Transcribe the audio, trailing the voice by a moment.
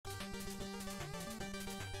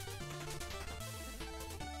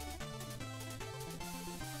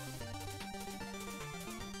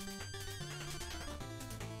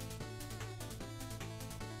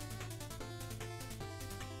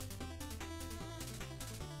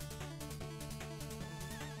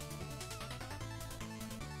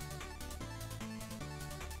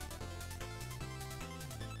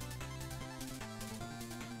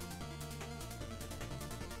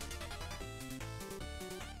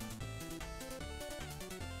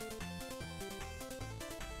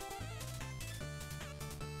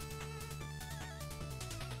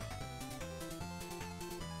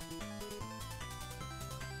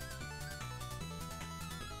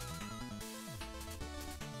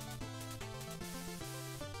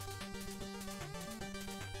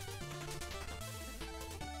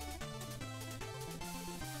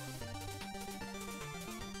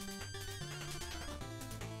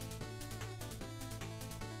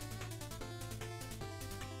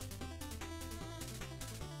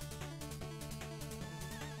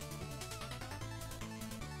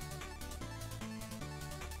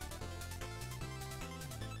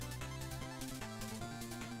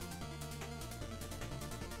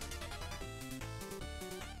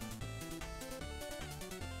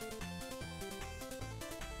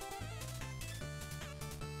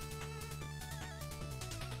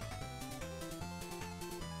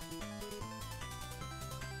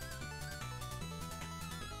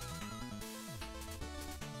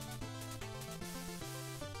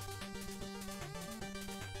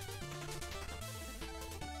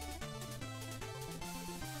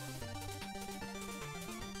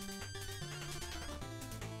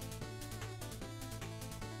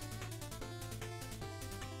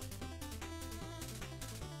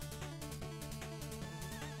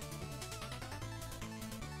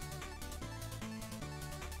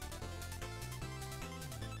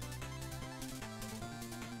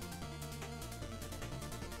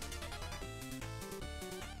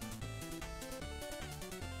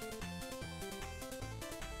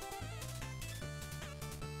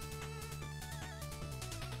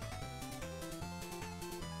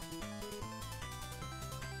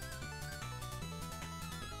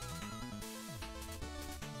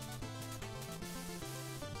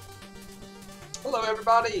Hello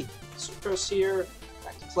everybody! Sucrose here,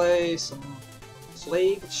 back to play some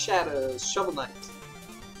Plague of Shadows, Shovel Knight.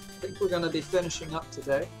 I think we're going to be finishing up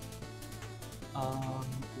today.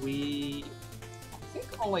 We, I think,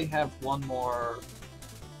 only have one more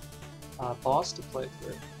boss to play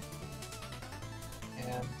through.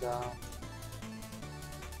 And,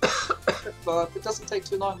 but if it doesn't take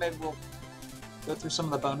too long, maybe we'll go through some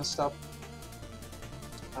of the bonus stuff.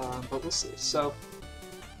 But we'll see. So,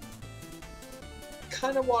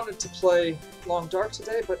 kind of wanted to play Long Dark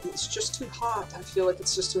today, but it's just too hot. I feel like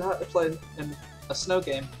it's just too hot to play in a snow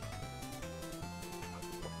game.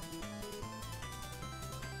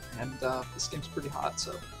 And this game's pretty hot,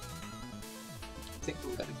 so I think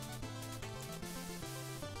we're ready.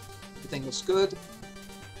 Everything looks good.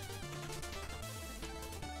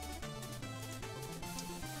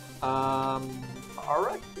 Alright,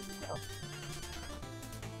 here we go.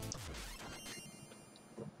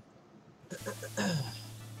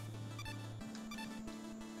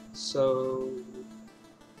 So,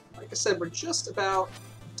 like I said, we're just about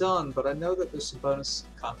done, but I know that there's some bonus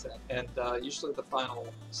content, and usually the final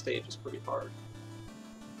stage is pretty hard.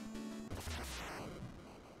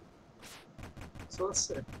 So let's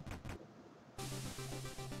see.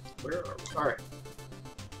 Where are we? Alright.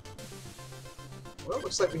 Well, it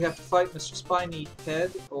looks like we have to fight Mr. Spiny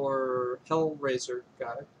Head or Hellraiser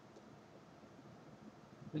guy.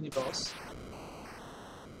 Mini-boss.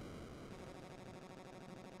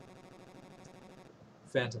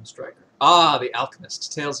 Phantom Striker. Ah, the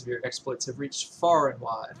Alchemist. Tales of your exploits have reached far and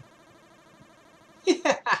wide.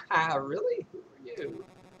 Yeah, really? Who are you?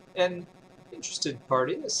 An interested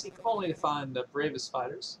party. I seek only to find the bravest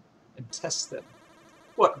fighters and test them.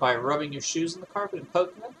 What, by rubbing your shoes on the carpet and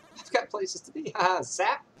poking them? I've got places to be. Ha,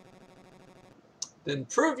 zap! Then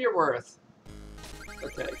prove your worth.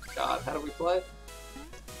 Okay, God, how do we play?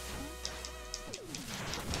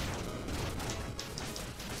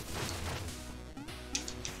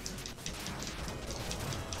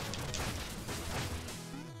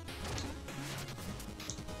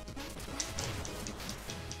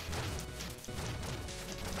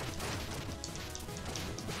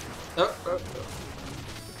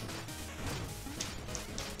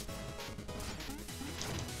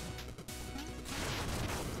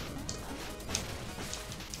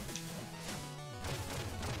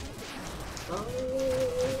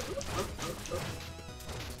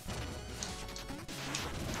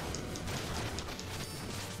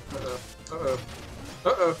 Oh,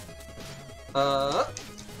 oh, oh.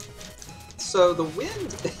 So the wind,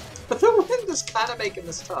 the wind is kind of making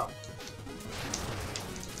this tough.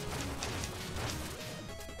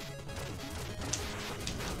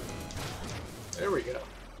 There we go.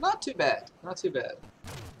 Not too bad. Not too bad.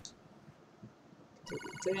 Take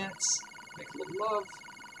a dance. Make a little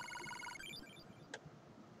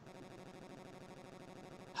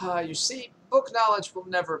love. You see, book knowledge will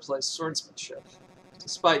never replace swordsmanship.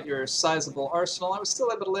 Despite your sizable arsenal, I was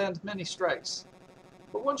still able to land many strikes.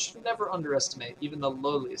 But one should never underestimate even the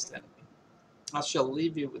lowliest enemy. I shall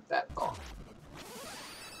leave you with that thought.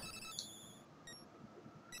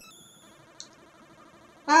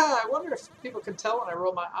 I wonder if people can tell when I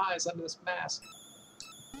roll my eyes under this mask.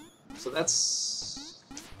 So that's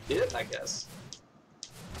it, I guess.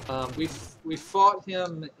 We fought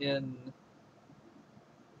him in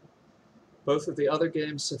both of the other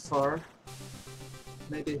games so far.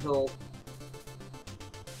 Maybe he'll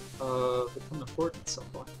become important at some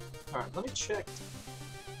point. Alright, let me check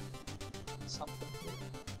something here.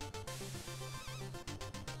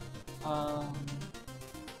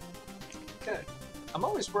 Okay. I'm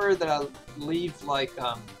always worried that I leave, like,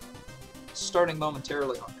 starting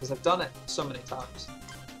momentarily on, because I've done it so many times.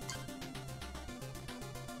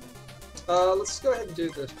 Let's go ahead and do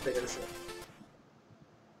the beta show.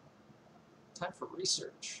 Time for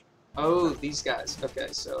research. Oh, these guys. Okay,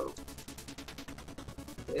 so...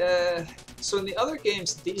 so in the other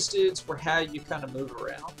games, these dudes were how you kind of move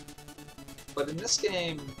around. But in this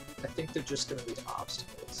game, I think they're just going to be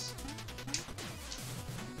obstacles.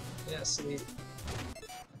 Yeah, see...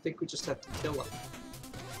 I think we just have to kill him.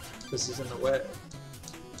 This is in the way.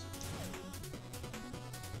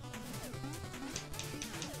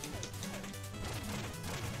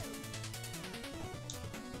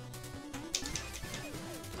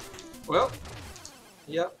 Well,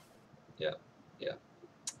 yep.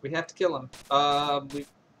 We have to kill him. We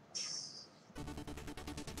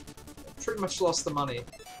pretty much lost the money.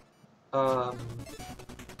 I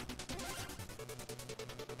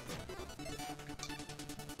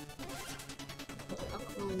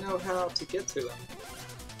don't really know how to get to him.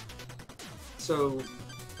 So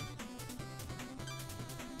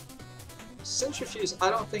Centrifuge,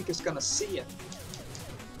 I don't think is gonna see him.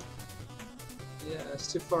 Yeah,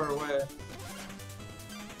 it's too far away.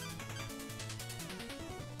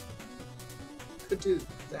 Could do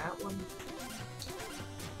that one.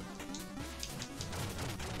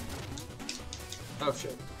 Oh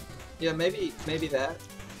shit. Yeah, maybe that.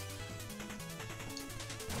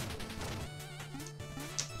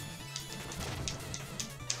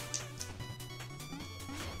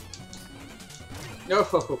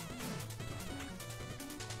 No.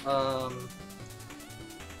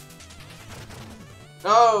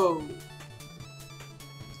 Oh.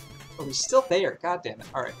 Oh, he's still there. God damn it.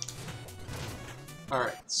 All right. All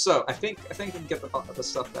right. So I think we can get the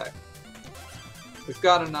stuff back. We've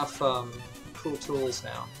got enough cool tools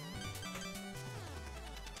now.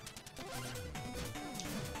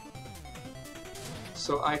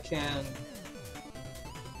 So I can.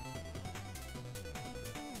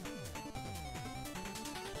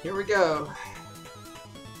 Here we go.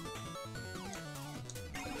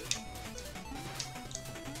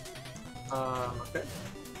 Okay.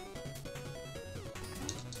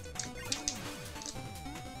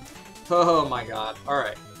 Oh my god.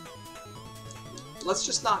 Alright. Let's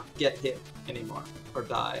just not get hit anymore. Or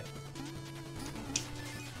die.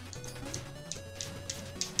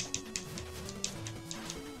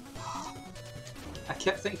 I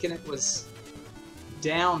kept thinking it was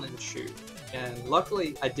down and shoot. And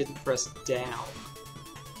luckily I didn't press down.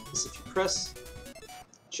 Because if you press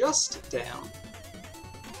just down,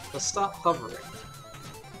 it'll stop hovering.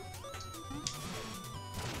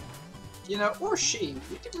 You know, or she.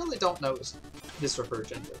 We really don't know his or her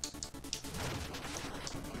gender.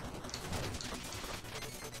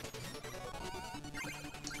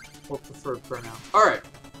 Or preferred pronoun. Alright.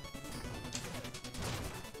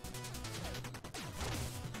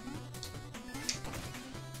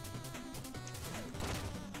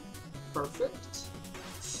 Perfect.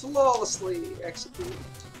 Flawlessly executed.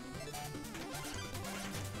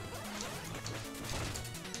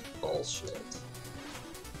 Bullshit.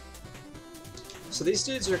 So these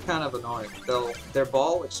dudes are kind of annoying. Their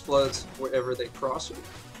ball explodes wherever they cross you.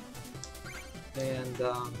 And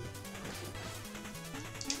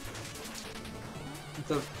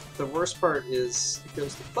the worst part is it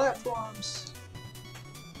goes to platforms.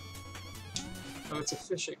 Oh, it's a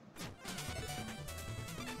fishing.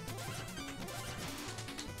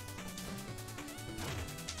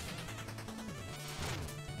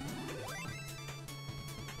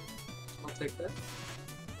 I'll take that.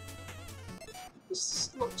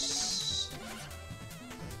 This looks...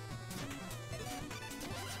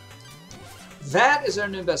 That is our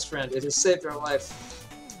new best friend. It has saved our life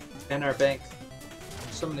and our bank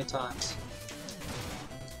so many times.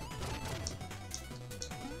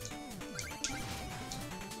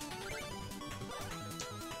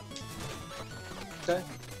 Okay.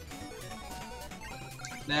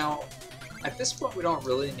 Now, at this point we don't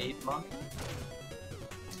really need money.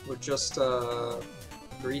 We're just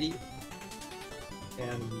greedy.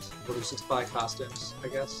 And we'll just buy costumes, I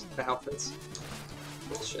guess. The outfits.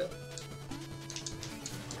 Bullshit.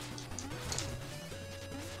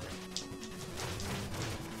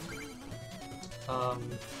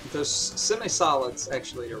 Those semi-solids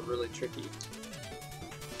actually are really tricky.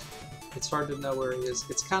 It's hard to know where he is.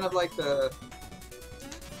 It's kind of like the...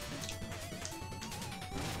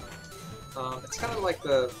 it's kind of like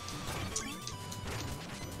the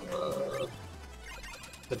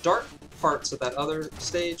dark parts of that other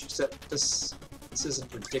stage, except this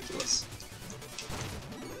isn't ridiculous.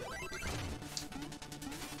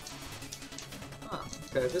 Huh,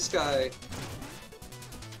 okay, this guy's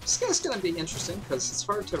gonna be interesting because it's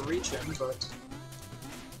hard to reach him, but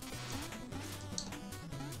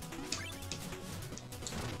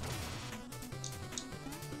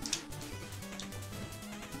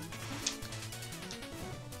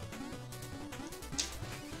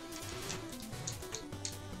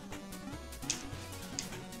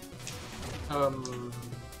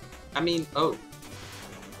I mean, oh.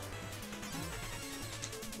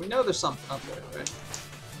 We know there's something up there, right?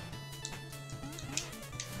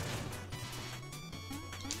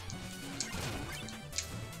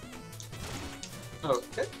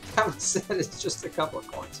 Okay. Common said it's just a couple of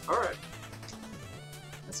coins. Alright.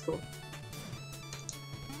 That's cool.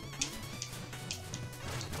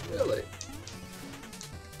 Really?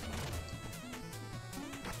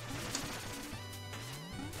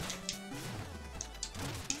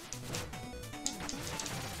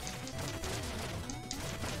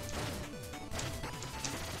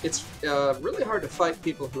 It's really hard to fight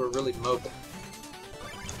people who are really mobile.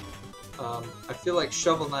 I feel like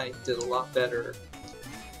Shovel Knight did a lot better.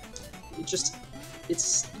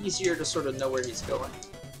 it's easier to sort of know where he's going.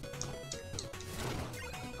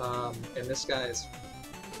 And this guy is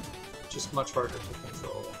just much harder to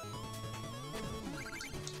control.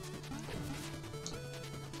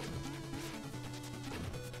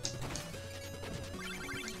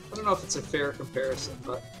 I don't know if it's a fair comparison,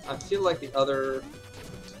 but I feel like the other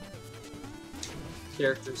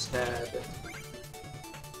characters had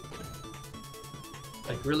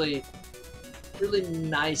like really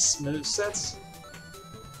nice movesets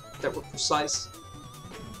that were precise.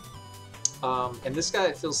 And this guy,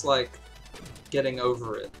 it feels like getting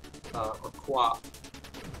over it, or Qua.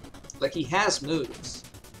 Like, he has moves,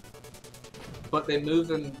 but they move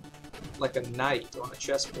him like a knight on a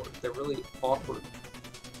chessboard. They're really awkward.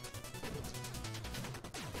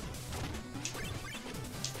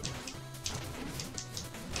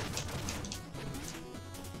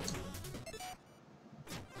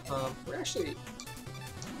 We're actually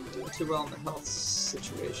doing too well in the health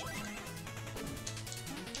situation.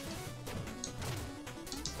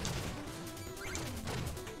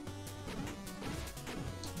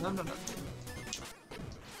 No.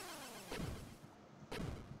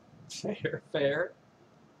 Fair.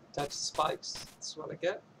 Touch spikes. That's what I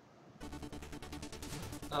get.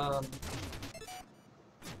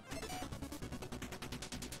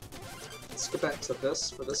 Let's go back to this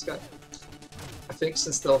for this guy. I think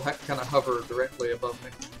since they'll kind of hover directly above me.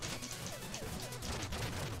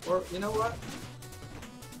 Or, you know what?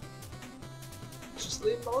 Just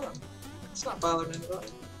leave them alone. It's not bothering anybody.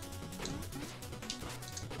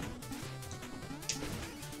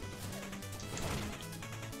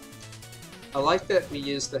 I like that we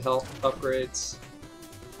use the health upgrades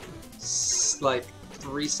like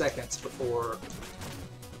 3 seconds before.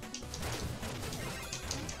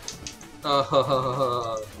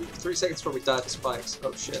 3 seconds before we die to spikes.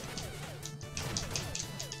 Oh shit.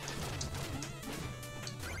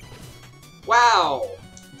 Wow!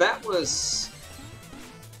 That was...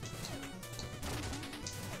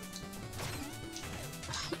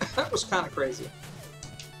 that was kind of crazy.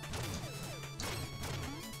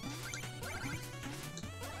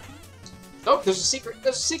 Oh, there's a secret!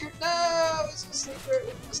 There's a secret! No! It's a secret!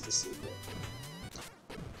 It was a secret.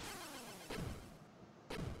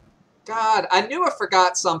 God, I knew I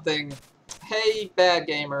forgot something. Hey, bad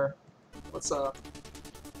gamer. What's up?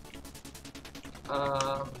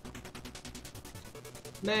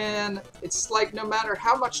 Man, it's like no matter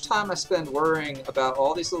how much time I spend worrying about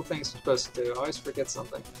all these little things I'm supposed to do, I always forget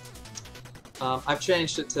something. I've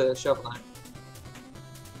changed it to Shovel Knight.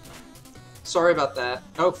 Sorry about that.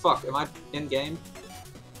 Oh fuck, am I in game?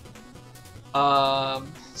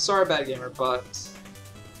 Sorry, bad gamer, but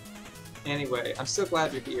anyway, I'm still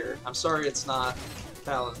glad you're here. I'm sorry it's not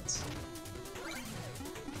Paladins.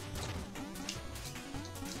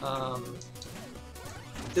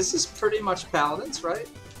 This is pretty much Paladins, right?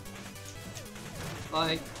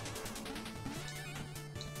 Like,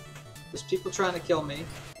 there's people trying to kill me.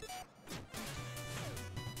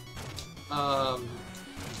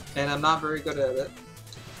 And I'm not very good at it.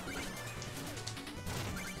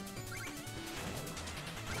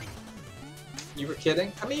 You were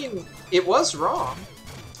kidding? I mean, it was wrong.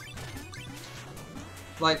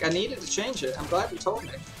 Like, I needed to change it. I'm glad you told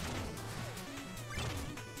me.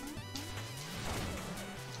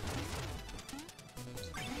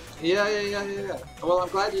 Yeah. Well, I'm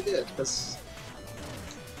glad you did, because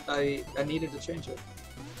I needed to change it.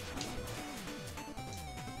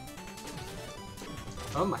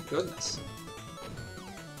 Oh my goodness.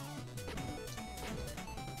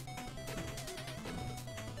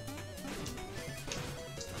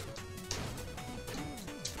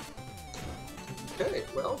 Okay,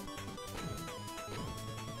 well.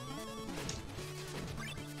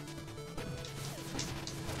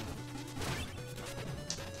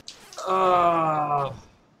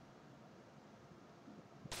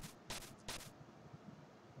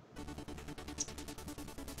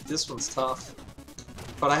 This one's tough.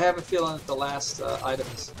 But I have a feeling that the last item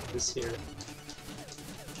is here.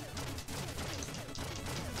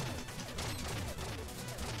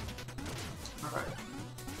 Alright.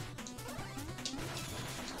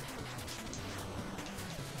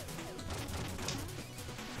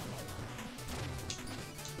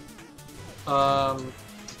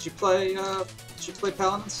 Did you play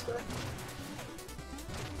Paladins today?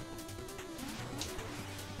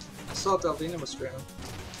 I saw Delvina was streaming.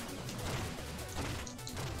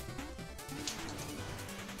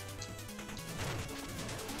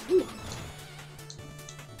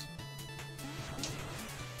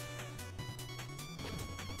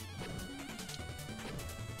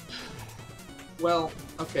 Well,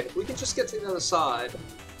 okay, if we can just get to the other side.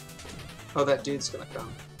 Oh, that dude's gonna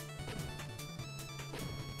come.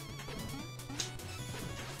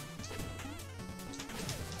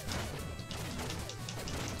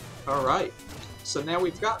 Alright. So now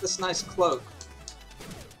we've got this nice cloak.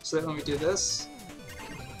 So that when we do this...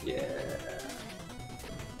 Yeah...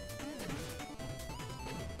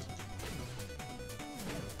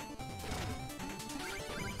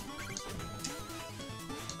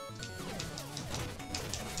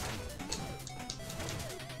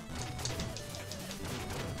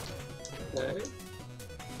 Okay.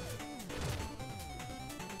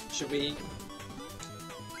 Should we...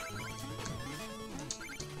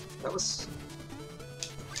 That was...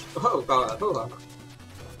 Oh god, hold on.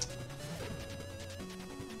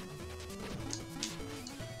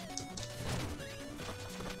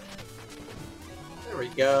 There we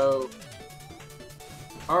go.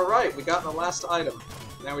 Alright, we got the last item.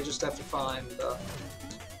 Now we just have to find,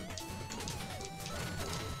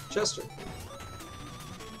 Chester.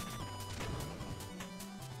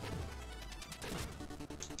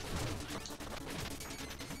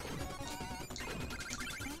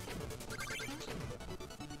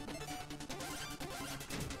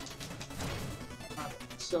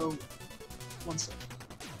 So, one second.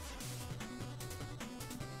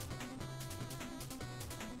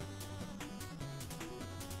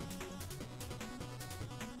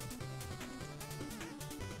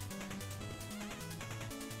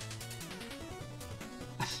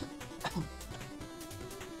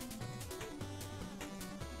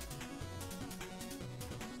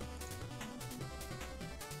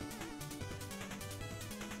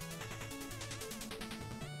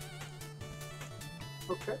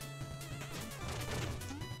 Okay.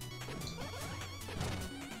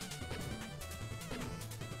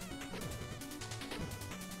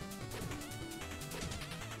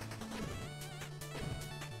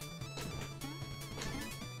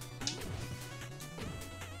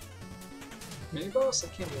 Mini boss? I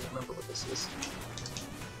can't even remember what this is.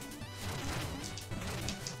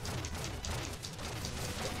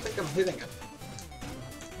 I think I'm hitting it.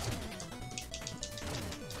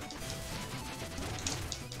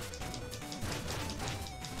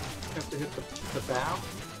 Have to hit the bow.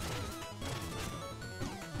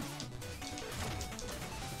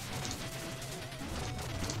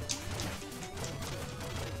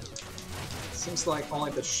 Seems like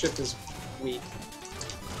only the ship is weak.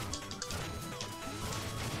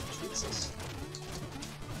 Jesus.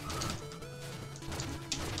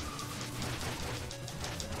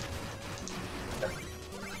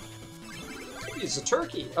 It's a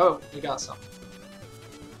turkey. Oh, we got some.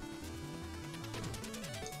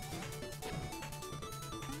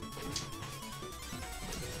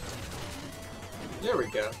 There we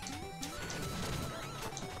go.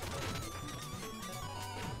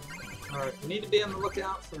 Alright, we need to be on the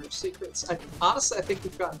lookout for secrets. Honestly, I think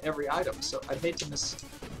we've gotten every item, so I'd hate to miss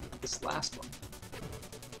this last one.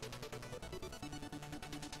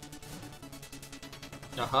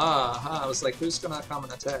 Aha, aha, I was like, who's gonna come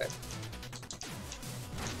and attack?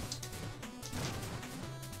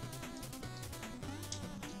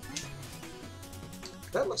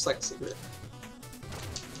 That looks like a secret.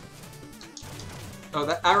 Oh,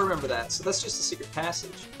 that I remember that. So that's just a secret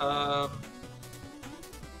passage.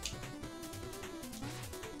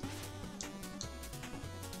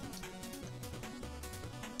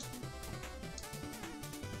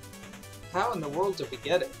 How in the world did we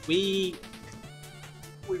get it? We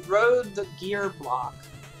rode the gear block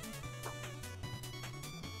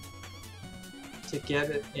to get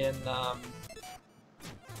it in.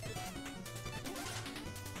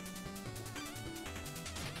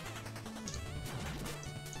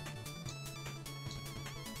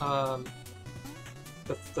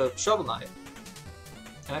 The Shovel Knight.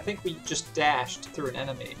 And I think we just dashed through an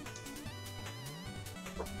enemy.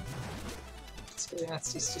 So yeah,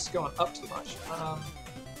 it's just going up too much. I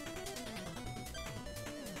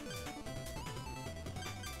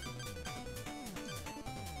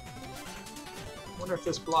wonder if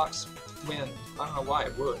this blocks wind. I don't know why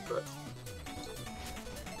it would, but...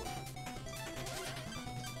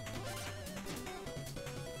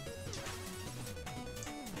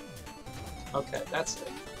 Okay, that's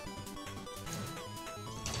it.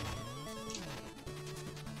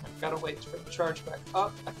 I've got to wait for it to charge back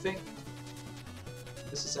up, I think.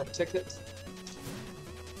 This is our ticket.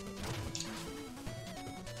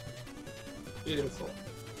 Beautiful.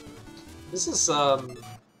 This is,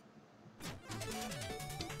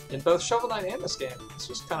 in both Shovel Knight and this game, it's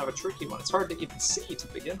just kind of a tricky one. It's hard to even see to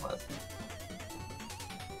begin with.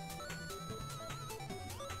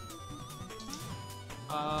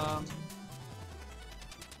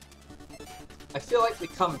 I feel like we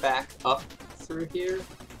come back up through here.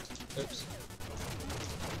 Oops.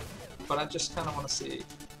 But I just kind of want to see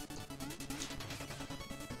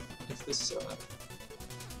if this...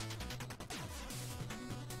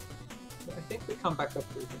 I think we come back up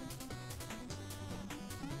through here.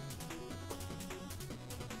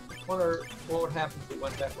 I wonder what would happen if we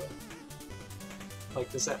went that way. Like,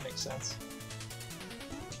 does that make sense?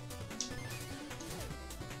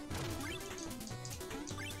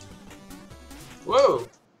 Whoa!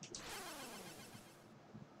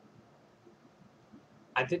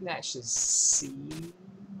 I didn't actually see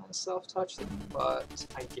myself touch them, but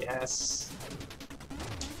I guess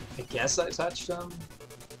I touched them.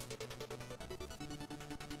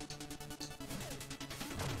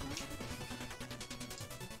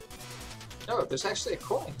 Oh, there's actually a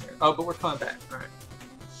coin here. Oh, but we're coming back. Alright.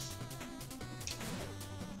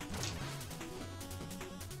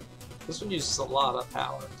 This one uses a lot of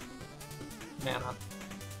power. Mana.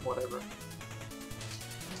 Whatever.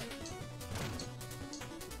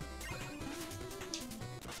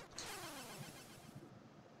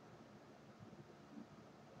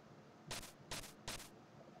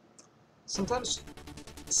 Sometimes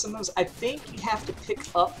I think you have to pick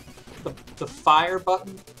up the fire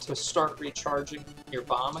button to start recharging your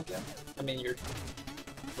bomb again. I mean, what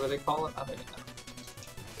do they call it? I don't even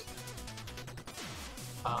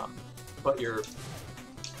know. But your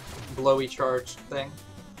blowy charge thing.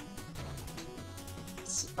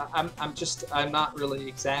 I'm not really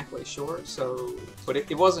exactly sure. So, but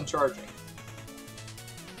it wasn't charging.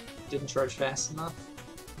 Didn't charge fast enough.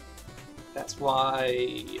 That's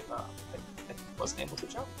why I wasn't able to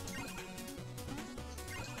jump.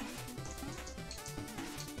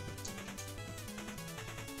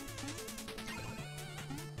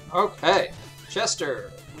 Okay,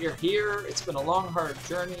 Chester, we're here. It's been a long, hard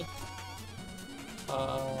journey.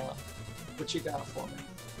 What you got for me?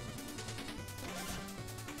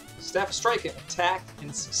 Staff striking, attack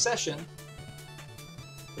in succession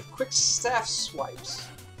with quick staff swipes.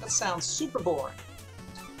 That sounds super boring.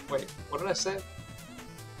 Wait, what did I say?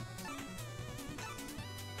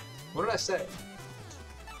 What did I say?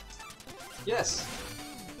 Yes.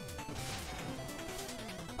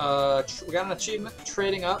 We got an achievement,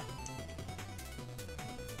 trading up.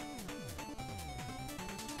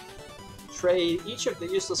 Trade each of the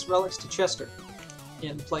useless relics to Chester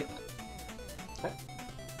in Plagueman. Okay.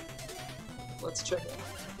 Let's check it out.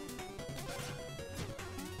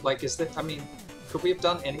 Like, is that, I mean, could we have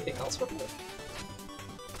done anything else with it?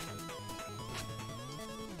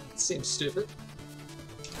 It seems stupid.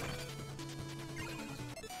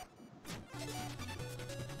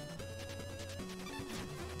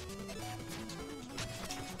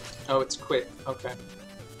 Oh, it's quick. Okay.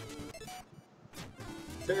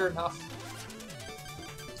 Fair enough.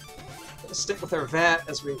 Gonna stick with our vat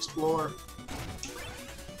as we explore.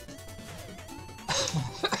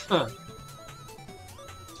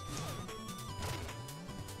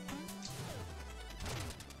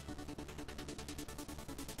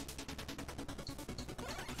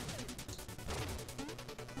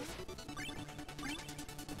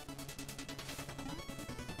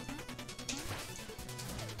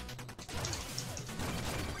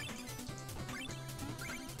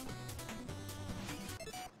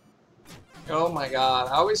 Oh my god,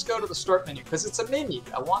 I always go to the start menu because it's a menu.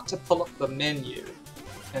 I want to pull up the menu.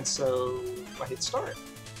 And so I hit start.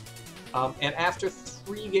 And after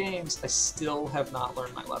 3 games, I still have not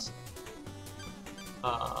learned my lesson.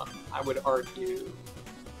 I would argue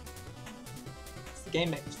it's the game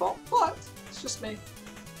maker's fault, but it's just me.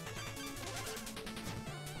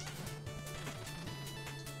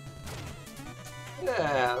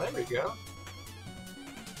 Yeah, there we go.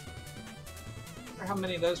 I wonder how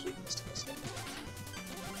many of those we missed in this game.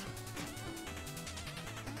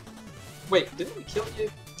 Wait, didn't we kill you?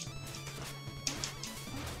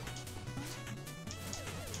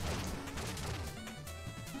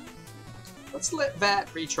 Let's let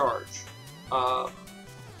that recharge.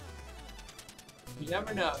 You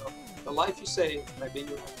never know. The life you save may be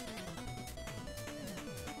your own.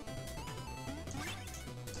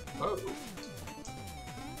 Whoa.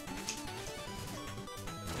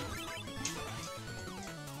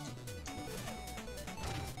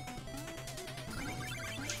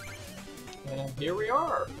 And here we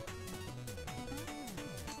are.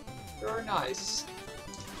 Very nice.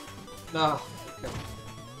 No. Okay.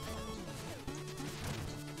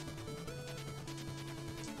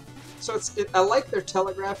 So I like their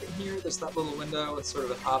telegraphing here. There's that little window. It's sort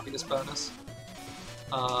of an obvious bonus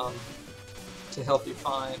to help you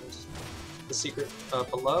find the secret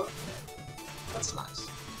below. That's nice.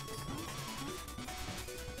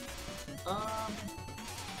 Um...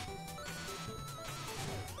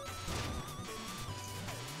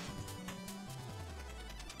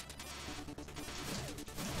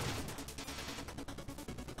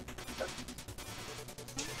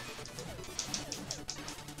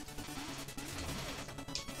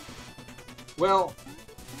 Well,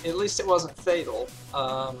 at least it wasn't fatal.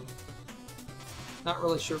 Not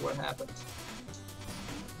really sure what happened.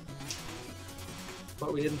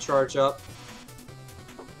 But we didn't charge up.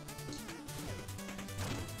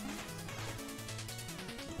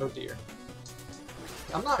 Oh dear.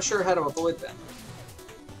 I'm not sure how to avoid them.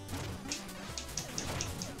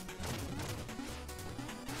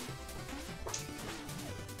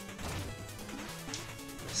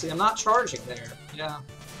 See, I'm not charging there. Yeah.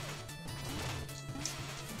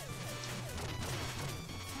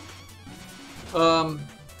 I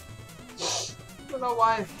don't know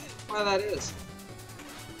why that is.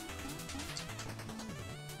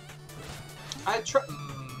 I try.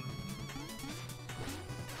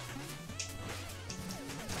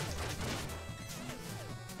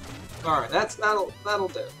 All right, that'll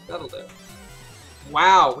do. That'll do.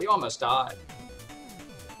 Wow, we almost died.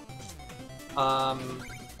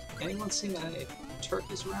 Anyone seen any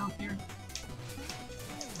turkeys around here?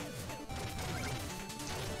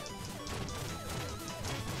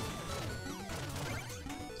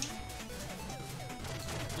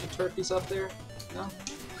 Turkeys up there? No?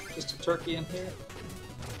 Just a turkey in here?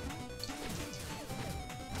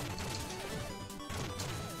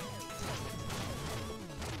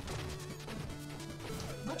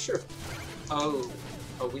 I'm not sure. Oh,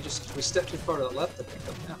 we stepped too far to the left to pick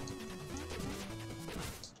up now.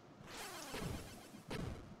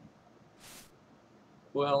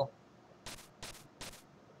 Well.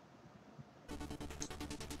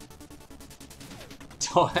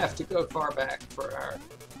 Don't have to go far back for our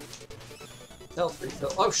health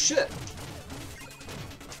refill. Oh shit!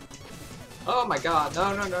 Oh my god,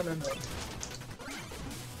 no.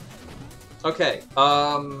 Okay,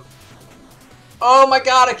 oh my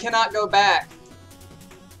god, I cannot go back!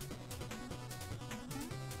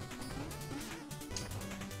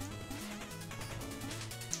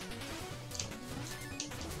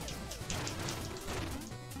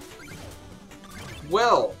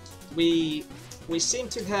 Well, we seem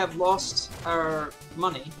to have lost our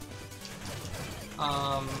money.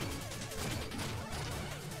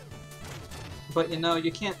 But you know,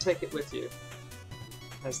 you can't take it with you,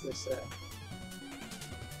 as they say.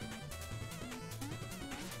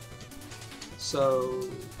 So,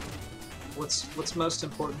 what's most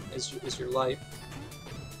important is your life,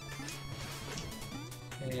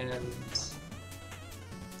 and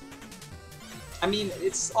I mean,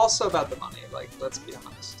 it's also about the money. Like, let's be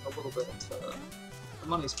honest, a little bit. The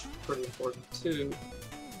money's pretty important too.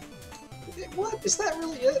 What? Is that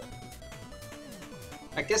really it?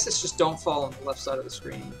 I guess it's just don't fall on the left side of the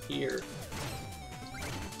screen here.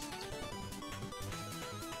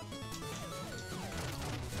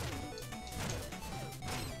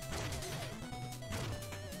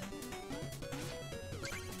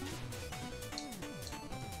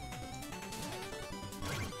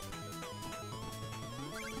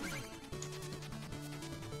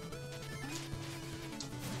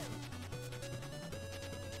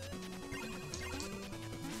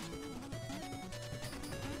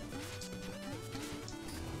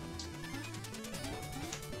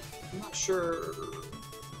 Sure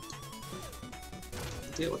the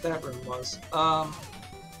deal with that room was.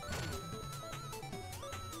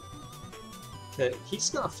 Okay,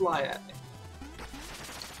 he's gonna fly at me.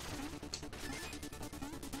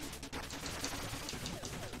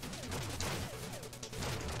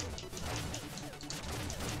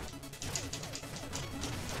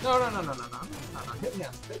 No, hit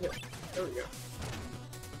him, hit him. There we go.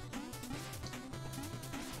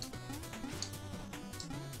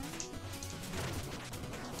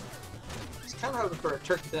 Kind of hoping for a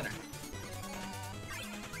turkey dinner.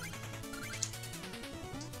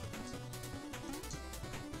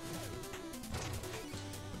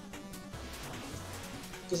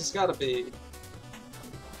 This has got to be.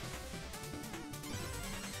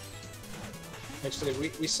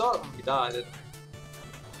 Actually, we saw it when we died, didn't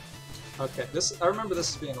we? Okay, I remember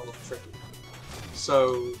this as being a little tricky.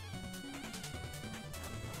 So,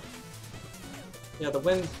 yeah, the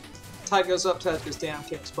wind, tide goes up, tide goes down.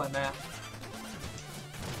 Can't explain that.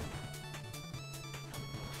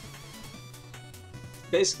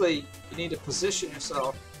 Basically, you need to position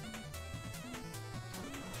yourself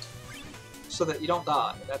so that you don't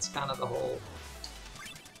die. That's kind of the whole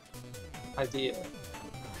idea.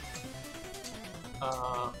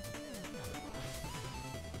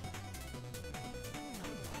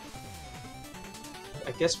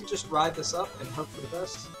 I guess we just ride this up and hope for the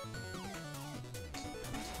best.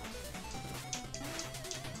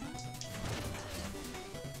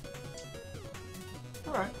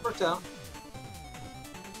 Alright, worked out.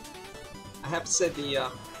 I have to say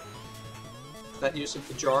that use of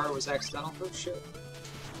the jar was accidental. Oh shit.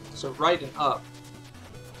 So right and up.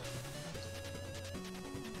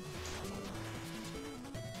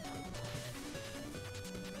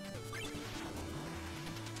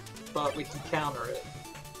 But we can counter it.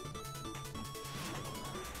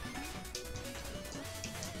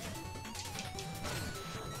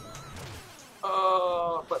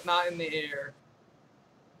 Oh, but not in the air.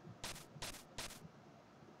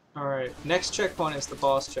 Alright, next checkpoint is the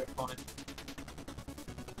boss checkpoint.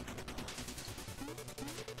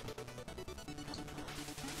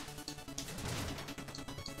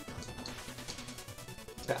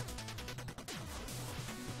 Okay.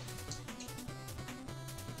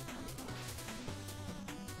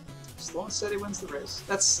 Sloan said he wins the race.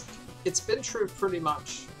 It's been true pretty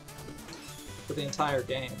much for the entire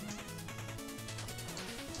game.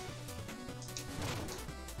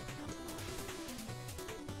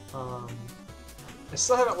 I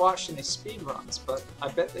still haven't watched any speedruns, but I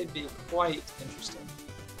bet they'd be quite interesting.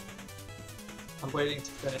 I'm waiting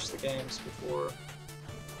to finish the games before...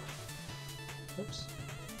 Oops.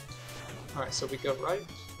 Alright, so we go right.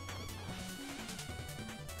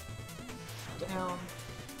 Down.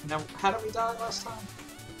 Now, how did we die last time?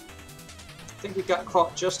 I think we got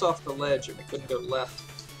caught just off the ledge and we couldn't go left.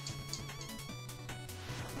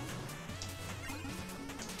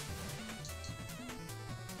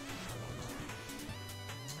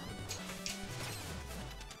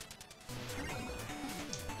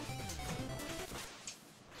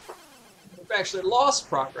 We've actually lost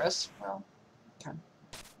progress. Well, okay.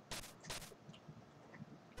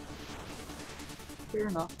 Fair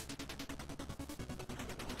enough.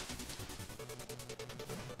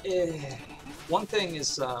 One thing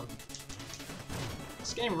is,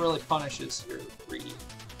 this game really punishes your greed,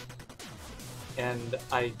 and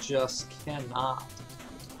I just cannot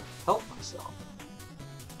help myself.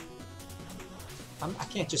 I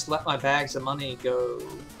can't just let my bags of money go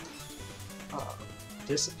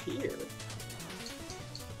disappear.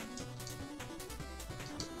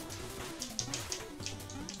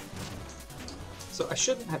 So I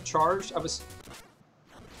shouldn't have charged. I was...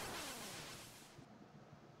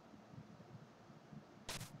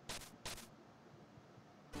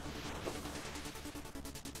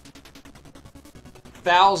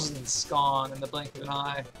 Thousands gone in the blink of an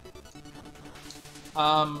eye.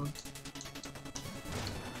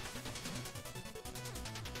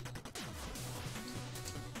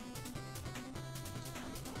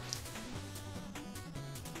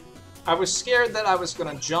 I was scared that I was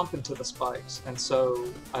going to jump into the spikes, and so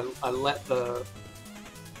I let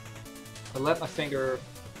my finger...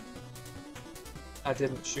 I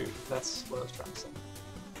didn't shoot. That's what I was trying to say.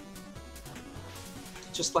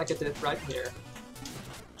 Just like I did right here.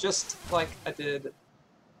 Just like I did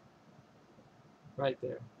right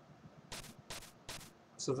there.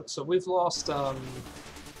 So we've lost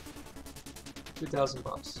 2,000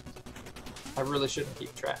 bucks. I really shouldn't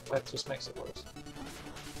keep track. That just makes it worse.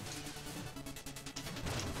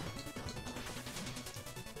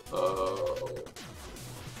 Oh.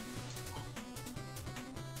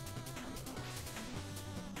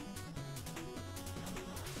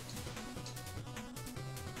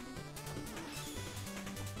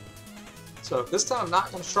 So this time I'm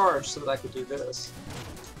not going to charge so that I could do this.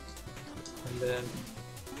 And then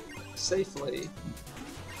safely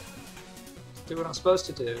do what I'm supposed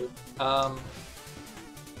to do.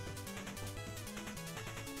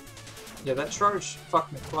 Yeah, that charge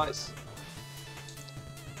fucked me twice.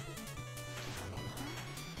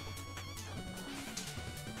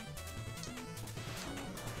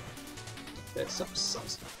 Okay, some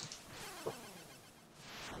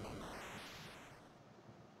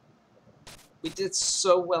we did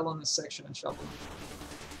so well on this section in Shovel.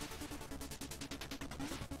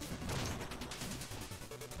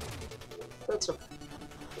 That's okay.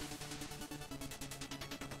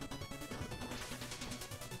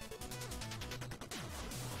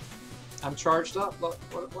 I'm charged up. Look,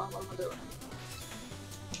 what am I doing?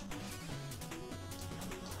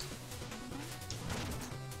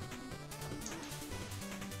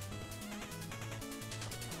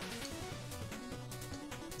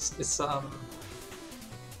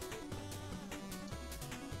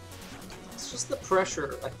 It's just the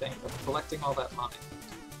pressure, I think, of collecting all that money.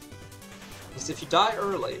 Because if you die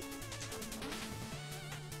early,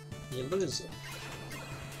 you lose it.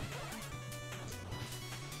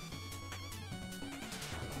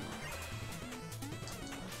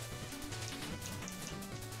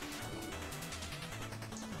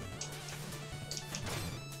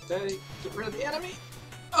 Stay. Get rid of the enemy.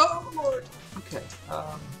 Oh lord. Okay.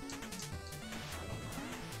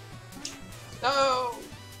 No.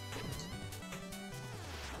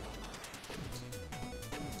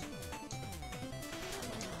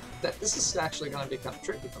 This is actually going to be kind of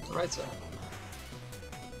tricky from the right side.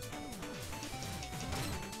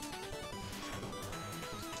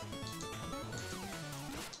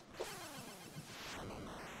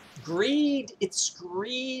 Greed. It's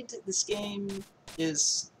greed. This game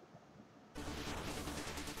is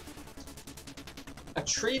a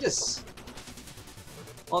treatise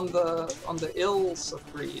on the ills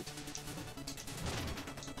of greed.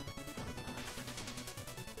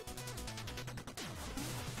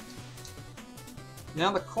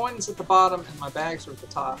 Now the coin's at the bottom and my bags are at the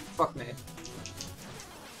top. Fuck me.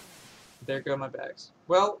 There go my bags.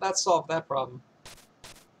 Well, that solved that problem.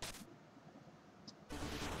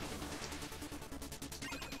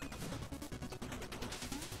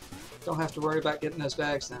 Don't have to worry about getting those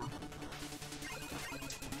bags now.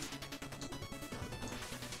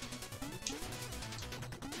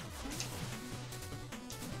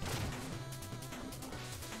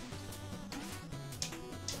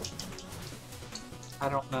 I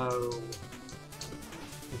don't know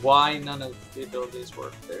why none of the abilities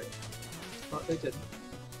worked there, but they didn't.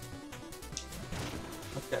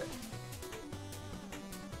 Okay.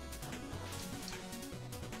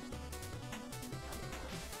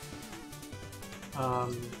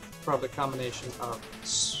 Probably a combination of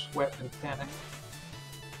sweat and panic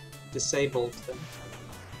disabled them.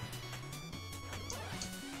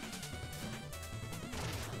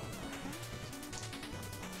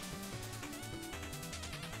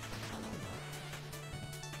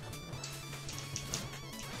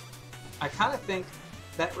 I kind of think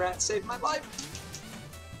that rat saved my life.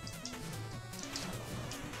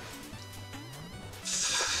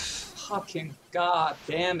 Fucking god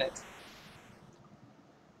damn it.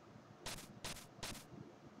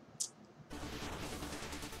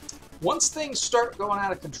 Once things start going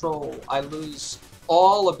out of control, I lose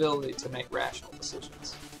all ability to make rational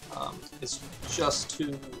decisions. It's just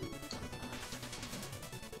too...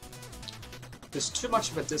 There's too much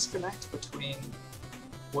of a disconnect between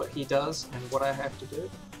what he does and what I have to do.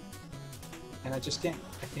 And I just can't.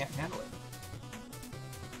 I can't handle it.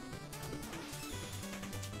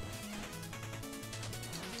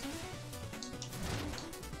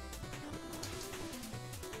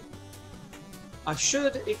 I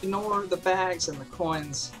should ignore the bags and the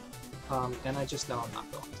coins, and I just know I'm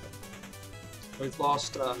not going to. We've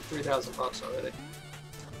lost 3,000 bucks already.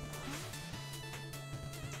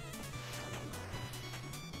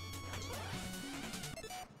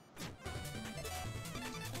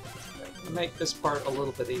 Make this part a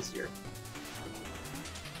little bit easier.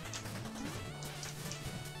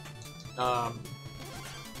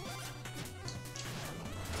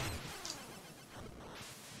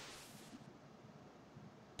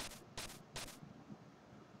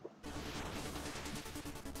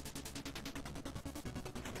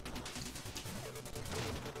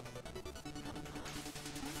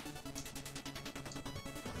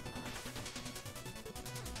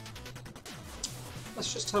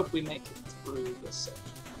 Let's just hope we make it through this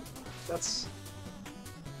section.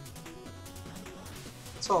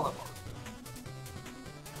 That's all I want.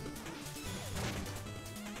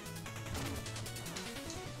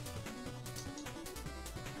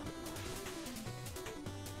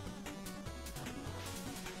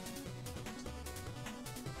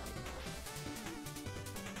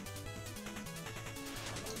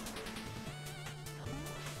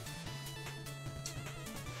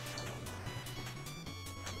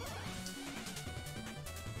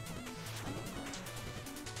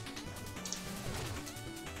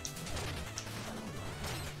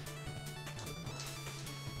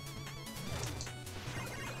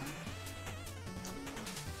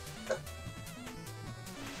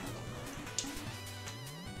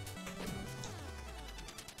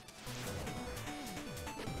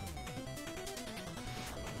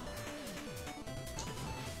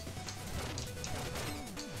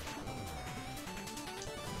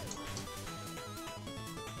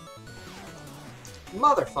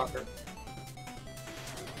 Motherfucker.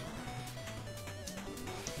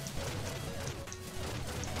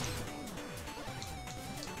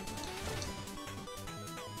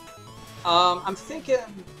 I'm thinking...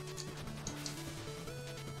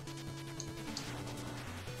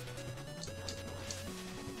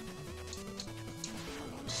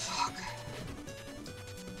 Fuck.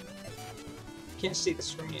 Can't see the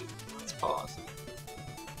screen. Let's pause.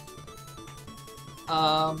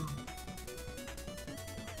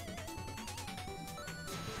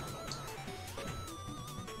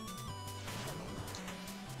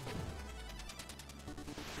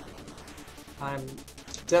 I'm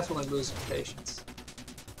definitely losing patience,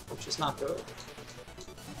 which is not good.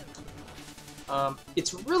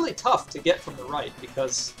 It's really tough to get from the right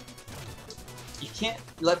because you can't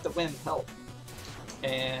let the wind help.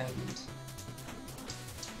 And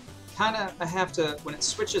kinda, I have to, when it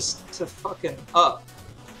switches to fucking up,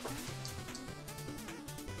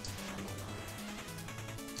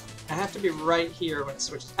 I have to be right here when it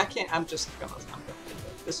switches. I can't, I'm gonna do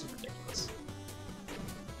it. This is ridiculous.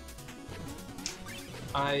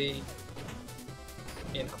 I,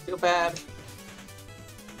 feel bad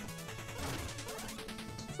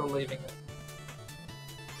for leaving it.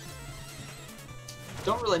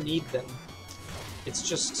 Don't really need them. It's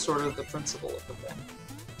just sort of the principle of the thing.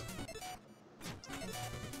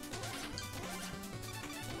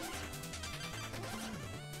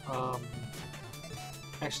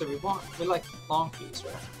 Actually, we like long keys,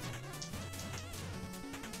 right?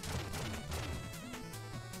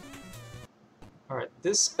 Alright,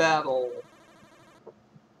 this battle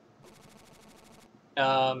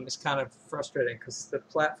is kind of frustrating because the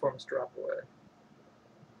platforms drop away.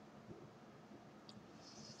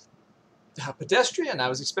 Pedestrian, I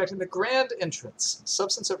was expecting the grand entrance.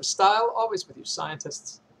 Substance over style, always with you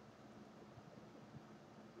scientists.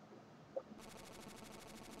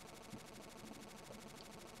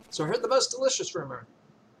 So I heard the most delicious rumor.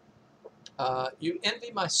 You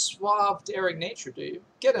envy my suave, daring nature, do you?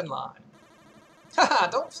 Get in line. Haha,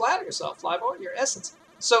 don't flatter yourself, Flyboy, your essence.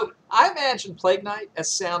 So I imagine Plague Knight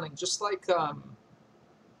as sounding just like the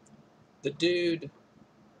dude,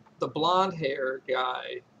 the blonde hair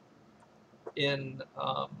guy in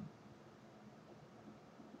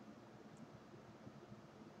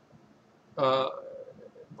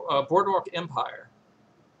Boardwalk Empire,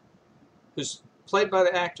 who's played by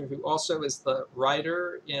the actor who also is the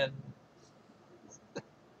writer in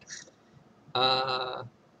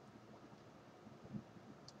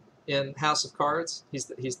House of Cards. He's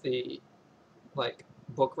the like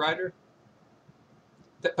book writer.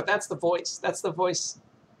 But that's the voice. That's the voice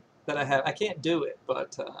that I have. I can't do it,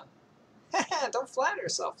 but don't flatter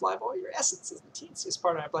yourself, Flyboy. Your essence is the teensiest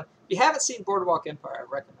part of my blood. If you haven't seen Boardwalk Empire, I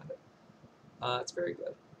recommend it. It's very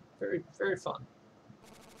good. Very, very fun.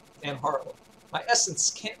 And horrible. My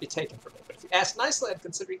essence can't be taken from me, but if you ask nicely, I'd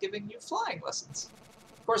consider giving you flying lessons.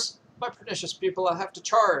 Of course, my pernicious pupil, I'll have to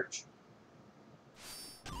charge.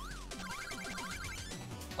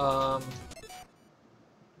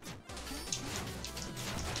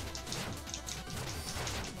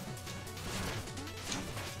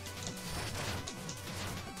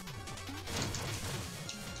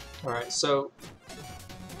 Alright, so I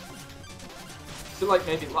feel like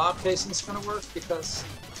maybe lob casing is going to work because...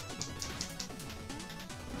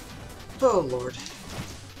 Oh, Lord.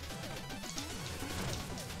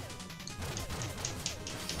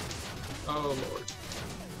 Oh, Lord.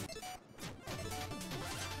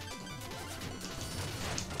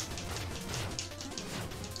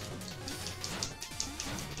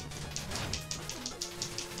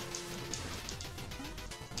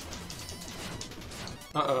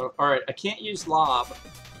 Uh-oh. Alright, I can't use lob.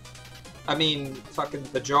 I mean, fucking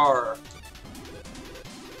the jar.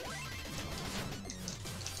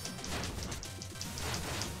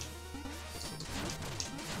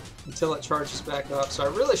 Until it charges back up, so I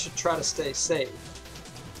really should try to stay safe.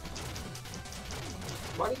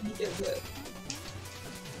 Why didn't he get hit?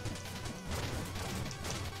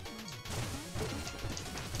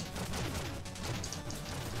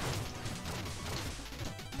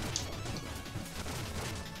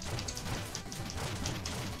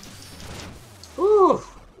 Ooh,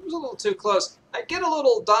 it was a little too close. I get a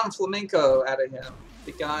little Don Flamenco out of him,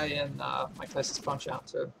 the guy in Mike Tyson's Punch-Out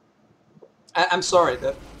too. I'm sorry,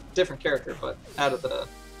 the different character, but out of the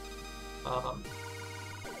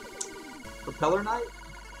Propeller Knight.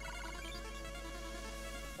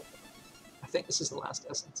 I think this is the last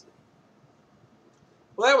essence.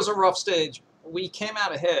 Well, that was a rough stage. We came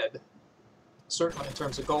out ahead, certainly in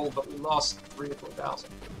terms of gold, but we lost 3,000 to 4,000.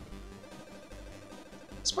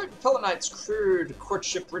 Despite Propeller Knight's crude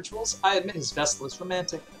courtship rituals, I admit his vessel is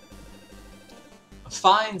romantic. A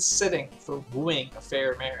fine setting for wooing a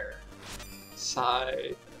fair mare.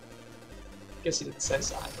 Sigh. Guess he didn't say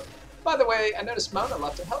sigh, but... By the way, I noticed Mona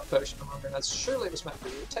left a health potion among her nuts. Surely it was meant for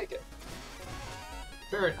you. Take it.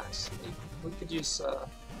 Very nice. We could use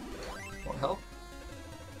more help.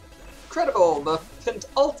 Incredible! The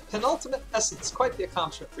penultimate essence. Quite the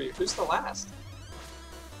accomplishment for you. Who's the last?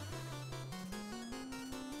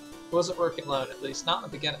 Wasn't working alone, at least not in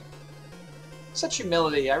the beginning. Such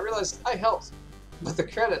humility. I realized I helped, but the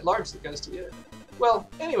credit largely goes to you. Well,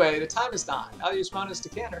 anyway, the time is 9. I'll use Mona's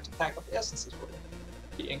decanter to pack up the essences for you.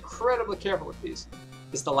 Be incredibly careful with these.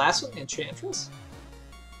 Is the last one the Enchantress?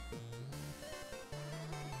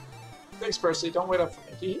 Thanks, Percy. Don't wait up for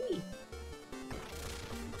me.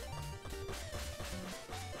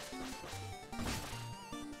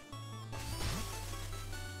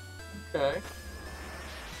 Okay.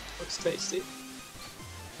 Looks tasty.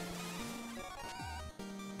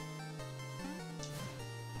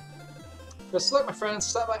 Just look, my friends.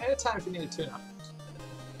 Stop by anytime if you need a tune-up.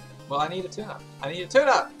 Well, I need a tune-up. I need a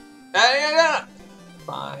tune-up! I need a tune-up!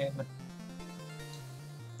 Fine.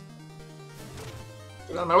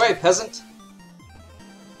 Get out of my way, peasant!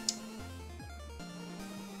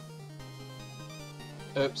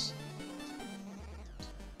 Oops.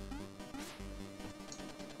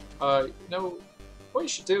 No. What you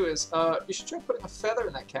should do is, you should try putting a feather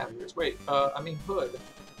in that cap of yours. Wait, I mean hood.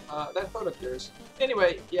 That hood of yours.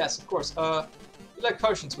 Anyway, yes, of course. You like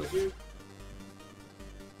potions, would you?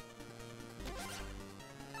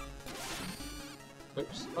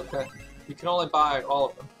 Oops, okay. You can only buy all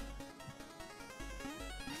of them.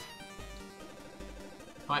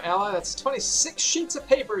 My ally, that's 26 sheets of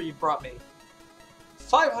paper you brought me.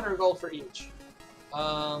 500 gold for each.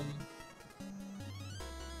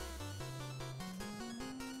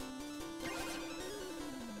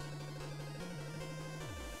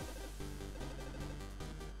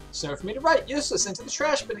 It's never for me to write. Useless. Into the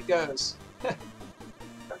trash bin it goes. It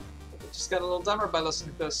just got a little dumber by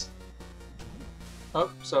listening to this. Oh,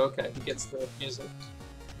 so okay, he gets the music.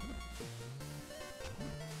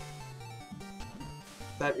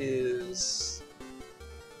 That is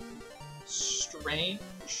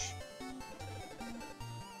strange.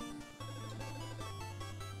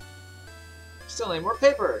 Still need more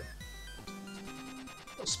paper.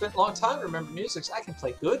 I've spent a long time to remember musics. I can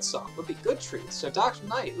play good song. Would be good treats. So Dr.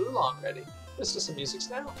 Knight, Oolong ready. Listen to some musics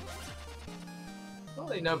now. I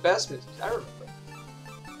only know best music. I remember.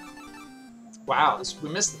 Wow, we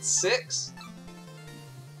missed it 6.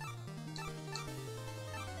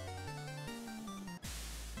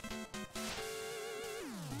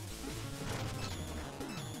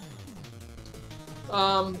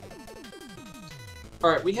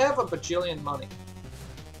 Alright, we have a bajillion money.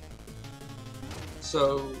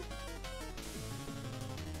 So,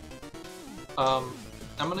 I'm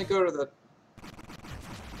gonna go to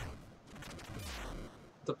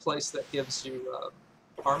the place that gives you,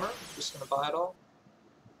 armor. I'm just gonna buy it all.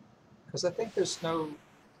 Because I think there's no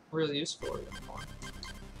real use for it anymore.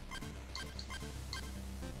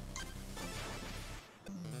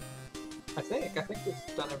 I think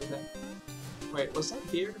we've done everything. Wait, was that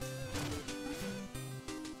here?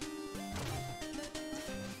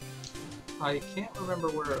 I can't remember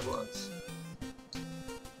where it was.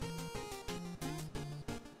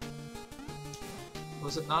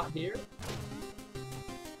 Was it not here?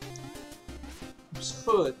 There's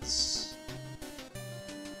hoods.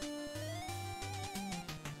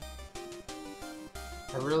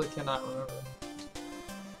 I really cannot remember.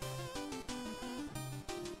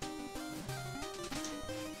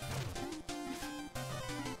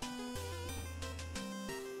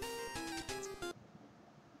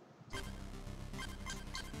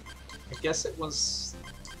 I guess it was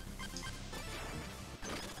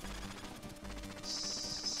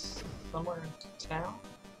somewhere in town?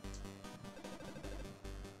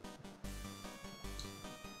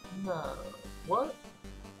 No. What?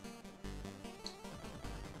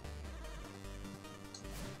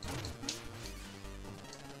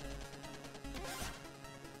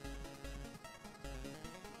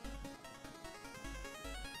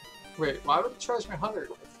 Wait, why would it charge me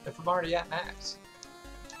 100 if I'm already at max?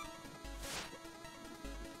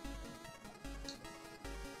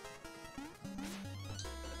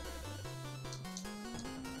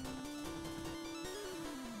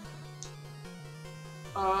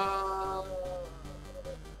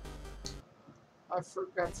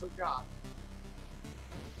 I forgot.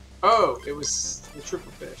 Oh, it was the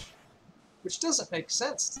triple fish. Which doesn't make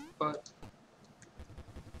sense, but...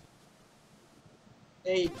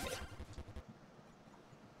 aid me.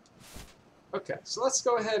 Okay, so let's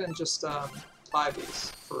go ahead and just buy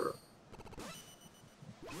these for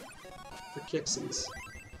kicksies.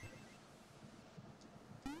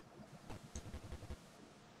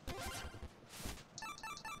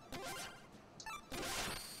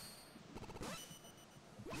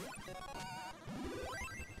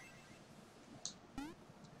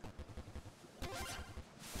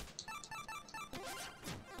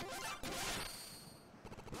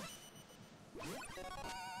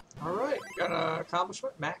 Alright, got an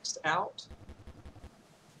accomplishment maxed out.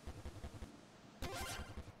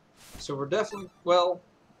 So we're definitely, well,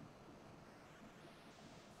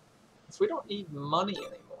 if we don't need money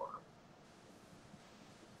anymore.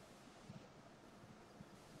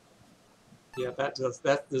 Yeah, that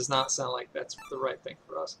does not sound like that's the right thing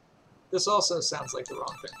for us. This also sounds like the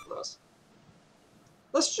wrong thing for us.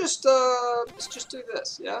 Let's just do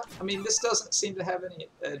this, yeah? I mean, this doesn't seem to have any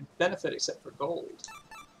benefit except for gold.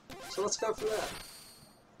 So let's go for that.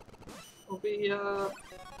 We'll be a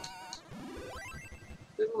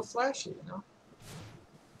little flashy, you know?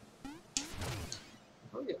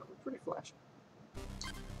 Oh yeah, we're pretty flashy.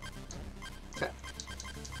 Okay.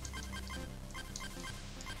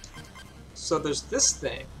 So there's this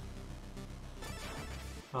thing.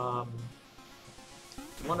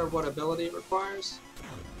 Wonder what ability it requires?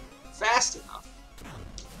 Fast enough.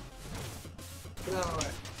 Get out of the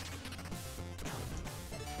way.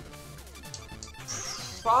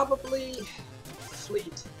 Probably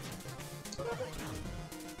fleet. Whatever.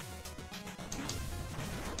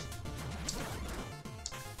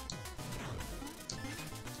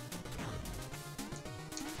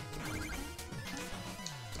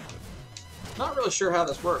 Not really sure how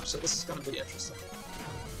this works, so this is going to be interesting.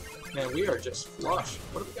 Man, we are just flush.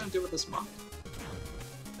 What are we going to do with this money?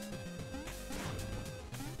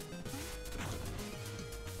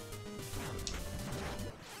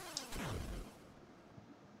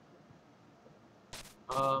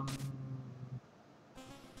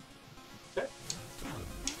 Okay.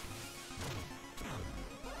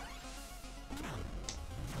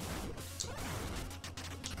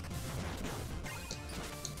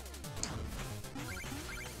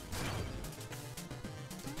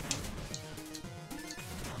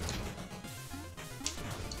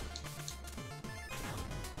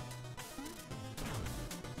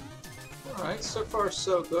 Alright, so far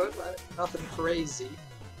so good, right? Nothing crazy.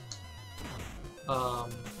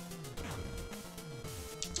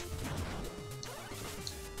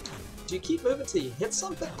 Do you keep moving till you hit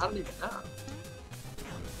something? I don't even know.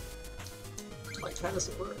 Like, how does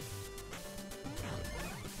it work?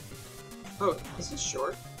 Oh, is this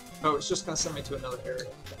short? Oh, it's just gonna send me to another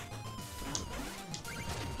area.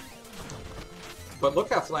 But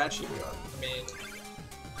look how flashy we are. I mean,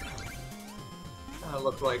 kind of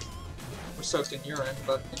look like we're soaked in urine,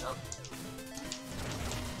 but, you know,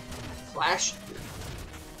 flashy.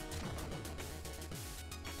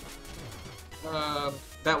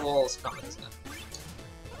 That wall is coming, isn't it?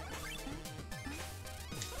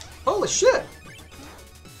 Holy shit!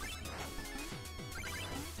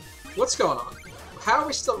 What's going on? How are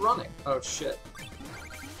we still running? Oh shit.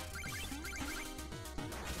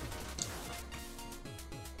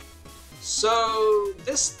 So,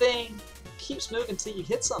 this thing keeps moving till you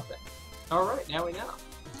hit something. Alright, now we know.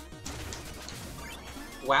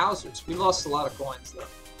 Wowzers, we lost a lot of coins though.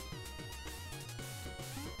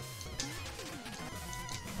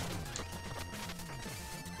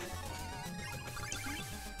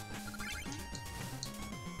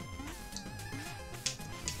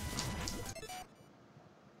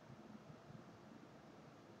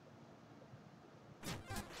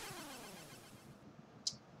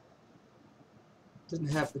 Didn't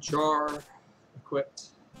have the jar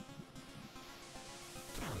equipped.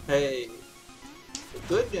 Hey, the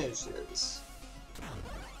good news is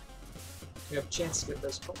we have a chance to get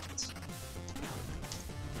those coins.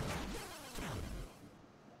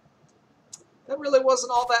 That really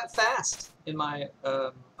wasn't all that fast, in my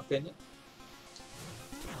opinion.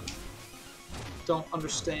 Don't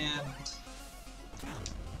understand.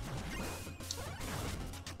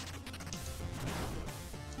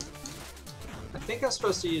 I think I'm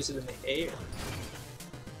supposed to use it in the air.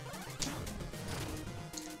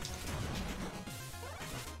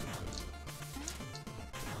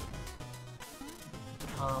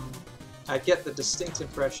 I get the distinct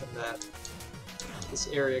impression that this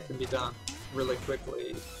area can be done really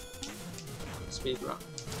quickly. Speedrun.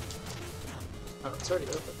 Oh, it's already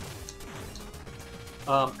open.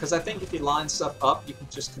 Because I think if you line stuff up, you can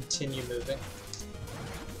just continue moving.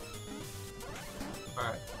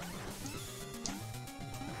 Alright.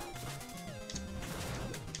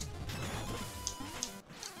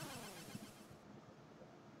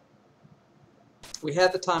 We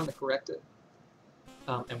had the time to correct it,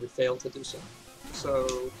 and we failed to do so. So,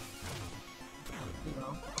 you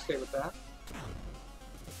know, okay with that.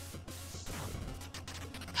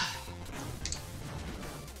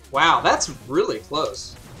 Wow, that's really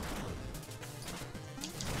close.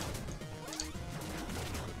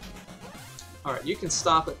 Alright, you can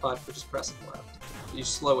stop it by just pressing left. You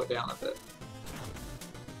slow it down a bit.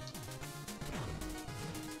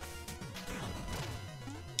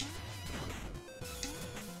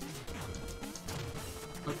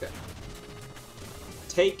 Okay.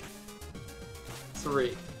 Take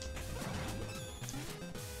 3.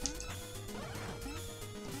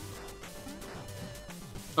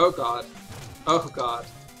 Oh god. Oh god.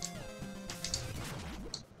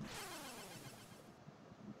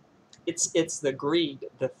 It's the greed.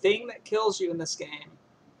 The thing that kills you in this game,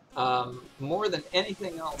 more than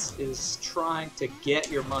anything else, is trying to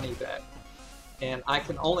get your money back. And I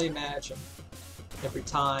can only imagine every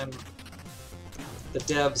time the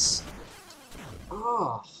devs...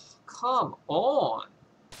 Oh, come on!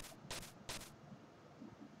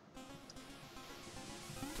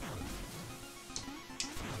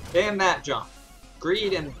 And that jump.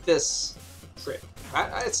 Greed and this trick.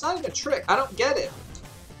 It's not even a trick. I don't get it.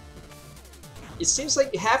 It seems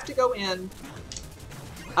like you have to go in.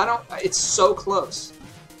 I don't... It's so close.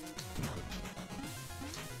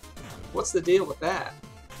 What's the deal with that?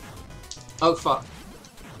 Oh, fuck.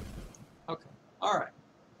 Okay. Alright.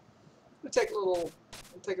 I'm gonna take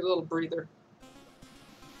a little breather.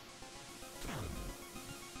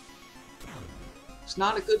 It's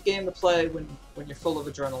not a good game to play when you're full of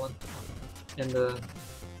adrenaline. And the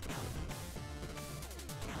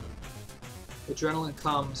adrenaline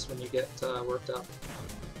comes when you get worked up.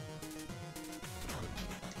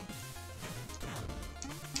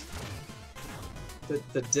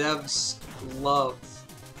 The devs love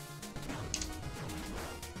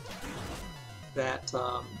that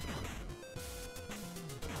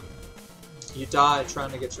you die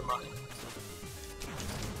trying to get your money.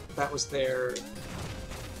 That was their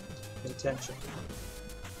intention.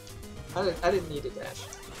 I didn't need a dash.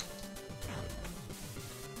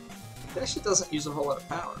 Dash doesn't use a whole lot of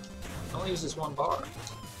power. It only uses 1 bar.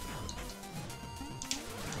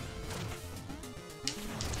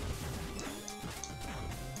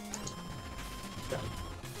 Okay.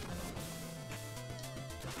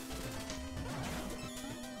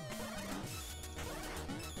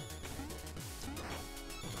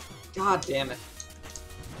 God damn it.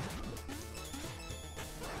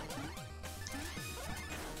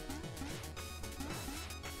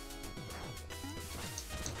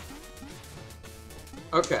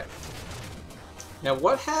 Okay. Now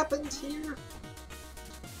what happened here?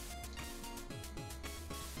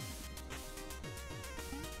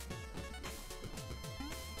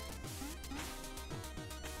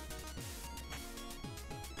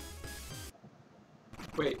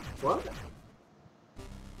 Wait, what?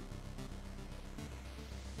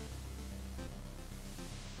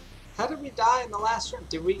 How did we die in the last room?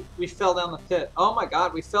 Did we fell down the pit? Oh my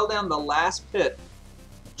god, we fell down the last pit.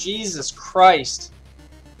 Jesus Christ.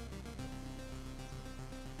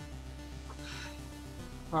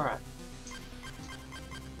 Alright.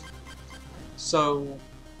 So,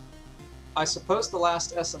 I suppose the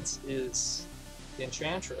last essence is the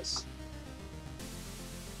Enchantress.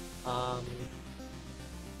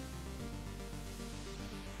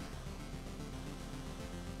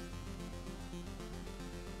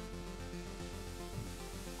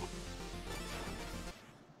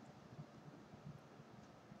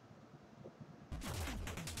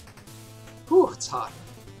 Whew, it's hot.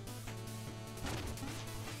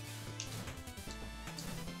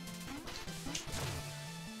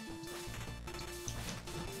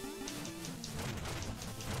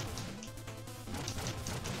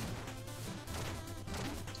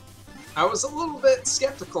 I was a little bit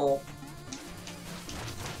skeptical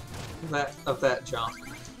of that jump.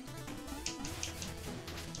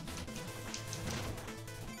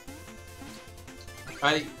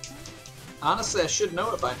 Honestly, I should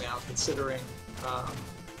know it by now, considering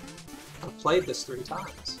I've played this 3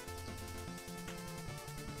 times.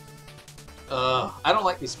 I don't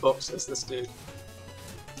like these books as this dude.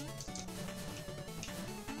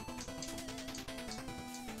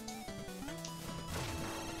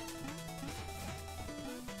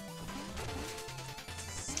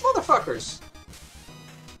 Motherfuckers!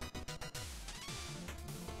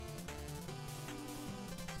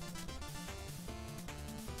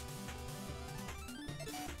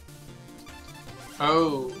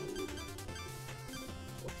 Oh.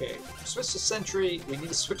 Okay. Switch to Sentry. We need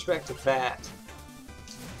to switch back to that.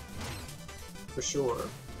 For sure.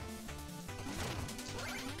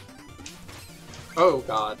 Oh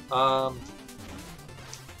god. I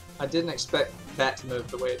didn't expect that to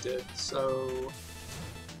move the way it did, so...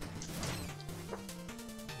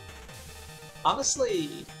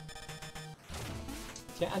 Honestly...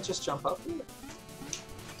 Can't I just jump up here?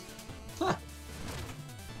 Huh.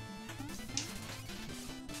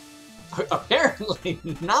 Apparently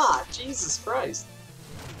not! Jesus Christ!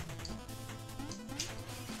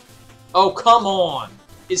 Oh, come on!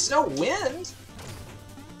 It's no wind!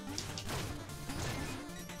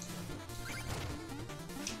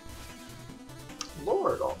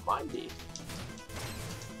 Lord almighty.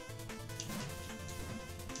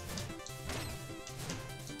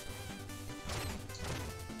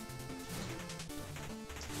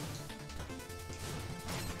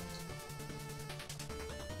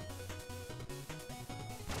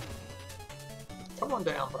 Come on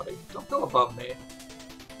down, buddy. Don't go above me.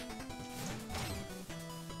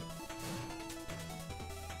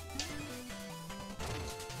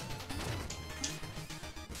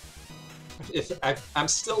 I'm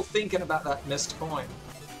still thinking about that missed coin.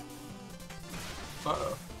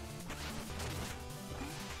 Uh-oh.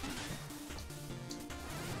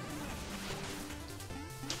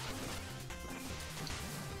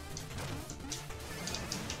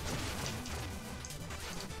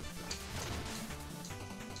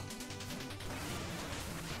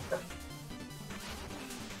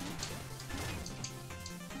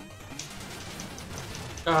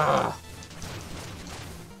 Ah.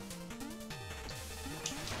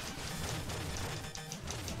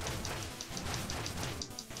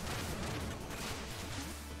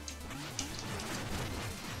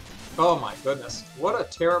 Oh my goodness. What a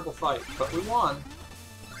terrible fight, but we won.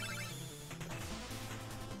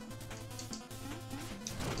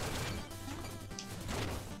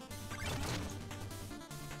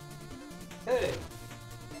 Hey.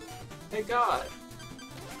 Hey, God.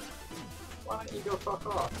 Why don't you go fuck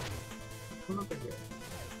off? Come over here.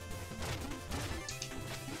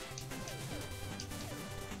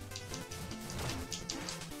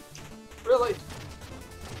 Really?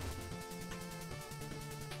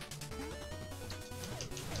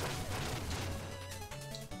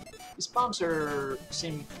 These bombs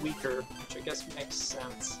seem weaker, which I guess makes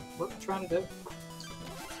sense. What are we trying to do?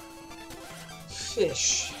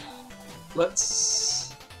 Fish. Let's...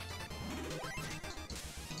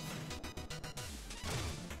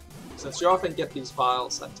 Since you often get these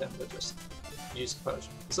vials, I tend to just use a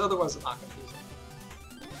potion. Because otherwise I'm not going to use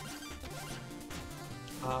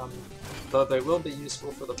them. Though they will be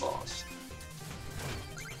useful for the boss.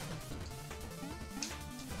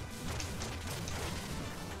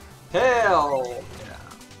 Hell yeah!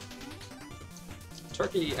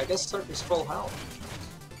 Turkey, I guess Turkey's full health.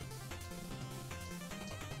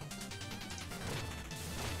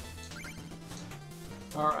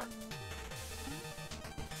 Alright.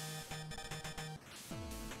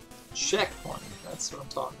 Checkpoint, that's what I'm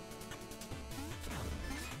talking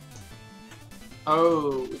about.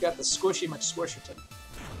 Oh, we got the Squishy McSquisherton.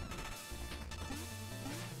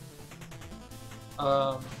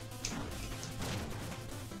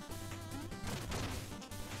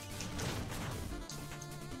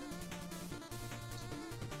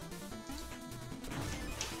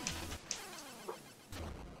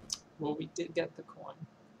 Well, we did get the coin.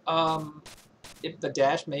 If the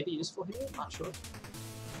dash may be useful here, I'm not sure.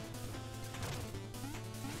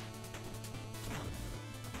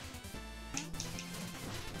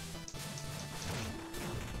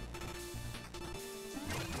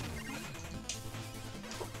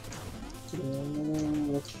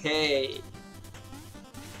 Okay.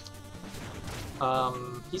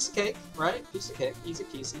 Piece of cake, right? Piece of cake, easy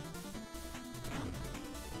peasy.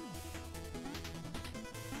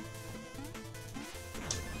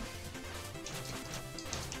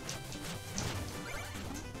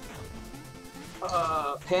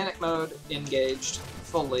 Panic mode engaged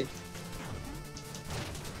fully.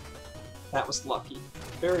 That was lucky.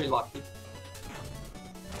 Very lucky.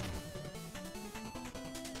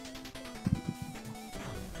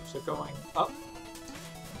 So going up.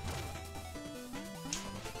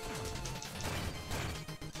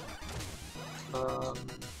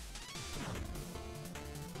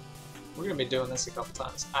 We're gonna be doing this a couple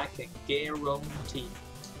times. I can guarantee.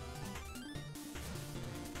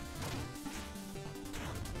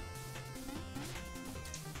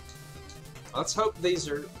 Let's hope these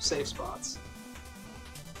are safe spots.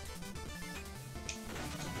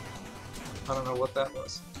 I don't know what that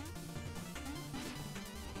was.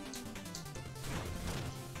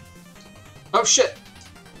 Oh shit!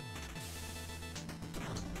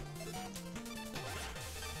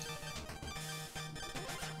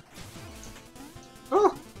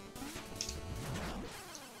 Oh!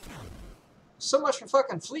 So much for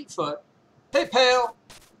fucking Fleetfoot. Hey, Pale!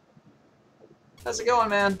 How's it going,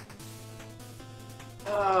 man?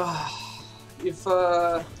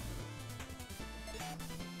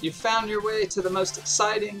 You've found your way to the most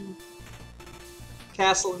exciting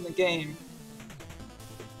castle in the game.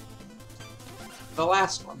 The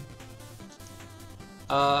last one.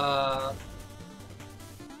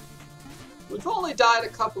 We've only died a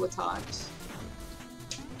couple of times.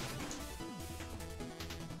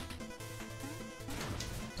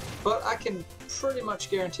 But I can pretty much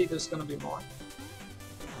guarantee there's going to be more.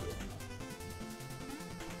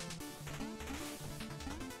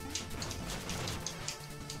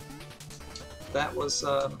 That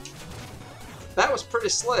was pretty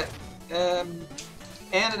slick, and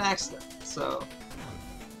an accident. So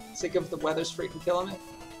Sick of the weather's freaking killing me.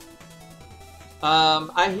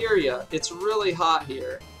 I hear ya. It's really hot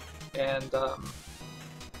here, and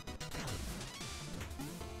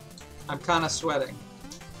I'm kind of sweating.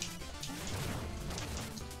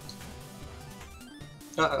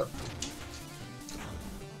 Uh-oh.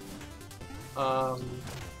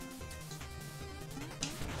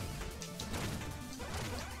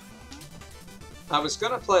 I was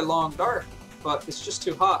gonna play Long Dark, but it's just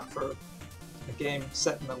too hot for a game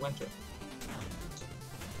set in the winter.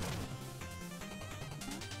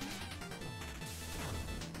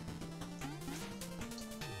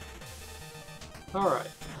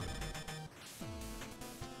 Alright.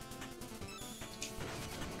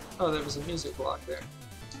 Oh, there was a music block there.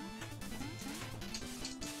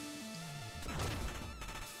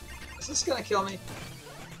 Is this gonna kill me?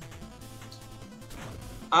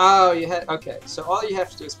 Oh, you had... Okay, so all you have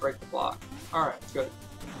to do is break the block. Alright, good.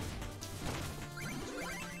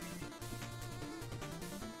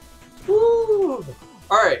 Woo!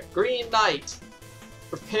 Alright, Green Knight.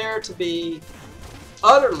 Prepare to be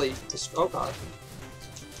utterly destroyed. Oh god.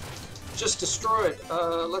 Just destroyed.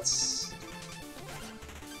 Let's...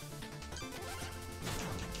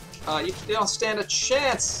 you don't stand a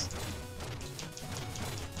chance!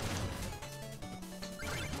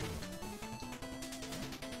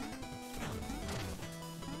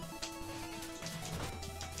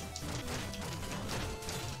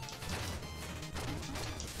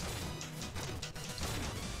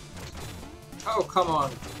 Oh, come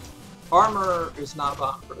on. Armor is not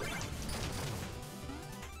bomb-proof.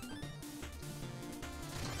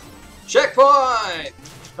 Checkpoint!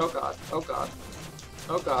 Oh god, oh god.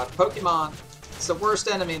 Oh god, Pokemon. It's the worst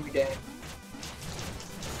enemy in the game.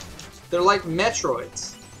 They're like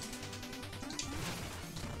Metroids.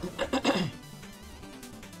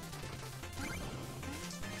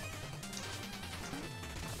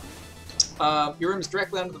 Your room is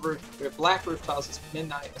directly under the roof. We have black roof tiles. It's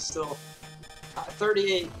midnight. It's still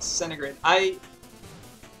 38 centigrade. I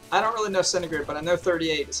don't really know centigrade, but I know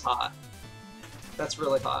 38 is hot. That's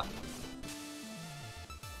really hot.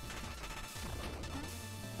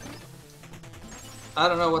 I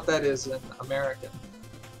don't know what that is in American,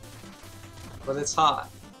 but it's hot.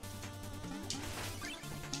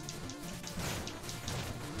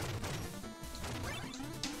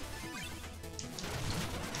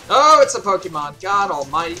 Oh, it's a Pokemon. God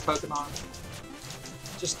almighty, Pokemon.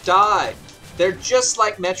 Just die. They're just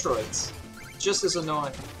like Metroids. Just as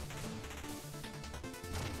annoying.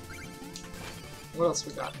 What else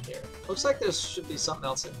we got in here? Looks like there should be something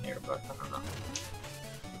else in here, but I don't know.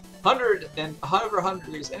 100 and over 100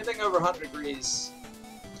 degrees. Anything over 100 degrees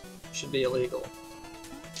should be illegal.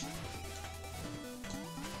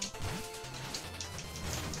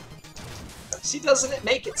 See, doesn't it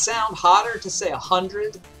make it sound hotter to say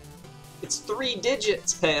 100? It's 3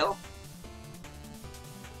 digits, pal.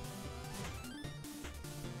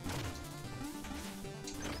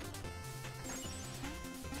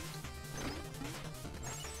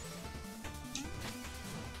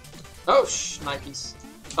 Oh, Nikes.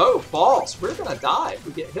 Oh, balls. We're gonna die if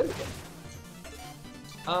we get hit again.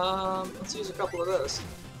 Let's use a couple of those.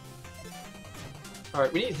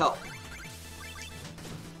 Alright, we need help.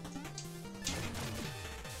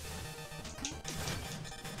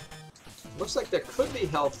 Looks like there could be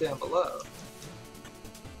health down below.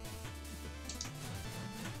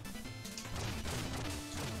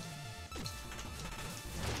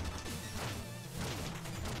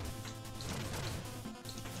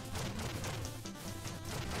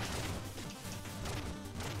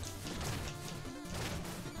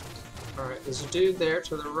 Alright, there's a dude there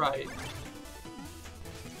to the right.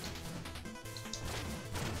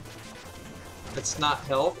 It's not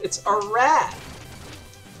health, it's a rat!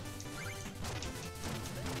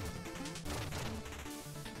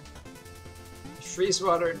 Freeze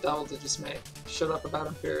water and double digits, mate. Shut up about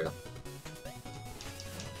Imperial.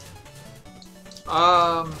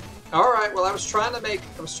 Alright, well I was trying to make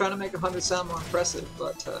 100 sound more impressive,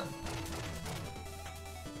 but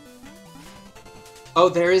oh,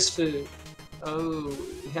 there is food. Oh,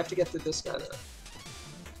 you have to get through this guy though.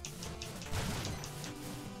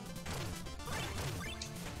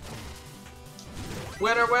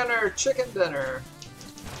 Winner, winner, chicken dinner.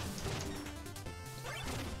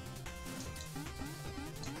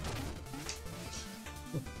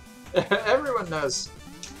 Everyone knows.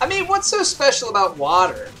 I mean, what's so special about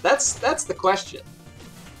water? That's the question.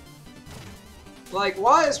 Like,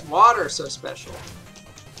 why is water so special?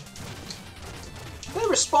 They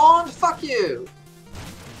respond? Fuck you!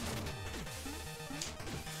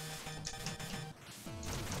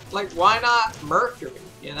 Like, why not mercury,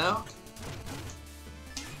 you know?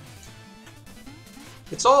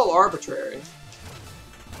 It's all arbitrary.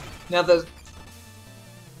 Now the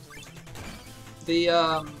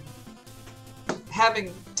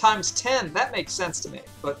having times 10, that makes sense to me,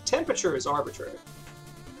 but temperature is arbitrary.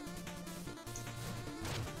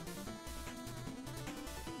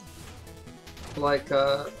 Like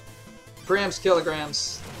grams,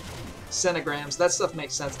 kilograms, centigrams, that stuff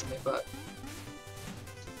makes sense to me, but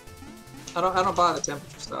I don't buy the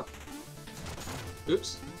temperature stuff.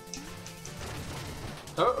 Oops.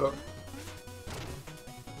 Uh-oh.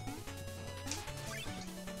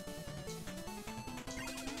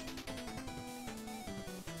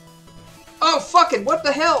 Oh, fucking, what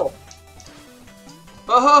the hell?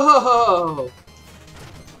 Oh!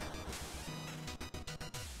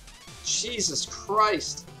 Jesus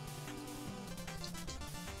Christ.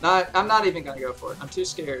 No, I'm not even gonna go for it. I'm too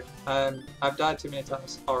scared. I've died too many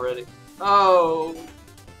times already. Oh.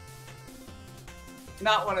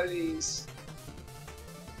 Not one of these.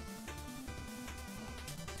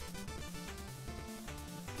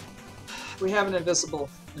 We have an invisible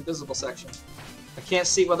section. I can't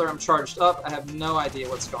see whether I'm charged up. I have no idea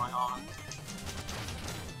what's going on.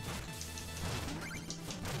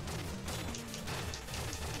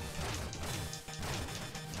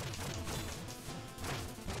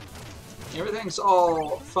 Everything's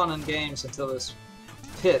all fun and games until this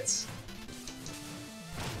hits.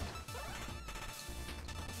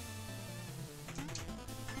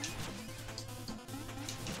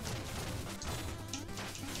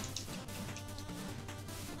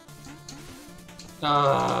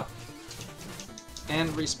 And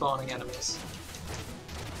respawning enemies.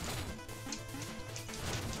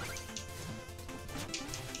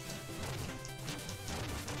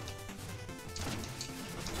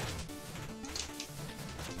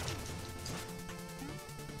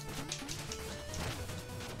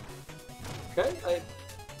 Okay, I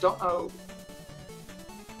don't know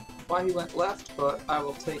why he went left, but I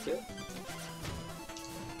will take it.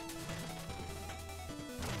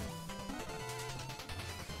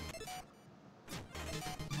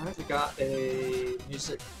 Alright, we got a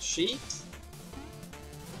music sheet.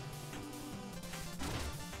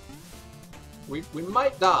 We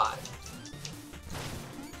might die.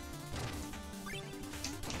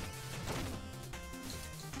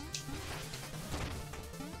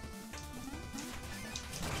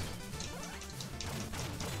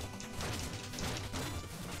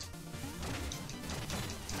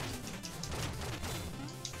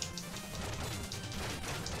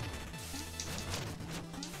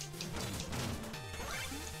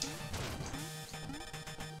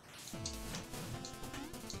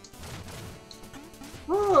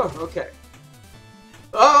 Oh, okay.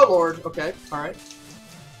 Oh, Lord. Okay. Alright.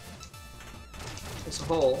 There's a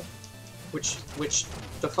hole. Which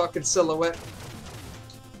the fucking silhouette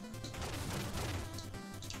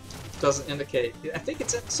doesn't indicate. I think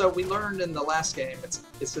it's... So we learned in the last game,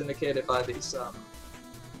 it's indicated by these,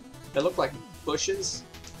 they look like bushes.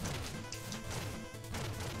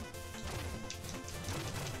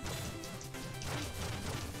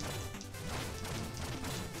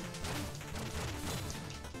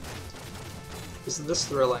 Isn't this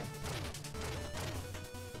thrilling?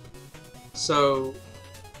 So,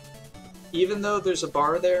 even though there's a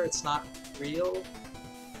bar there, it's not real.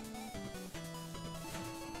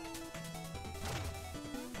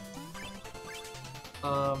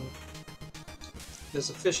 There's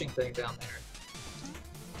a fishing thing down there.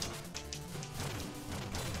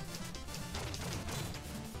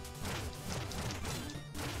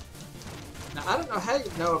 Now, I don't know how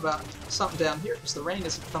you know about something down here, because the rain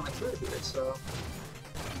isn't coming through here, so...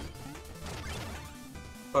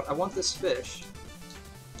 But I want this fish.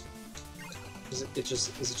 Is it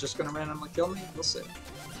just gonna randomly kill me? We'll see.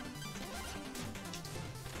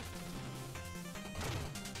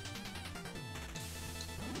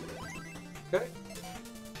 Okay.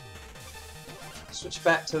 Switch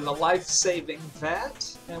back to the life-saving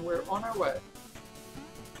vat, and we're on our way.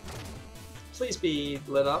 Please be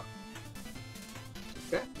lit up.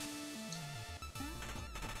 Okay.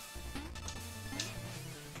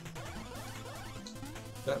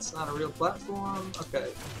 That's not a real platform.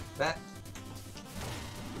 Okay. That.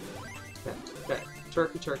 Okay. Okay.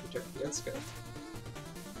 Turkey, turkey, turkey. Let's go.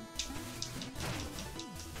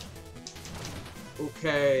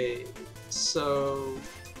 Okay. So.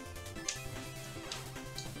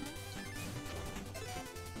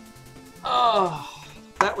 Oh,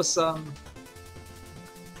 that was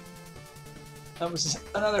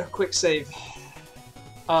another quick save.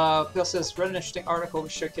 Bill says, read an interesting article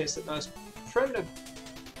which showcased that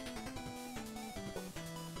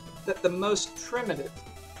the most primitive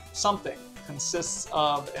something consists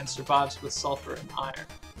of and survives with sulfur and iron.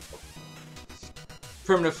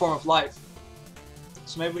 Primitive form of life.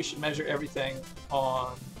 So maybe we should measure everything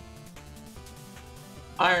on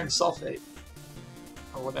iron sulfate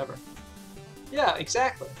or whatever. Yeah,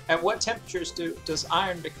 exactly. At what temperatures does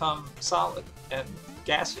iron become solid and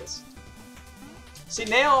gaseous? See,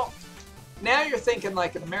 now you're thinking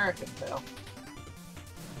like an American, pal.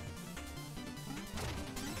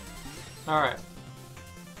 Alright.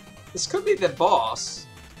 This could be the boss,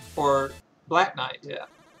 or Black Knight, yeah.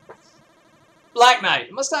 Black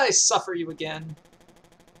Knight, must I suffer you again?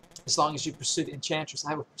 As long as you pursue the Enchantress,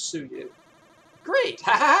 I will pursue you. Great!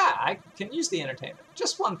 Ha ha ha! I can use the entertainment.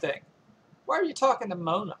 Just one thing. Why are you talking to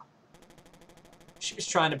Mona? She was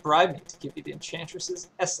trying to bribe me to give you the Enchantress's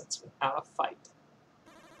essence without a fight.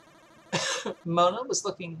 Mona was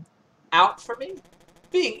looking out for me?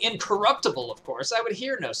 Being incorruptible, of course, I would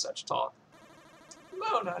hear no such talk.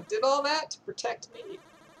 Mona did all that to protect me.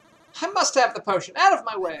 I must have the potion. Out of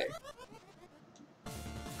my way!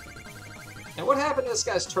 And what happened to this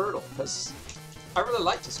guy's turtle? Because I really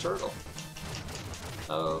liked his turtle.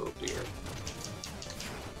 Oh, dear.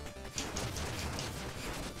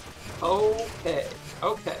 Okay.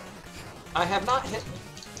 Okay. I have not hit me.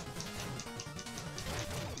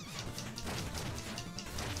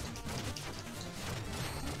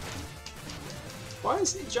 Why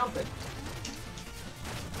is he jumping?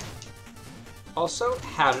 Also,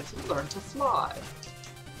 how did he learn to fly?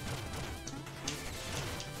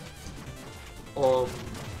 Oh,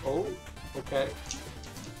 okay.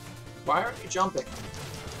 Why aren't you jumping?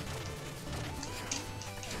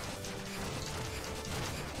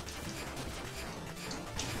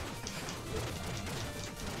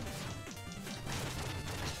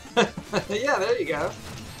 Yeah, there you go.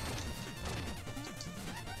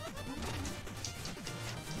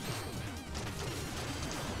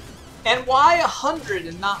 And why 100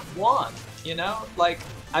 and not 1? You know? Like,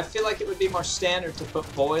 I feel like it would be more standard to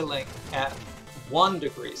put boiling at 1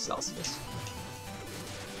 degree Celsius.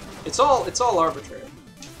 It's all arbitrary.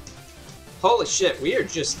 Holy shit, we are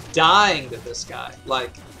just dying to this guy.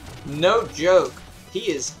 Like, no joke.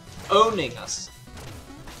 He is owning us.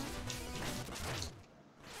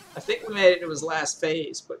 I think we made it to his last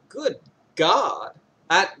phase, but good God.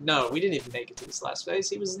 No, we didn't even make it to his last phase.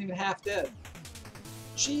 He wasn't even half dead.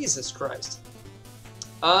 Jesus Christ.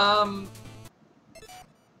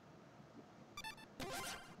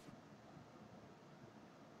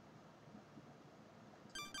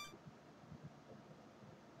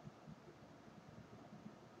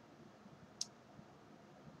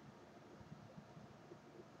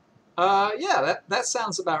 Yeah, that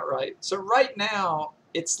sounds about right. So right now,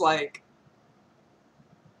 it's like,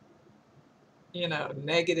 you know,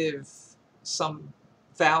 negative some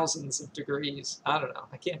thousands of degrees. I don't know.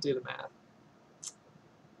 I can't do the math.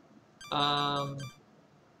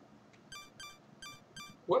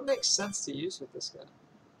 What makes sense to use with this guy?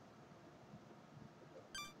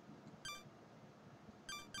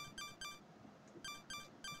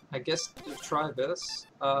 I guess to try this.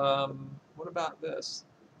 What about this?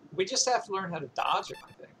 We just have to learn how to dodge him,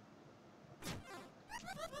 I think.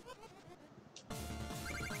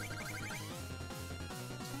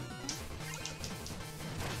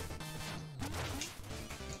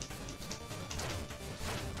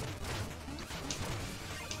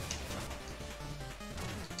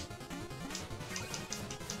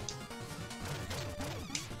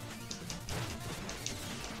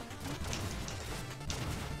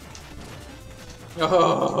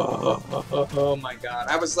 Oh my god.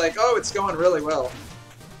 I was like, oh, it's going really well.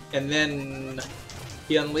 And then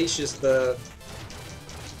he unleashes the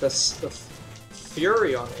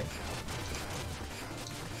fury on me.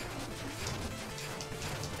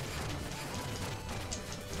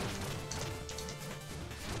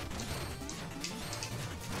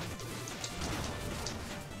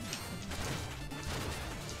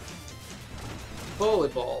 Holy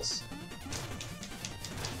balls.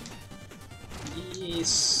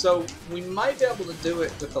 So we might be able to do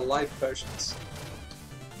it with the life potions.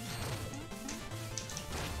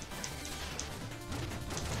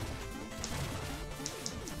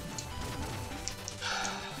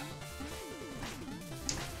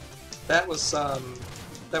 That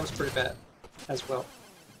was pretty bad as well.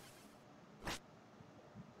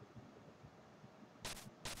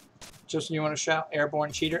 Just you want to shout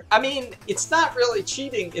airborne cheater? I mean, it's not really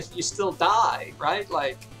cheating if you still die, right?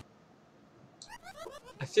 Like,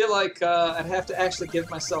 I feel like I'd have to actually give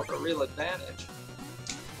myself a real advantage.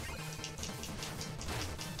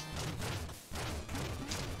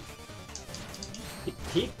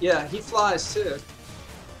 Yeah, he flies too.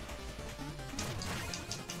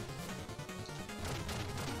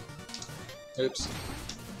 Oops.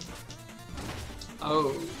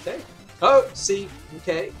 Okay. Oh, see.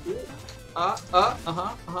 Okay.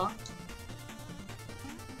 Uh-huh.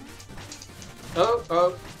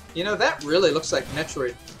 Oh. You know, that really looks like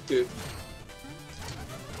Metroid goop.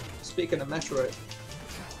 Speaking of Metroid.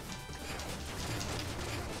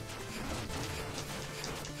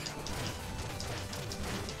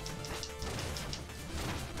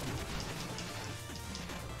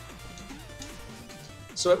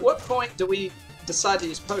 So at what point do we decide to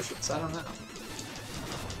use potions? I don't know.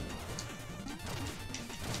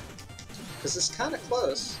 Because it's kind of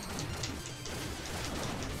close.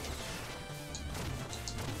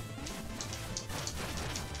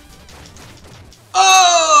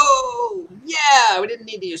 Oh! Yeah! We didn't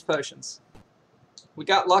need to use potions. We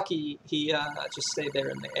got lucky. He just stayed there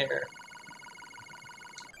in the air.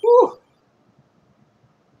 Whew!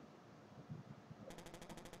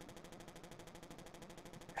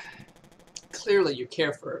 Clearly you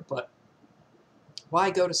care for it, but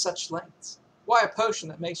why go to such lengths? Why a potion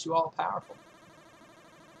that makes you all powerful?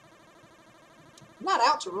 I'm not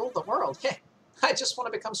out to rule the world. I just want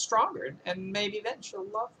to become stronger, and maybe then she'll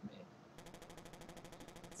love me.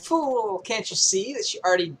 Fool, can't you see that she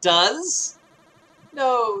already does?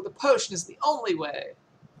 No, the potion is the only way.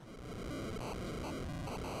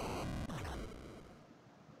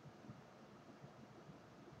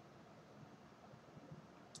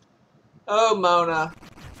 Oh, Mona.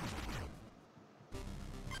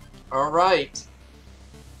 Alright.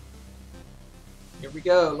 Here we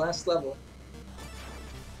go, last level.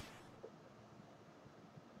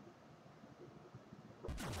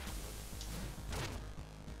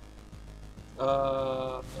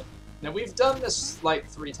 Now we've done this like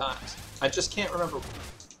 3 times. I just can't remember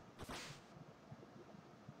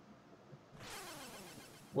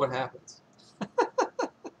what happens.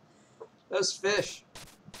 Those fish.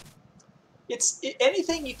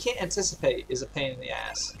 Anything you can't anticipate is a pain in the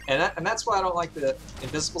ass, and that's why I don't like the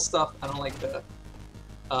invisible stuff. I don't like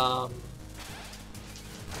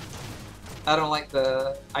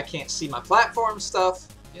the I can't see my platform stuff.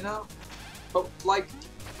 You know, but like,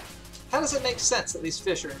 how does it make sense that these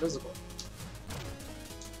fish are invisible?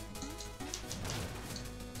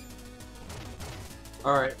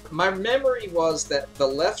 Alright, my memory was that the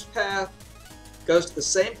left path goes to the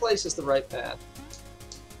same place as the right path.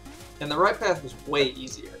 And the right path was way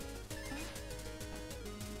easier.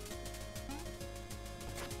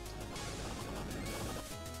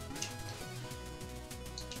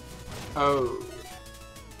 Oh.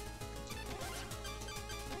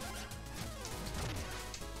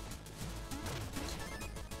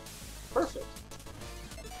 Perfect.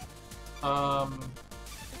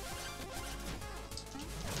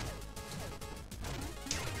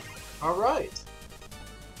 Alright.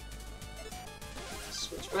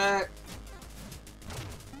 Switch back.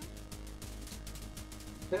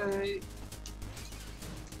 Okay.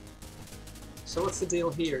 So what's the deal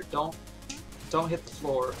here? Don't hit the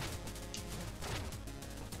floor.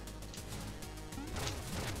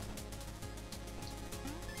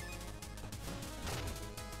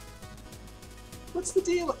 What's the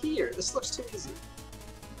deal here? This looks too easy.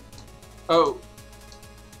 Oh.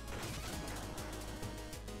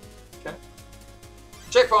 Okay.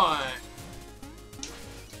 Checkpoint!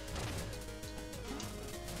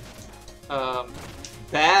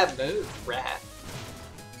 Bad move, rat.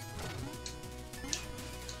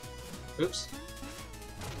 Oops.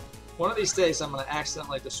 One of these days I'm gonna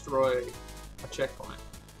accidentally destroy a checkpoint.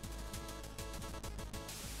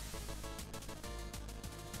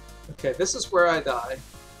 Okay, this is where I die.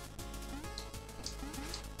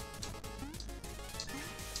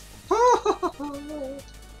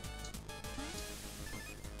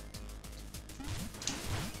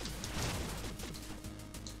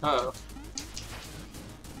 Uh-oh.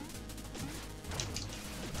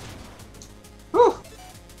 Whew.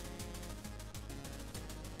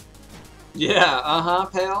 Yeah, uh-huh,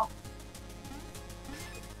 pal.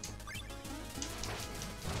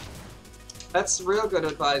 That's real good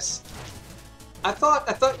advice. I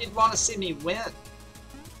thought you'd want to see me win,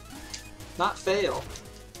 not fail.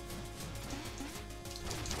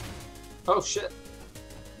 Oh shit.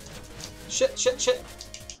 Shit.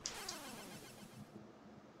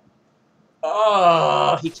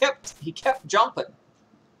 Oh, he kept jumping.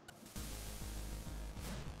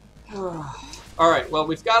 Alright, well,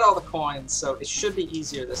 we've got all the coins, so it should be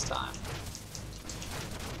easier this time.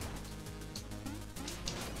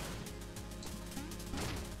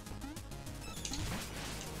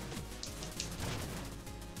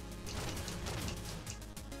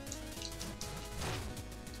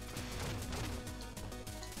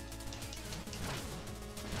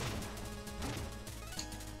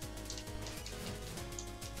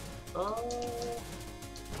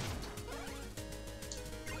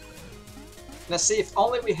 Now see, if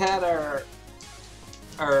only we had our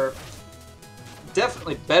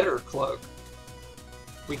definitely better cloak,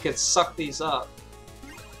 we could suck these up.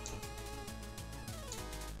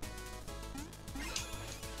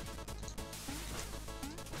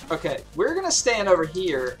 Okay, we're gonna stand over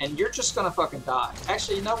here, and you're just gonna fucking die.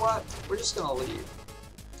 Actually, you know what? We're just gonna leave.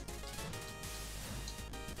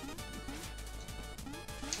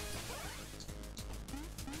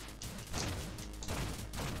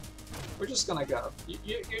 We're just gonna go.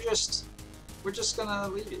 We're just gonna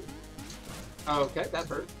leave you. Okay, that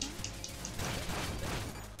hurt.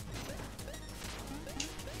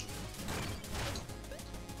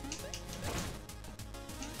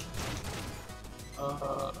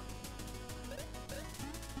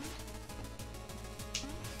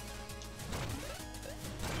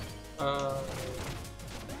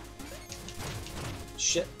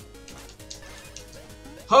 Shit.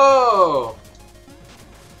 Oh!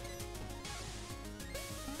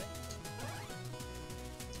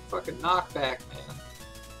 Fucking knockback, man.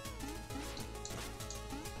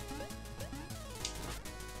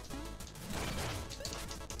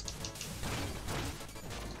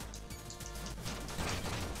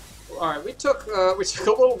 Alright, we took a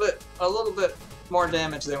little bit more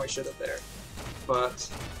damage than we should have there.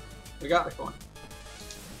 But we got the coin.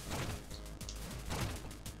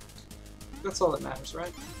 That's all that matters,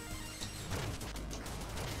 right?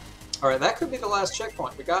 Alright, that could be the last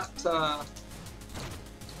checkpoint. We got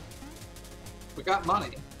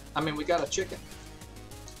money. I mean, we got a chicken.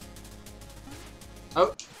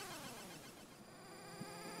 Oh.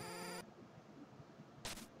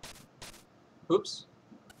 Oops.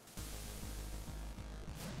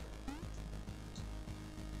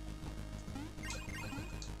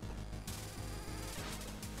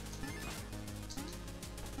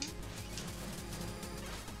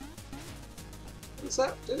 What does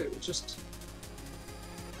that do? Just...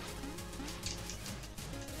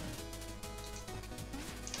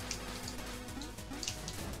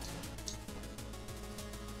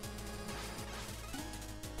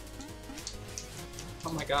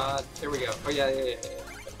 Oh my god. There we go. Oh yeah.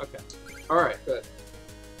 Okay. Alright, good.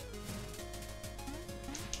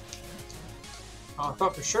 Oh, I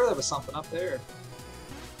thought for sure there was something up there.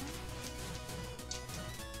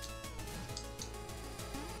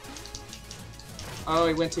 Oh,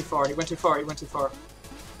 he went too far. He went too far. He went too far.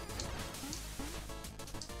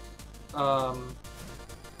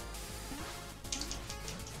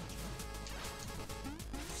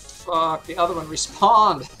 Fuck, the other one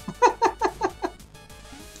respawned.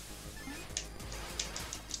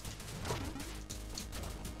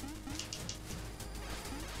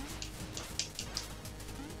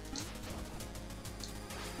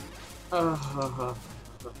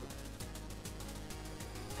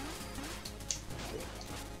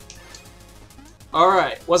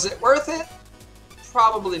 Alright, was it worth it?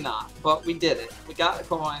 Probably not, but we did it. We got the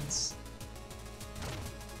coins.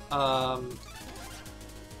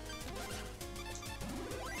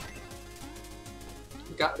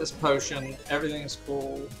 We got this potion. Everything is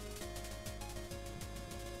cool.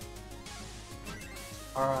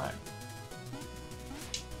 Alright.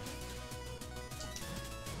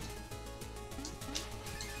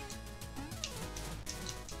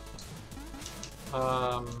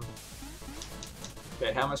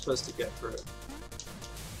 Okay, how am I supposed to get through?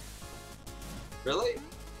 Really?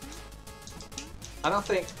 I don't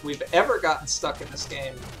think we've ever gotten stuck in this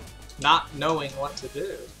game not knowing what to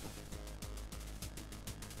do.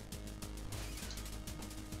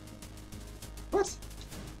 What?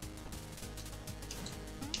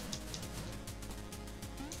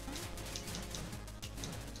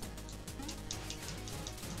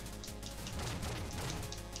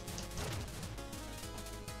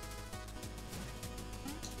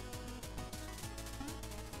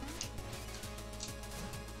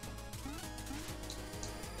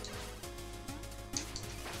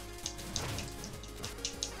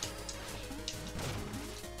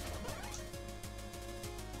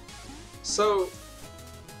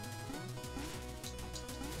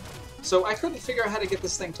 So I couldn't figure out how to get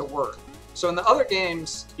this thing to work. So in the other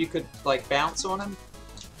games, you could like bounce on him,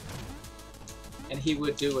 and he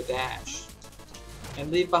would do a dash,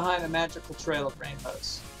 and leave behind a magical trail of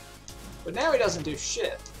rainbows. But now he doesn't do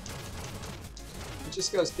shit. He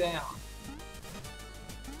just goes down.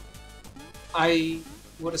 I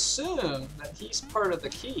would assume that he's part of the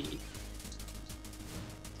key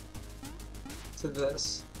to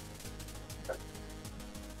this.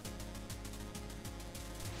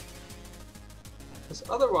 Because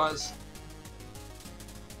otherwise,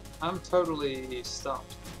 I'm totally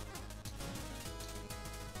stumped.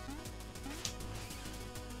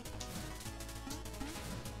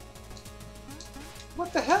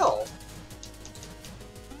 What the hell?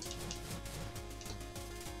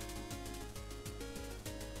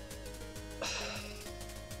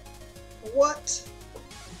 What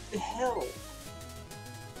the hell?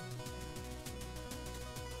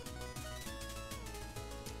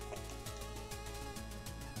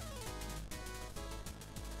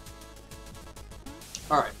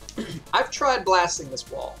 Alright. I've tried blasting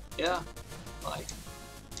this wall. Yeah? Like,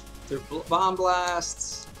 through bomb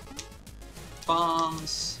blasts,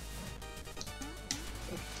 bombs.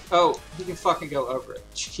 Oh, he can fucking go over it.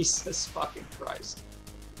 Jesus fucking Christ.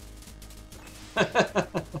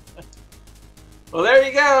 Well, there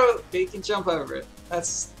you go. He can jump over it.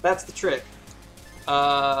 That's the trick.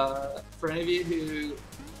 For any of you who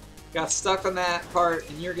got stuck on that part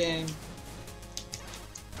in your game,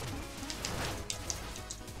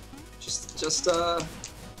 just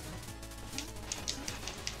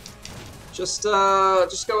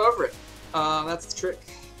go over it. That's the trick.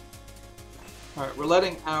 All right, we're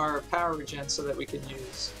letting our power regen so that we can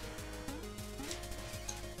use.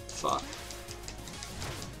 Fuck.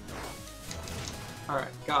 All right,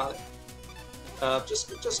 got it.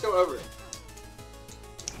 Just go over it.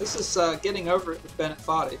 This is getting over it with Bennett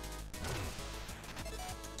Foddy.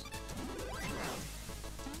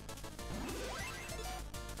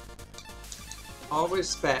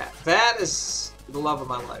 Always Vat. Vat is the love of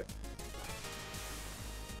my life.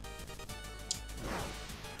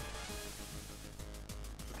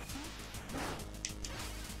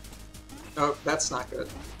 Oh, that's not good.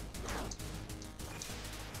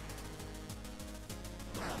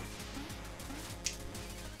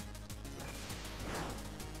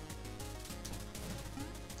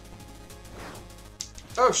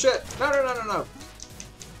 Oh shit! No, no, no, no, no!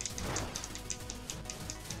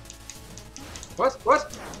 What?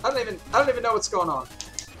 What? I don't even know what's going on.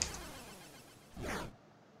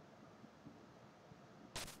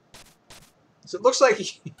 So it looks like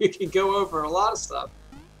you can go over a lot of stuff.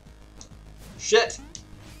 Shit!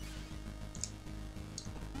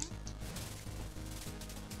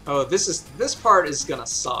 Oh, this part is gonna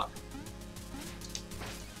suck.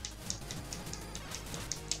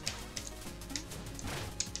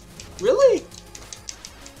 Really?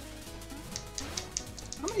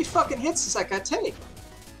 How many fucking hits does that guy take?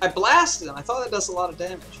 I blasted him. I thought that does a lot of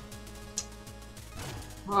damage.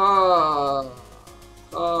 Oh.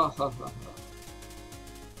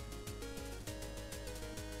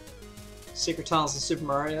 Secret tunnels in Super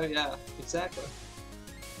Mario? Yeah, exactly.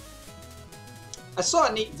 I saw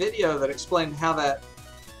a neat video that explained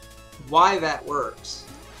why that works.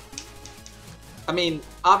 I mean,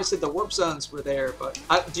 obviously the warp zones were there, but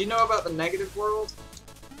do you know about the negative world?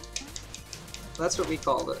 That's what we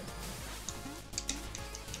called it.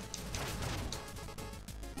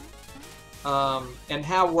 And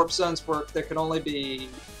how warp zones work, there can only be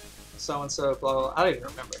so-and-so, blah, blah, blah. I don't even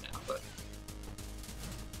remember now, but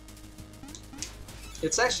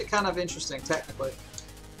it's actually kind of interesting, technically.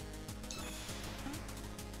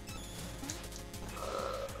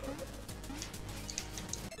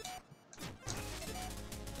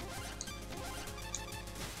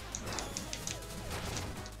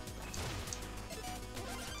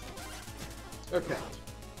 Okay.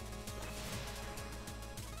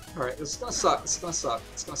 Alright, this is gonna suck, this is gonna suck,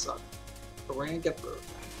 it's gonna suck. But we're gonna get through it.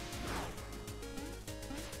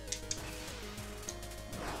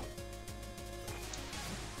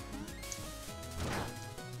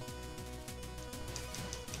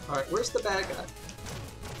 Alright, where's the bad guy?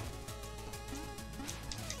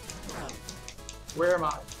 Where am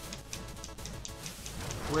I?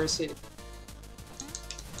 Where is he?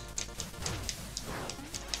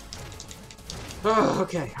 Oh,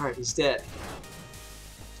 okay, alright, he's dead.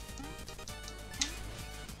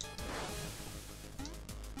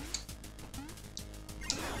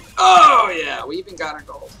 Oh, yeah, we even got our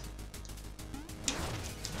gold.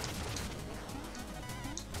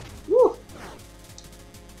 Woo!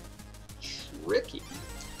 Tricky.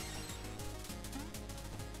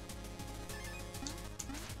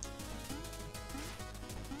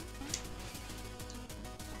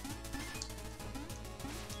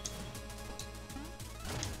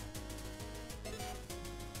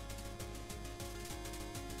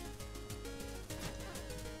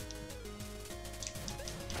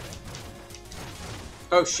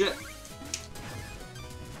 Oh shit.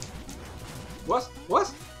 What?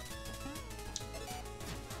 What?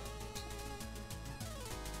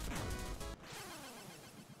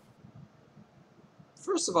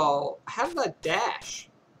 First of all, how did I dash?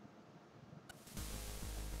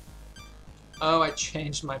 Oh, I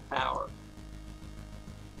changed my power.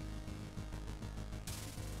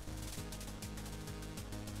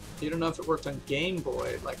 You don't know if it worked on Game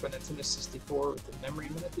Boy, like on Nintendo 64 with the memory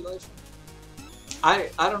manipulation?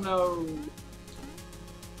 I don't know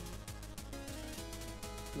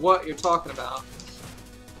what you're talking about.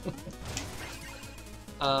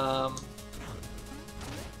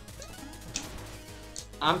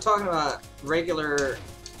 I'm talking about regular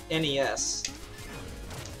NES.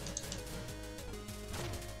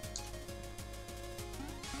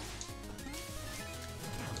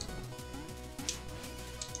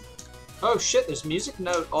 Oh shit, there's music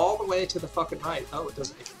note all the way to the fucking right. Oh, it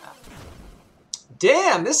doesn't even matter.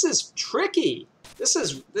 Damn, this is tricky. This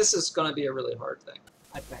is gonna be a really hard thing,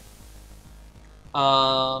 I think.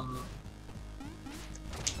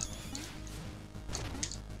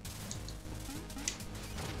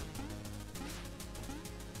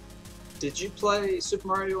 Did you play Super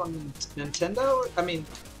Mario on Nintendo? I mean,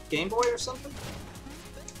 Game Boy or something?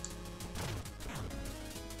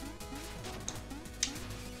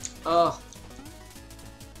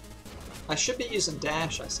 I should be using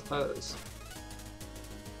dash, I suppose.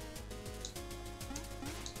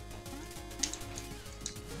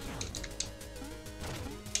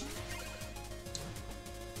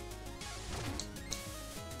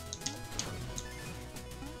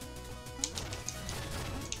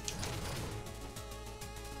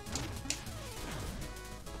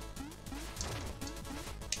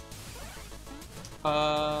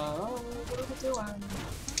 What are we doing?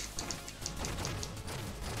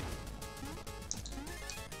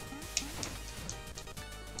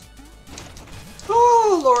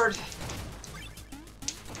 Oh, Lord.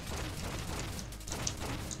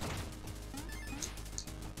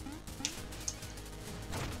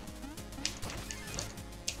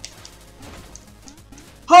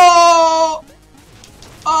 Oh!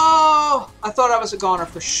 Oh! I thought I was a goner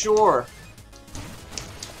for sure.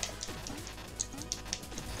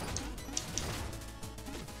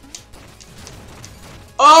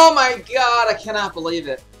 Oh my god, I cannot believe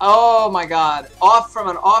it. Oh my god. Off from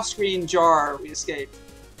an off-screen jar, we escaped.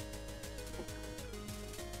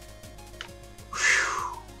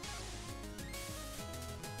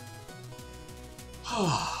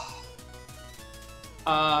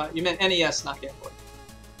 You meant NES, not Game Boy.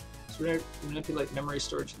 So manipulate memory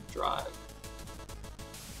storage and drive.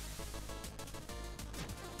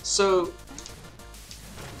 So...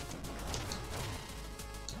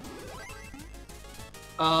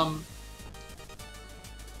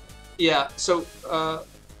 yeah, so,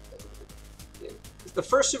 the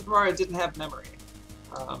first Super Mario didn't have memory.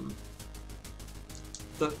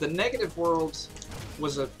 The negative world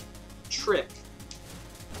was a trick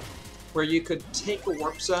where you could take a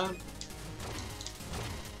warp zone,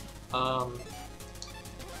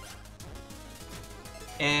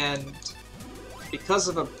 and because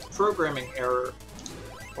of a programming error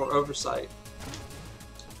or oversight,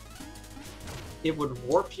 it would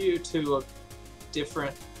warp you to a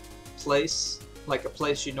different place, like a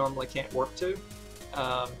place you normally can't warp to.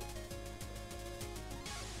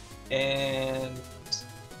 And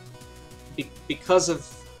because of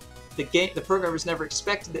the game, the programmers never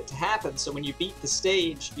expected it to happen, so when you beat the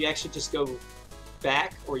stage, you actually just go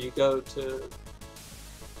back, or you go to...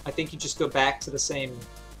 I think you just go back to the same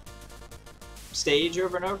stage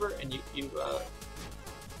over and over, and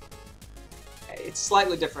it's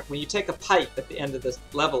slightly different. When you take a pipe at the end of the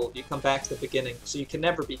level, you come back to the beginning, so you can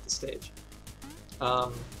never beat the stage.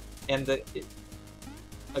 And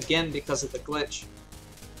again, because of the glitch,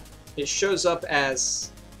 it shows up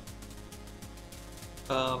as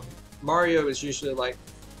Mario is usually like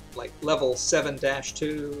level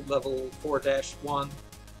 7-2, level 4-1.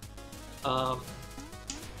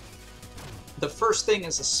 The first thing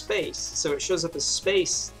is a space, so it shows up as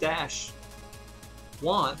space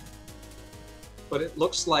 -1. But it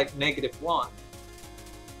looks like -1.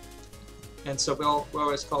 And so we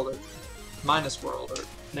always call it minus world or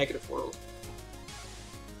negative world.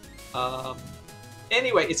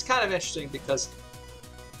 Anyway, it's kind of interesting because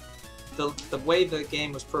the way the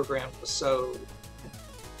game was programmed was so...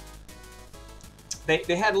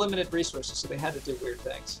 They had limited resources, so they had to do weird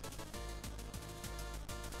things.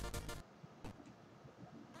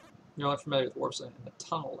 You're only familiar with warp zone in the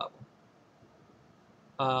tunnel level.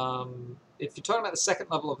 If you're talking about the second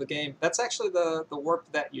level of the game, that's actually the warp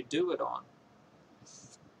that you do it on.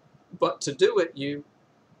 But to do it, you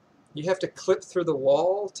have to clip through the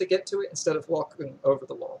wall to get to it instead of walking over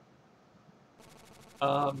the wall.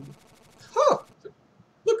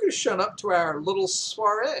 Look who's shown up to our little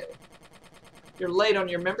soiree. You're late on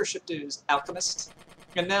your membership dues, alchemist.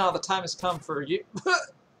 And now the time has come for you.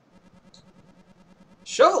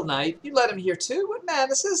 Shovel Knight? You let him here too? What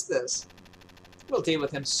madness is this? We'll deal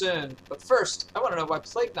with him soon, but first, I want to know why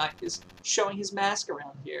Plague Knight is showing his mask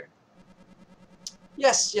around here.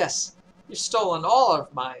 Yes, yes, you've stolen all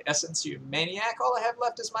of my essence, you maniac. All I have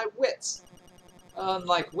left is my wits.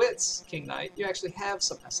 Unlike wits, King Knight, you actually have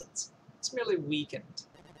some essence. It's merely weakened.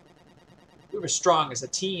 We were strong as a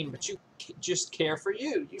team, but you just care for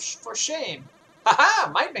you. For shame.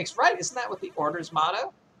 Ha-ha! Might makes right. Isn't that what the Order's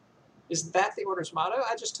motto? Isn't that the Order's motto?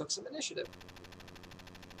 I just took some initiative.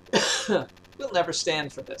 We'll never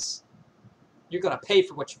stand for this. You're gonna pay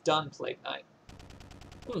for what you've done, Plague Knight.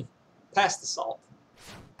 Pass the salt.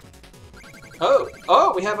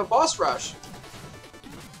 Oh, we have a boss rush.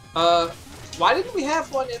 Why didn't we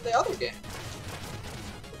have one in the other game?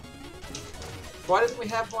 Why didn't we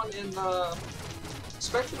have one in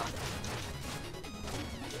Spectrum?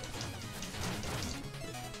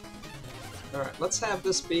 Alright, let's have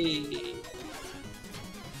this be...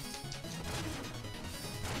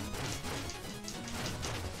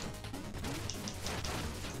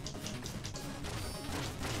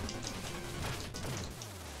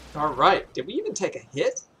 Alright, did we even take a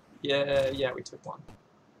hit? Yeah, we took one.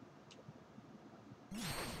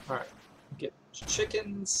 Alright, get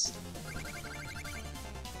chickens.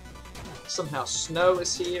 Somehow snow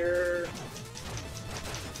is here.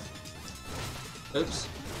 Oops.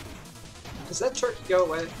 Does that turkey go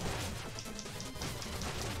away?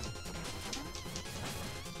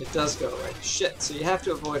 It does go away. Shit, so you have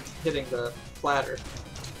to avoid hitting the platter.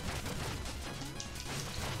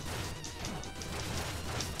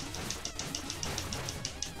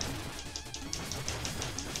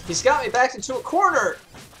 He's got me back into a corner!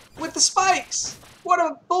 With the spikes! What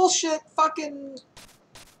a bullshit fucking...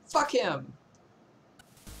 Fuck him.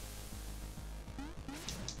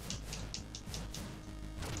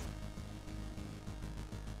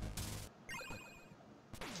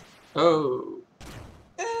 Oh.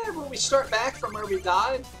 Will we start back from where we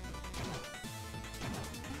died?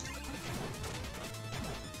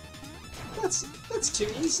 That's too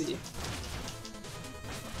easy.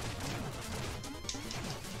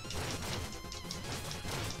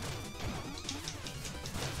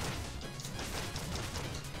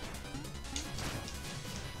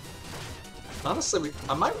 Honestly,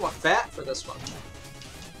 I might want fat for this one.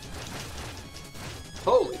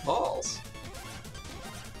 Holy balls.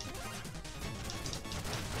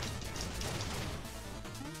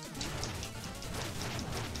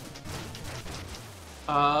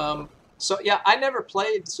 So yeah, I never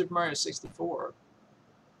played Super Mario 64.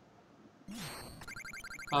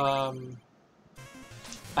 I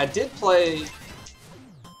did play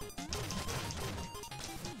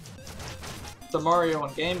the Mario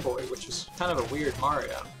on Game Boy, which was kind of a weird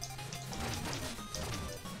Mario.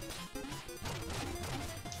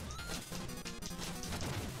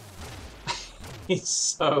 He's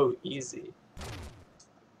so easy.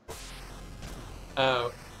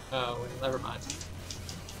 Oh, well, never mind.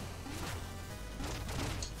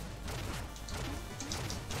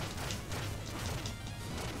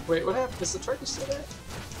 Wait, what happened? Is the turkey still there?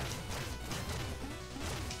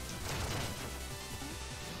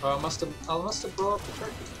 Oh, I must have blown up the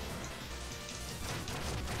turkey.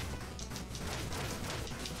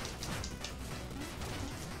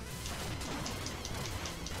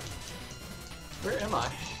 Where am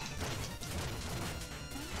I?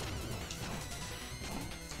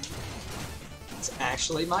 It's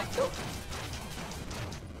actually my kill.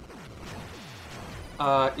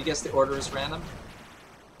 You guess the order is random?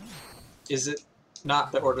 Is it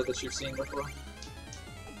not the order that you've seen before?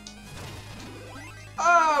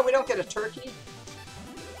 Oh, we don't get a turkey?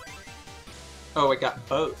 Oh, we got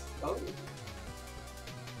both. Oh.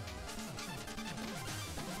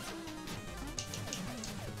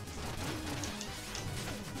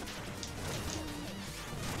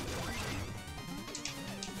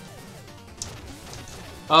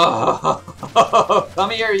 Oh,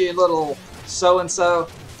 come here, you little so-and-so.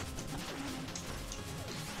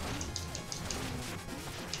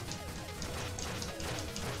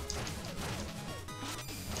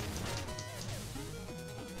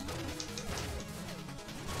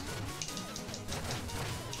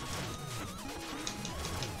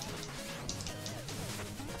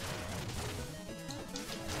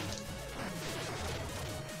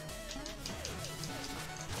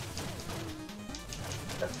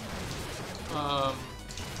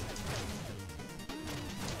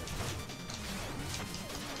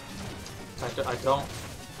 I don't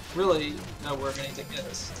really know where anything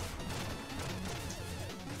is.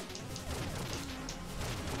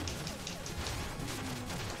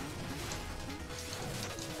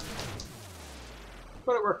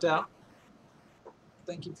 But it worked out.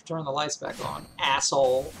 Thank you for turning the lights back on,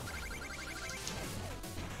 asshole.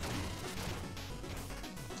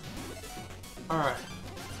 Alright.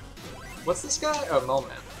 What's this guy? Oh, Mole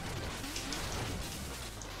Man.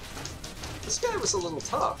 This guy was a little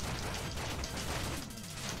tough.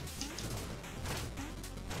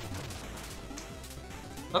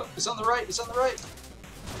 Oh, he's on the right, he's on the right.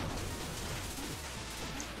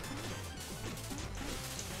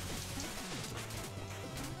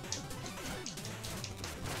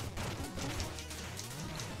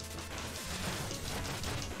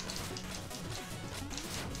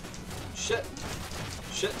 Shit.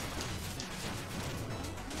 Shit.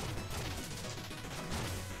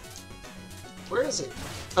 Where is he?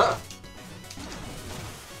 Oh.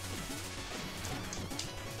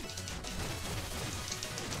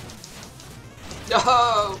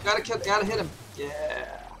 No! Gotta hit him.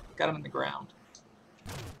 Yeah. Got him in the ground.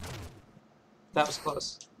 That was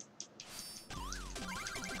close.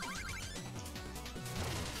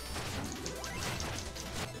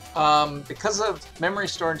 Because of memory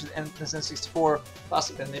storage in N64,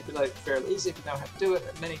 possibly manipulated fairly easy if you know how to do it.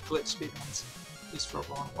 Many glitch speedruns, at least for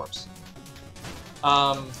long warps.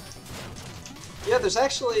 Yeah, there's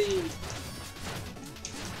actually,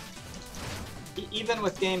 even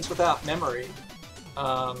with games without memory,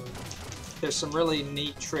 there's some really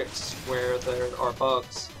neat tricks where there are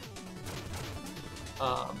bugs.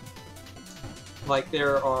 Like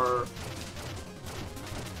there are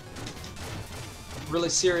really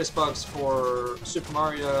serious bugs for Super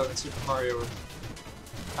Mario and Super Mario...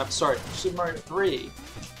 Super Mario 3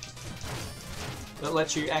 that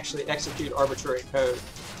lets you actually execute arbitrary code.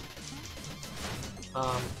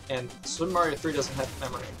 And Super Mario 3 doesn't have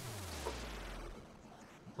memory.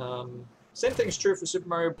 Same thing is true for Super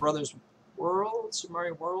Mario Brothers World, Super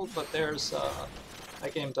Mario World, but there's,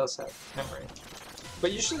 that game does have memory.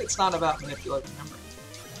 But usually it's not about manipulating memory.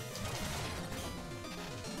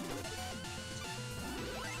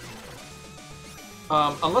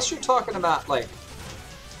 Unless you're talking about, like,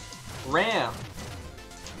 RAM.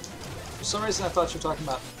 For some reason I thought you were talking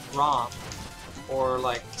about ROM. Or,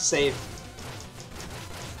 like, save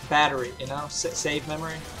battery, you know? Save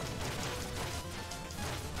memory.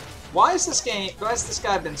 Why has this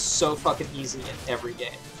guy been so fucking easy in every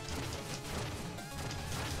game?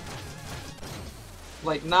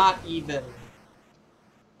 Like, not even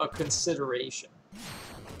a consideration.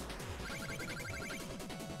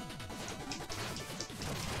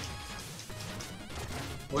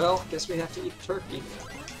 Well, guess we have to eat turkey.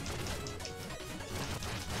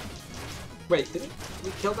 Wait, did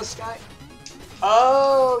we kill this guy?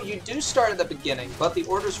 Oh, you do start at the beginning, but the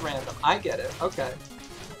order's random. I get it. Okay.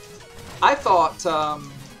 I thought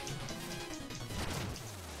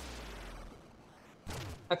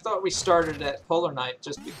we started at Polar Night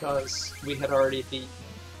just because we had already beat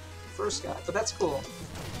the first guy, but that's cool.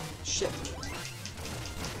 Shit.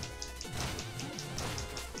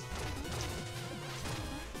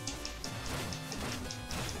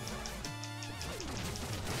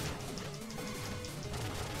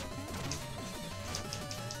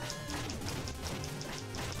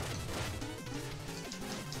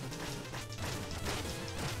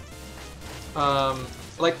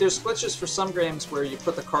 Like, there's glitches for some games where you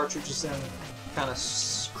put the cartridges in kind of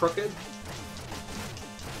crooked,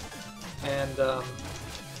 and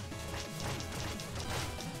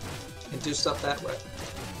do stuff that way.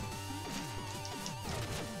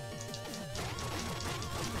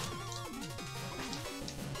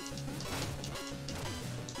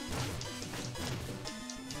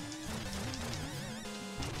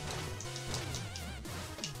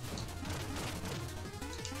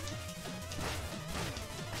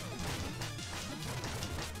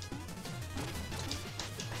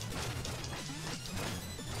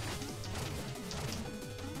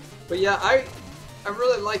 But yeah, I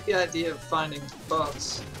really like the idea of finding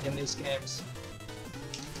bugs in these games.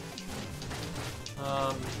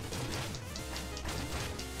 I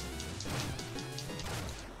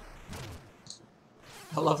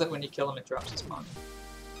love that when you kill him, it drops his money.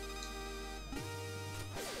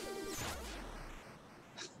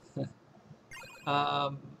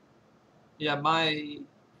 Yeah, my...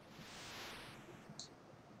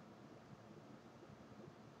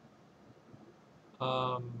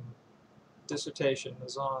 dissertation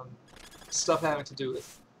is on stuff having to do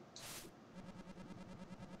with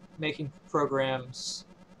making programs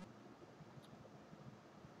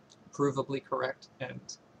provably correct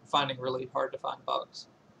and finding really hard to find bugs.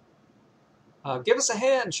 Give us a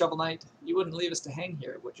hand, Shovel Knight. You wouldn't leave us to hang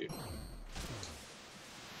here, would you?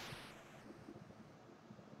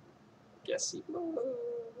 Yes, he would.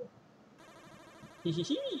 Hee hee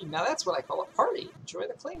hee. Now that's what I call a party. Enjoy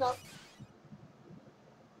the cleanup.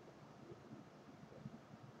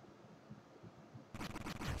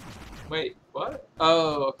 Wait, what?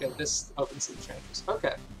 Oh, okay, this opens the changes.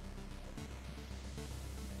 Okay.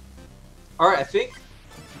 Alright, I think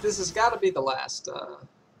this has got to be the last,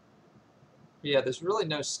 yeah, there's really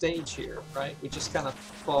no stage here, right? We just kind of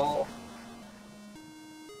fall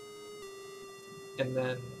and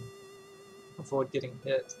then avoid getting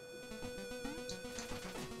hit.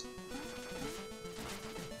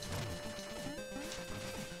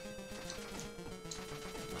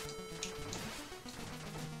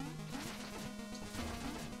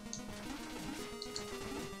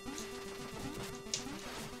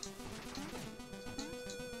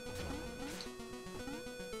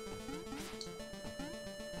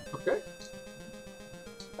 Okay.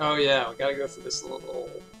 Oh yeah, we gotta go through this little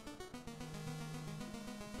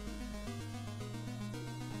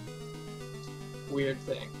weird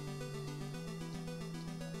thing.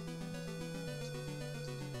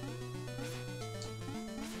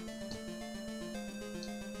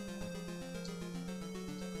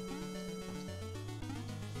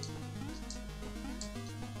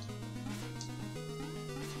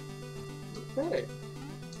 Okay.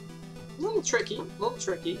 A little tricky, a little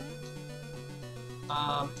tricky.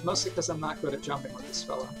 Mostly because I'm not good at jumping with this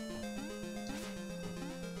fella.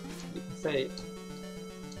 You can fade.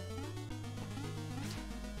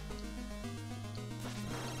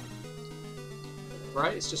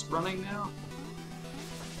 Right, it's just running now.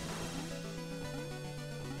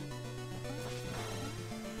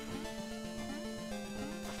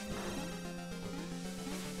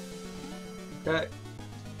 Okay.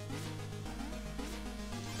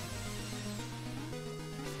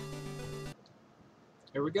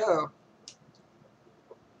 Here we go.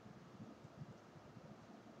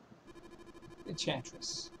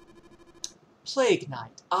 Enchantress. Plague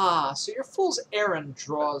Knight. Ah, so your fool's errand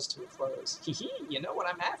draws to a close. Hee hee, you know what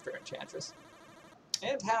I'm after, Enchantress.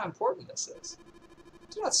 And how important this is.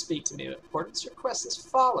 Do not speak to me of importance. Your quest is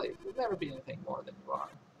folly. You'll never be anything more than you are.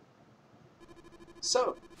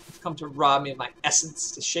 So, you've come to rob me of my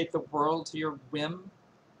essence, to shape the world to your whim?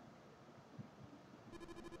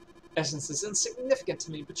 Essence is insignificant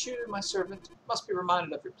to me, but you, my servant, must be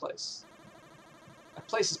reminded of your place. My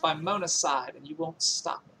place is by Mona's side, and you won't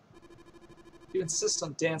stop me. You insist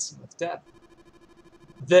on dancing with death.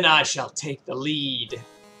 Then I shall take the lead.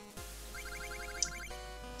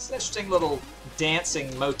 It's an interesting little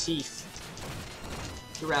dancing motif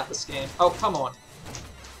throughout this game. Oh, come on.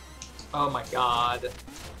 Oh my god.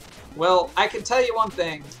 Well, I can tell you one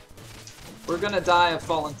thing. We're gonna die of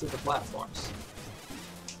falling through the platforms.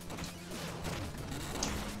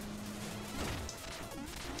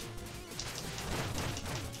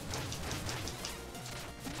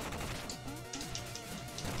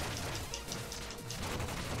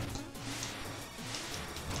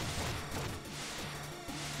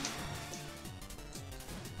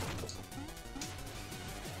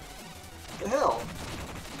 The hell?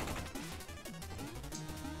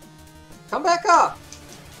 Come back up!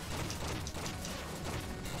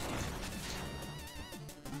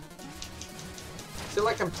 I feel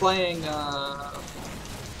like I'm playing,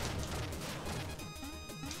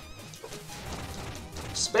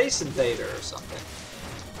 Space Invader or something.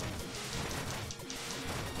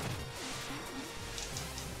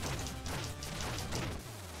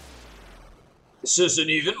 This isn't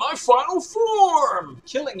even my final form!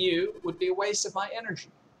 Killing you would be a waste of my energy.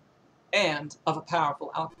 And of a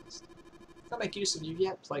powerful alchemist. I'll make use of you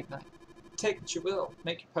yet, Plague Knight. Take what you will,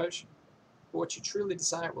 make your potion. But what you truly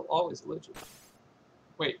desire will always elude you.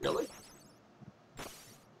 Wait, really?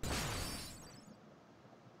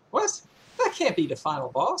 What? That can't be the final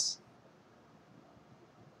boss.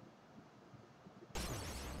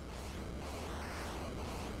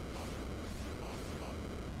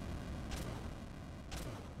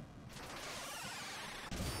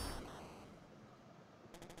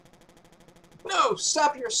 No!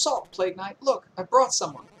 Stop your assault, Plague Knight! Look, I brought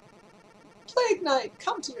someone. Plague Knight,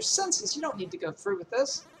 come to your senses. You don't need to go through with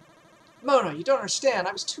this. Mona, you don't understand.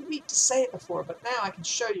 I was too weak to say it before, but now I can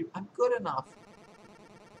show you I'm good enough.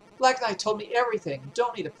 Black Knight told me everything. You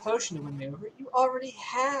don't need a potion to win me over. You already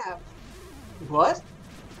have. What?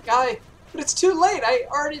 But it's too late. I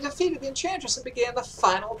already defeated the Enchantress and began the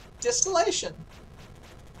final distillation.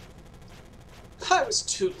 I was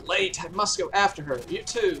too late. I must go after her. You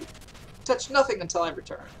too. Touch nothing until I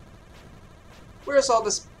return. Where's all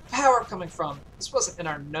this power coming from? This wasn't in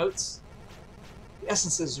our notes. The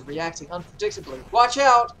essences are reacting unpredictably. Watch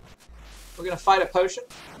out! We're gonna fight a potion.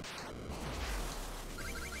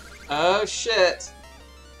 Oh shit.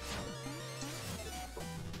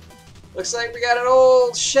 Looks like we got an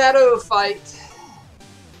old shadow fight.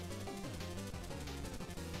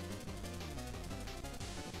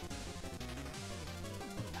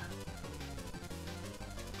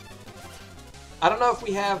 I don't know if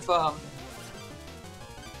we have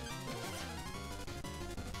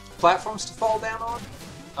platforms to fall down on.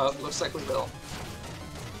 Oh, it looks like we will.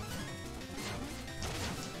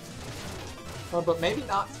 Oh, but maybe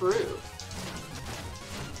not through.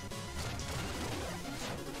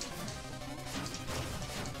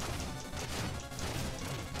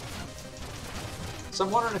 So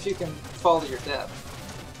I'm wondering if you can fall to your death.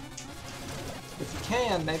 If you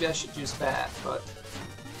can, maybe I should use that, but...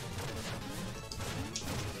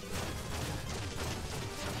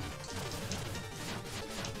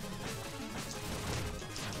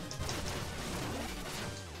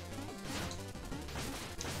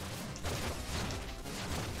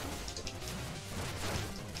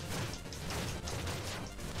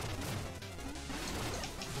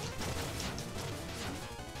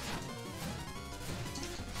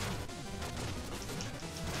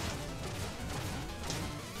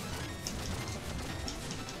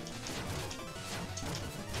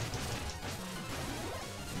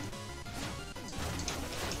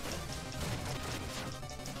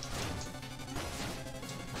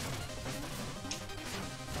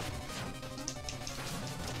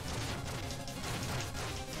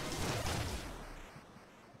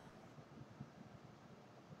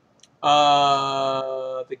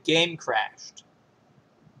 The game crashed.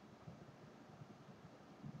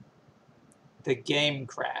 The game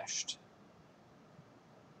crashed.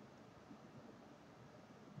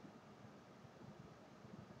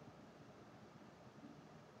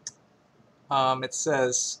 It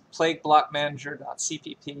says plague block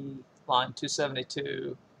manager.cpp line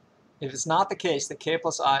 272. If it's not the case that k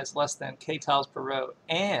plus I is less than k tiles per row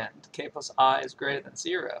and k plus I is greater than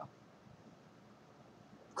 0,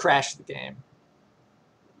 crash the game.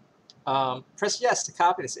 Press yes to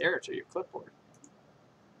copy this error to your clipboard.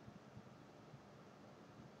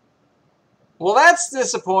 Well, that's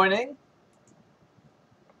disappointing.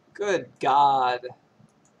 Good God.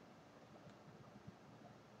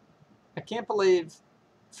 I can't believe...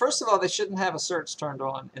 First of all, they shouldn't have a search turned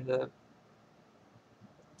on in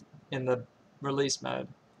the release mode.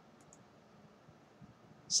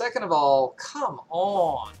 Second of all, come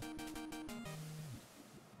on.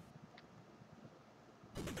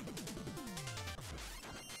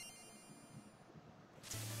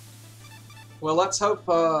 Well, let's hope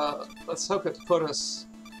it put us...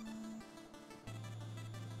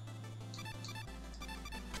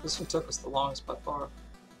 This one took us the longest by far.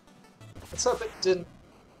 Let's hope it didn't...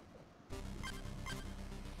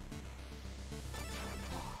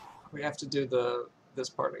 We have to do this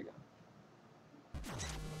part again.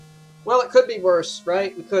 Well, it could be worse,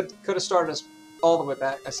 right? We could have started us all the way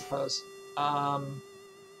back, I suppose.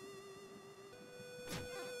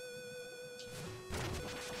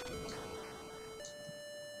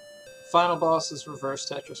 Final boss is reverse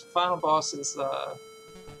Tetris. Final boss is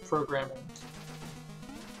programming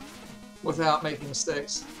without making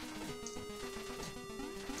mistakes.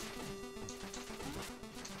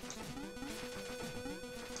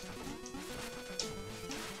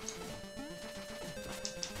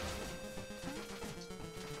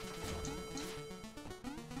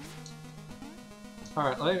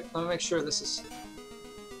 Alright, let me make sure this is...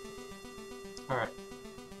 Alright.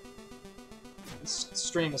 This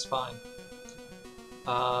stream is fine.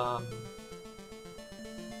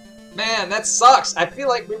 Man, that sucks! I feel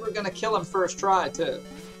like we were gonna kill him first try, too.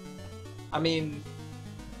 I mean,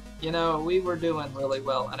 you know, we were doing really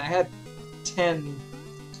well, and I had 10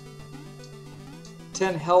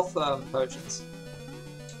 health potions.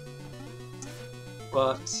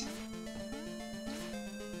 But...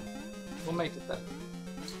 we'll make it better.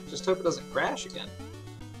 Just hope it doesn't crash again.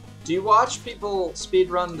 Do you watch people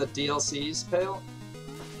speedrun the DLCs, Pale?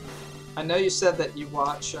 I know you said that you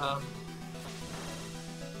watch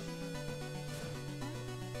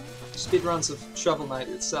speedruns of Shovel Knight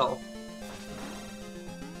itself.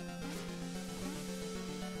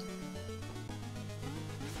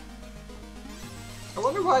 I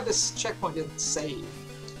wonder why this checkpoint didn't save.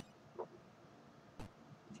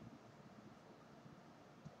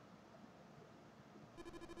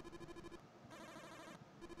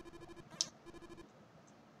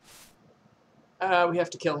 We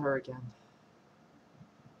have to kill her again.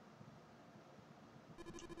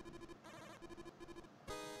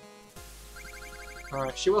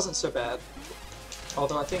 Alright, she wasn't so bad.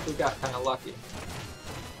 Although I think we got kind of lucky.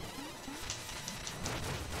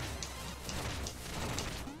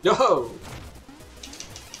 Yo!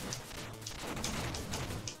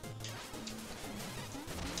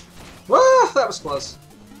 Whoa! That was close.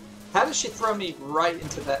 How did she throw me right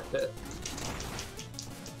into that pit?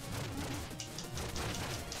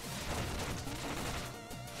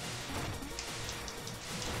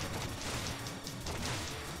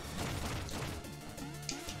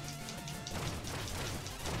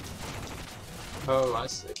 Oh, I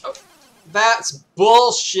see. Oh, that's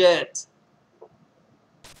bullshit!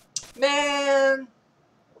 Man!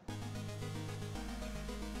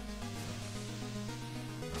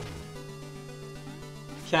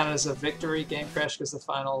 Counted as a victory, game crash because the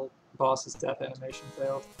final boss's death animation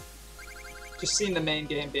failed. Just seen the main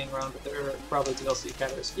game being run, but there are probably DLC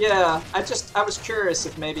counters. Yeah, I was curious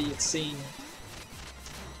if maybe you'd seen,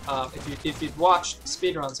 if you'd watched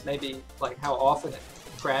speedruns, maybe like how often it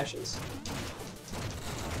crashes.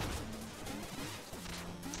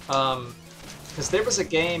 Because there was a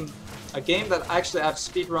game that actually I've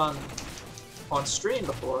speedrun on stream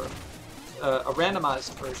before, a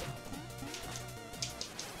randomized version.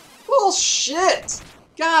 Bullshit!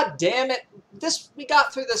 God damn it! We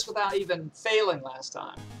got through this without even failing last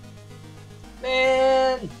time.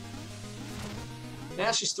 Man!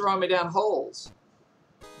 Now she's throwing me down holes.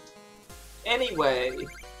 Anyway,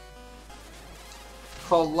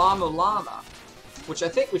 called La Mulana, which I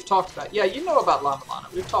think we've talked about. Yeah, you know about La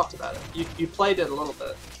Mulana. We've talked about it. You played it a little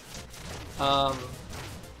bit.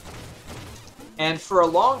 And for a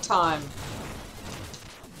long time,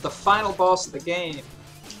 the final boss of the game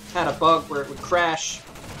had a bug where it would crash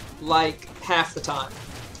like half the time.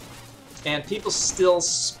 And people still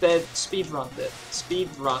speedran it.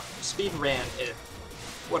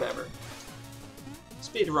 Whatever.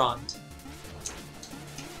 Speedrunned.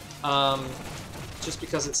 Just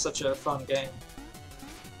because it's such a fun game.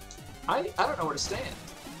 I don't know where to stand.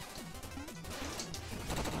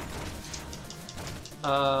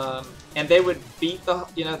 And they would beat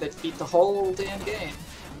they'd beat the whole damn game.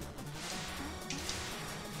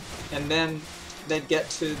 And then they'd get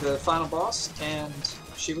to the final boss, and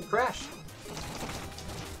she would crash.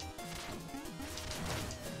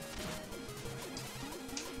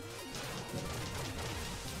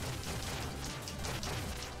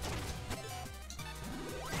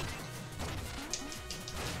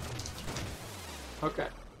 Okay.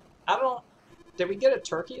 I don't... Did we get a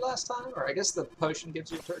turkey last time? Or I guess the potion gives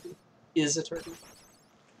you a turkey. Is a turkey.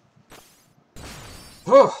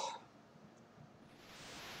 Whew.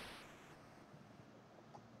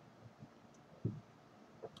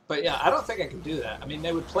 But yeah, I don't think I can do that. I mean,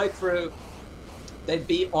 they would play through... They'd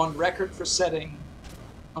be on record for setting...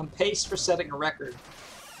 On pace for setting a record.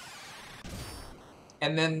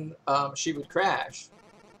 And then she would crash.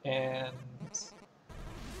 And...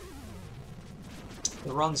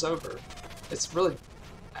 the run's over. It's really...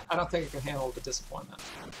 I don't think I can handle the disappointment.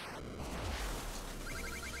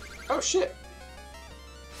 Oh, shit!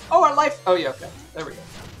 Oh, our life... Oh, yeah, okay. There we go.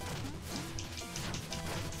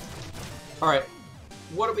 Alright.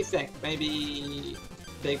 What do we think? Maybe...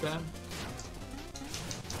 Big Venom?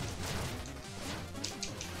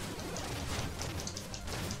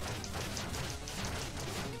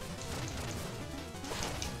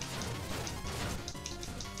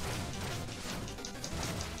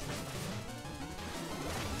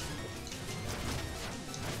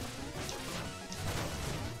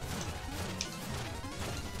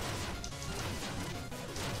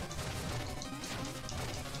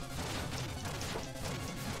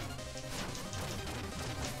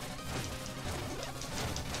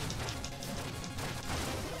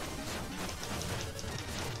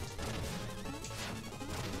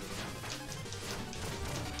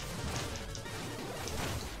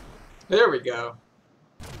 There we go.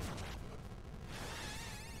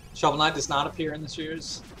 Shovel Knight does not appear in this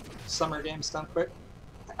year's Summer Games Done Quick.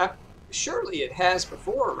 Surely it has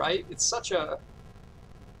before, right? It's such a,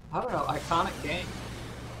 I don't know, iconic game.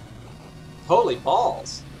 Holy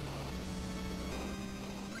balls.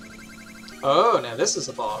 Oh, now this is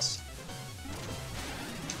a boss.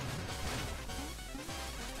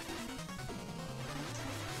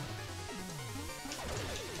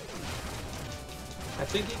 I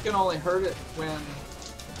think you can only hurt it when...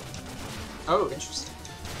 Oh, interesting.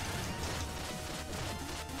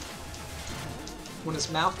 When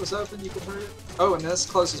his mouth was open, you could hurt it? Oh, and this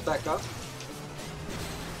closes back up?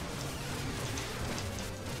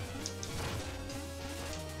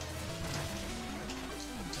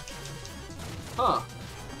 Huh.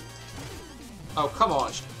 Oh, come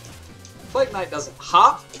on. Plague Knight doesn't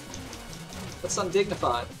hop? That's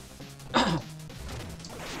undignified.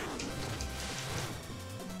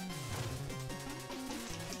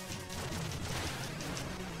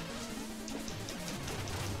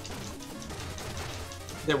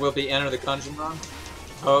 There will be Enter the Gungeon run?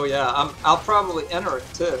 Oh yeah, I'll probably enter it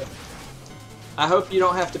too. I hope you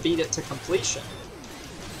don't have to beat it to completion.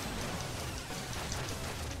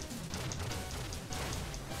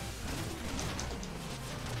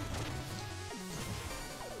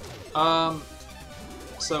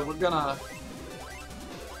 So we're gonna...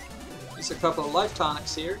 There's a couple of life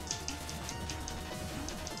tonics here.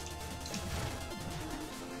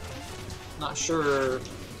 Not sure.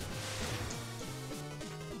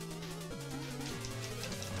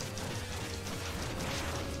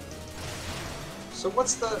 So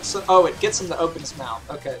what's the... So, oh, it gets him to open his mouth.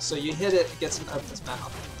 Okay, so you hit it gets him to open his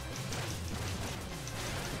mouth.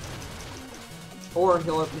 Or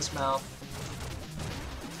he'll open his mouth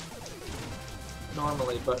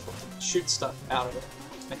normally, but shoot stuff out of it.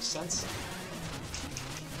 Makes sense.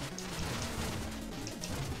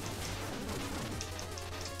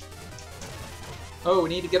 Oh, we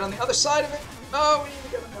need to get on the other side of it! Oh, we need to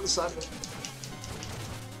get on the other side of it.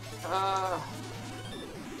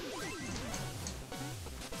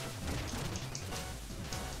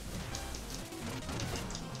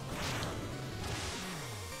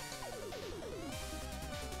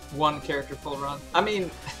 One character full run. I mean,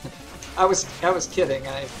 I was kidding.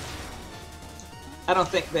 I don't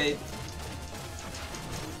think they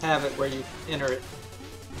have it where you enter it.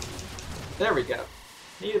 There we go.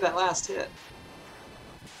 Needed that last hit.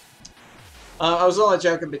 I was only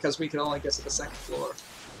joking because we could only get to the second floor.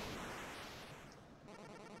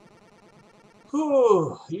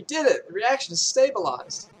 Whew, you did it! The reaction is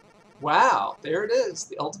stabilized. Wow, there it is,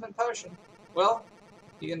 the ultimate potion. Well,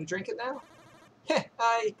 you gonna drink it now? Heh,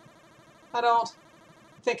 I don't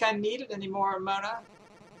think I need it anymore, Mona.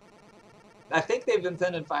 I think they've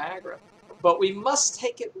invented Viagra. But we must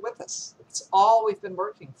take it with us. It's all we've been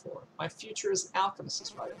working for. My future as an alchemist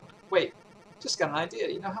is right in mind. Wait, just got an idea.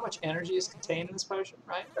 You know how much energy is contained in this potion,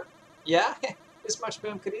 right? Yeah? This much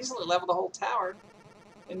boom could easily level the whole tower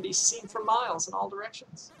and be seen for miles in all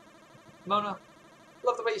directions. Mona,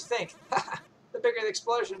 love the way you think. The bigger the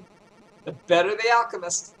explosion, the better the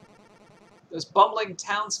alchemist. Those bumbling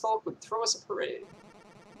townsfolk would throw us a parade.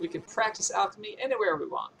 We could practice alchemy anywhere we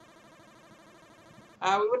want.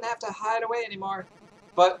 We wouldn't have to hide away anymore.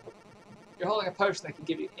 But you're holding a potion that can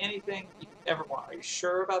give you anything you could ever want. Are you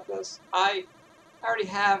sure about this? I already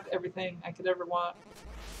have everything I could ever want.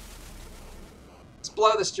 Let's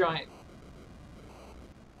blow this joint.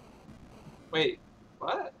 Wait,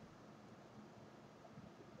 what?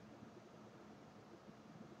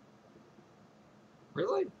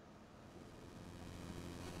 Really?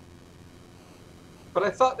 But I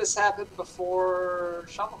thought this happened before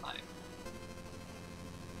Shovel Knight.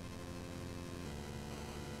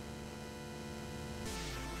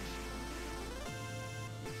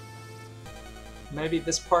 Maybe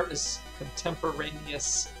this part is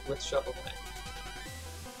contemporaneous with Shovel Knight.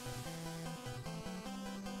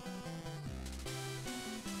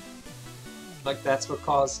 Like that's what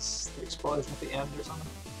causes the explosion at the end or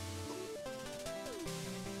something.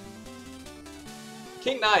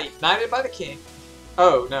 King Knight, knighted by the king.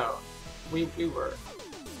 Oh no, we were.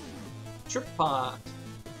 Trip Pond.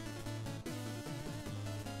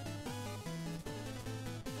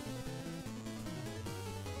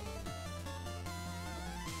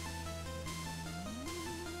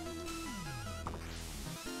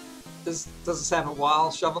 Does this have a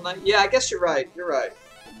wild Shovel Knight? Yeah, I guess you're right. You're right.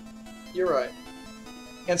 You're right.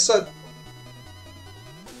 And so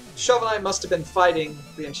Shovel Knight must have been fighting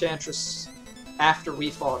the Enchantress after we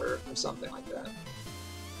fought her, or something like that.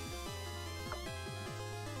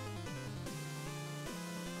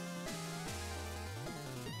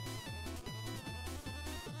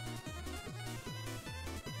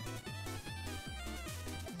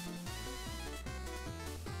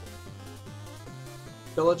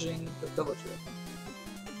 Pillaging the villager.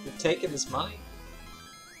 You've taken his money?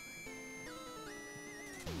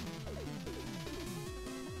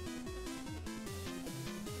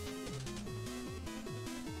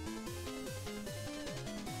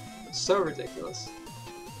 So ridiculous.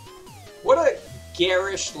 What a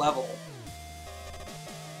garish level.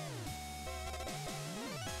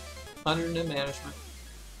 Under new management.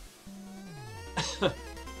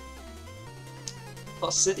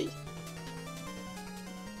 Lost City.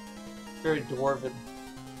 Very dwarven.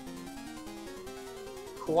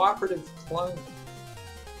 Cooperative clone.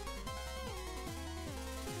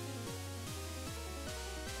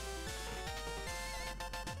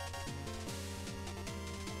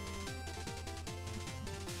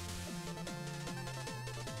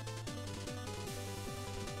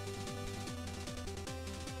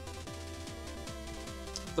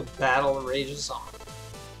 The battle rages on.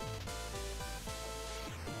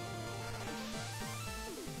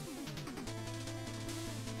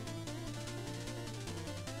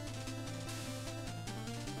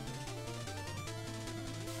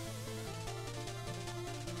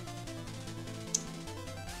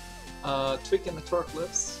 Tweaking the torque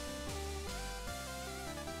lifts.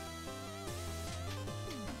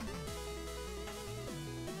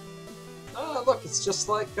 It's just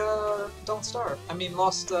like Don't Starve. I mean,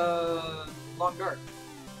 Lost Long Guard.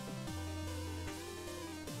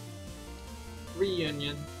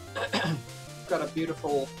 Reunion. Got a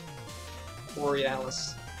beautiful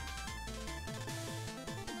Borealis.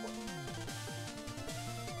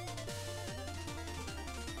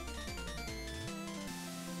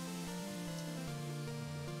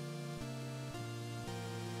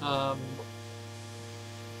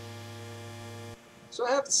 So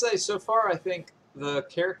I have to say, so far, I think the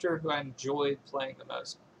character who I enjoyed playing the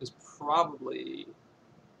most is probably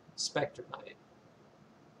Spectre Knight.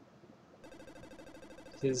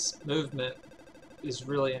 His movement is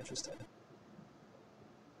really interesting.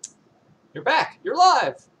 You're back! You're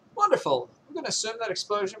live! Wonderful! I'm going to assume that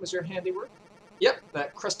explosion was your handiwork. Yep,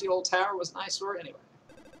 that crusty old tower was an eyesore anyway.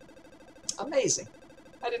 Amazing.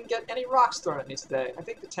 I didn't get any rocks thrown at me today. I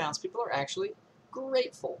think the townspeople are actually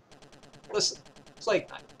grateful. Listen, Plague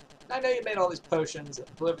Knight, I know you made all these potions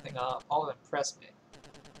and blew everything up. All of them impressed me.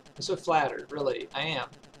 I'm so flattered, really. I am.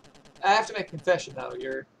 I have to make a confession, though.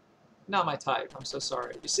 You're not my type. I'm so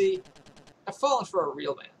sorry. You see, I've fallen for a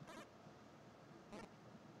real man.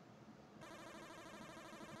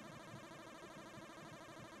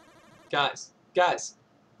 Guys,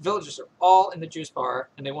 villagers are all in the juice bar,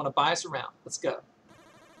 and they want to buy us around. Let's go.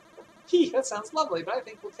 That sounds lovely, but I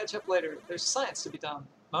think we'll catch up later. There's science to be done.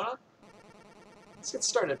 Mona? Let's get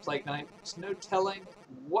started, Plague Knight. There's no telling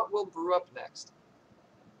what will brew up next.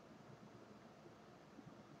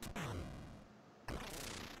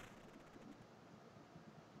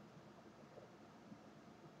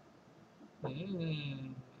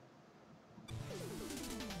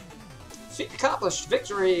 Feat accomplished!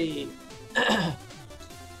 Victory!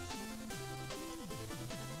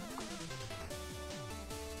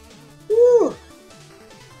 Woo!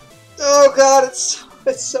 Oh god, it's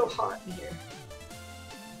so hot in here.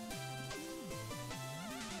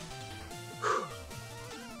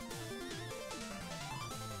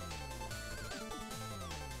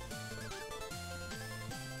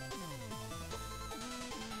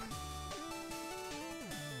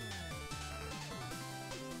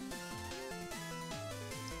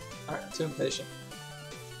 Alright, too impatient.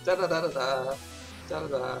 Da da da da da. Da da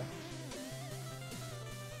da.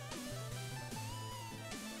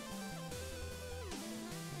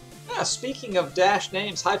 Yeah, speaking of dash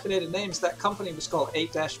names, hyphenated names, that company was called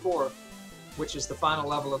 8-4, which is the final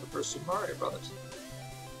level of the first Super Mario Brothers.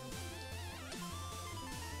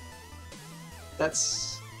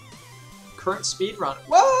 That's current speedrun.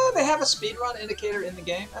 Whoa, they have a speedrun indicator in the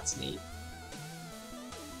game? That's neat.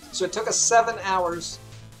 So it took us 7 hours.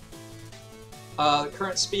 The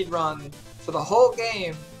current speedrun for the whole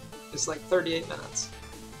game is like 38 minutes.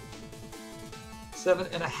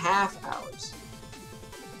 7.5 hours.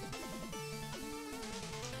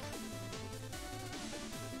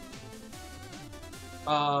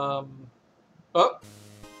 Oh!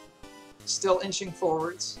 Still inching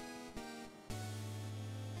forwards.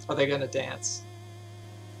 Are they gonna dance?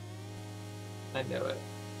 I know it.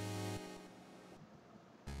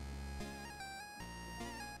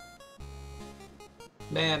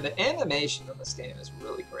 Man, the animation in this game is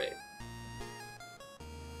really great.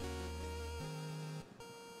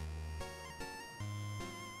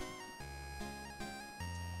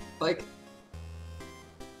 Like,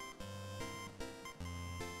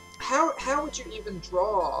 how would you even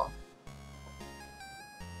draw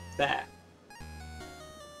that?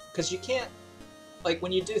 Because you can't, like,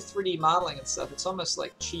 when you do 3D modeling and stuff, it's almost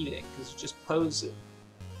like cheating, because you just pose it.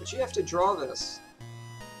 But you have to draw this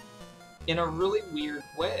in a really weird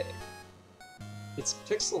way. It's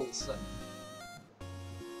pixels, and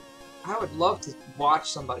I would love to watch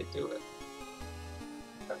somebody do it.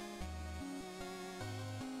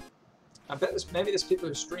 I bet maybe there's people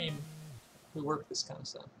who stream who work this kind of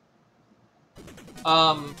stuff.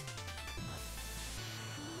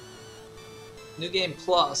 New Game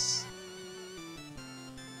Plus.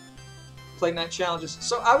 Plague Knight challenges.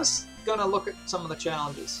 So I was gonna look at some of the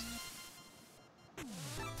challenges.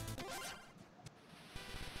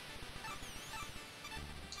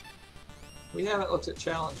 We haven't looked at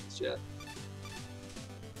challenges yet.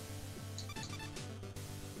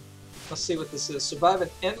 Let's see what this is. Survive an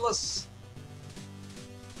endless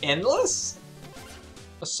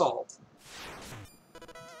assault.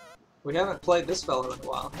 We haven't played this fellow in a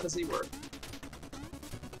while. How does he work?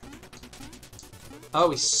 Oh,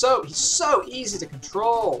 he's so easy to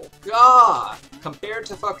control. God, compared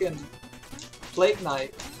to fucking Plague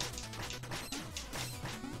Knight.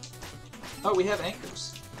 Oh, we have anchors.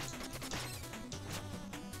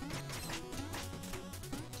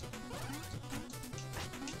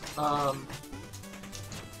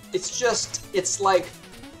 It's just it's like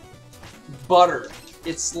butter.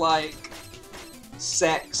 It's like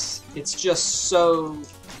sex. It's just so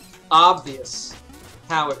obvious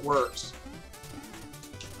how it works.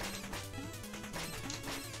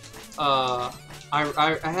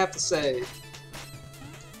 I have to say,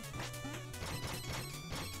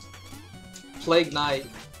 Plague Knight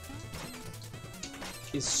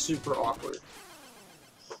is super awkward.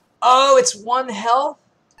 Oh, it's 1 health?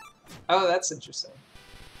 Oh, that's interesting.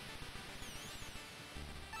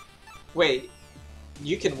 Wait,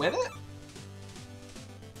 you can win it?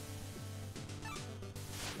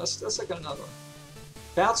 Let's look at another one.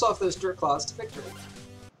 Bounce off those dirt clods to victory.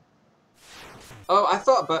 Oh, I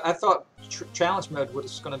thought challenge mode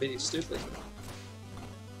was going to be stupid.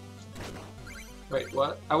 Wait,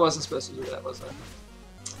 what? I wasn't supposed to do that, was I?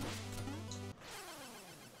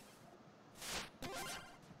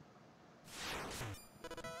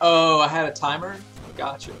 Oh, I had a timer?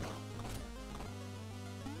 Gotcha.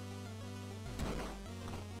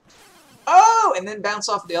 Oh, and then bounce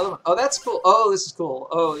off the other one. Oh, that's cool. Oh, this is cool.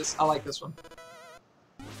 Oh, I like this one.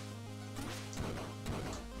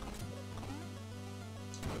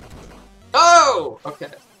 Oh!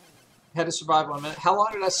 Okay. Had to survive 1 minute. How long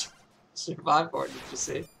did I survive for, did you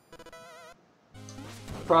see?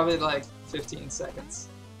 Probably like 15 seconds.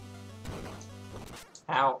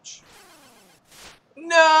 Ouch.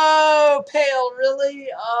 No! Pale, really?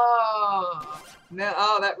 Oh! No,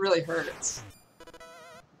 oh, that really hurts.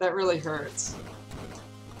 That really hurts.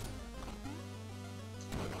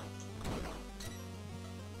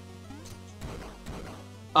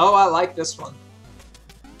 Oh, I like this one.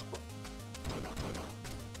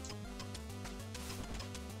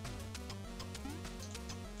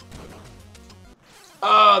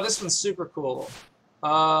 Oh, this one's super cool.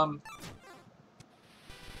 How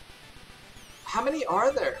many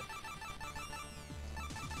are there?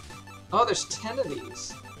 Oh, there's 10 of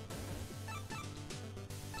these.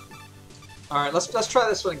 Alright, let's try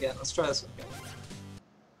this one again. Let's try this one again.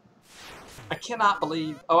 I cannot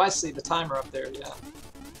believe... Oh, I see the timer up there, yeah.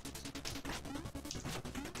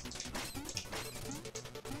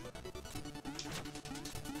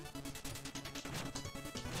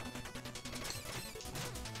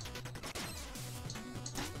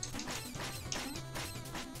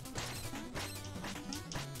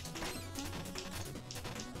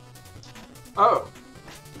 Oh.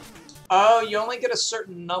 Oh, you only get a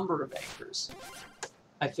certain number of anchors.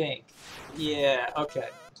 I think. Yeah, okay.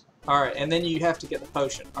 Alright, and then you have to get the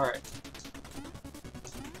potion. Alright.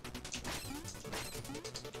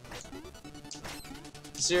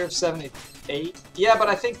 Zero of 78? Yeah, but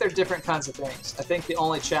I think they're different kinds of things. I think the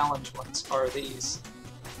only challenge ones are these.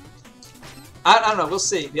 I don't know, we'll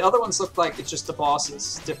see. The other ones look like it's just the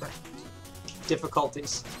bosses, different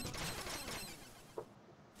difficulties.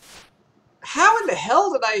 How in the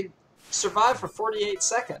hell did I survive for 48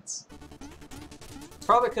 seconds?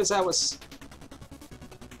 Probably because I was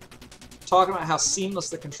talking about how seamless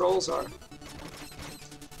the controls are.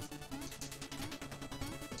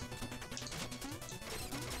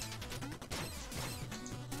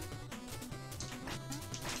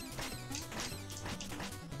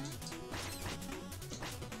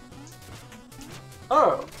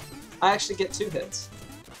 Oh, I actually get 2 hits.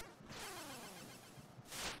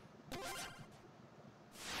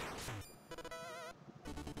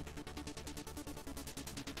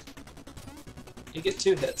 You get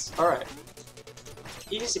 2 hits. Alright.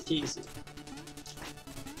 Easy peasy.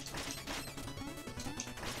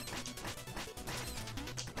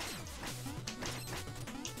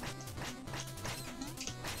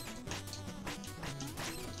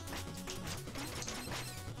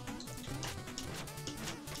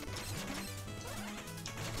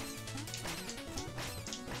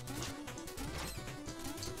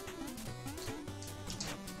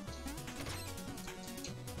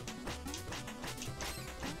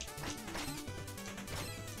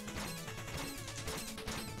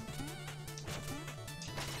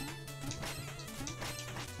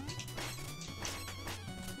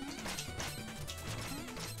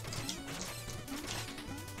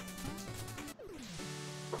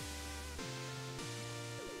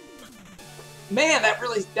 Man,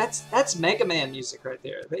 that's Mega Man music right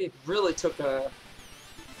there. They really took a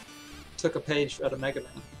page out of Mega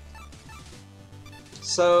Man.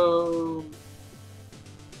 So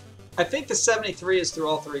I think the 73 is through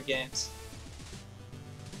all 3 games.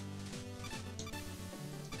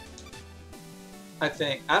 I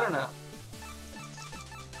think. I don't know.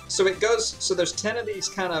 So it goes, so there's 10 of these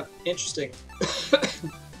kind of interesting.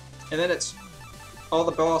 And then it's all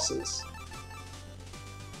the bosses.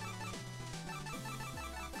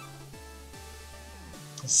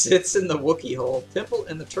 Sits in the Wookiee hole. Pimple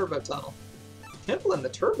in the turbo tunnel. Pimple in the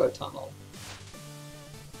turbo tunnel?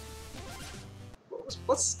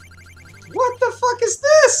 What the fuck is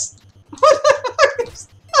this? What the fuck is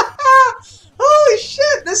Holy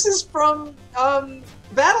shit, this is from,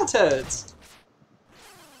 Battletoads.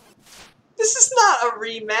 This is not a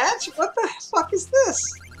rematch. What the fuck is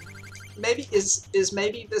this? Maybe, is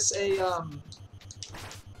maybe this a,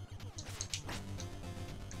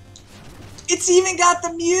 It's even got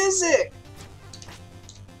the music!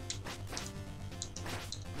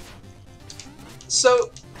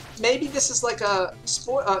 So, maybe this is like a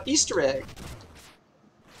Easter egg.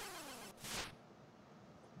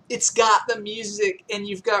 It's got the music, and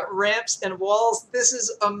you've got ramps and walls. This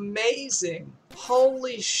is amazing.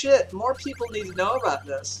 Holy shit, more people need to know about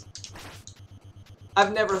this.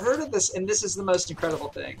 I've never heard of this, and this is the most incredible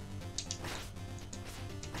thing.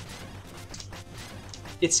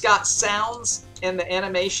 It's got sounds and the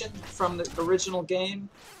animation from the original game.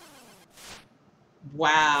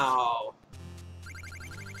 Wow.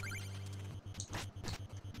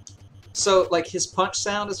 So, like, his punch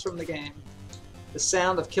sound is from the game. The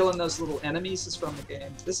sound of killing those little enemies is from the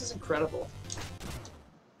game. This is incredible.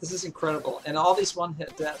 This is incredible. And all these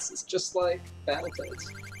one-hit deaths is just like Battletoads.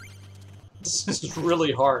 This is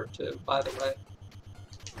really hard, too, by the way.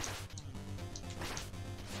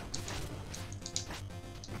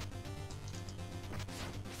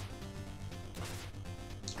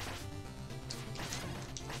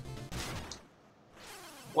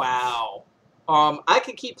 Wow. I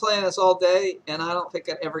could keep playing this all day, and I don't think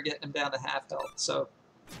I'd ever get him down to half health, so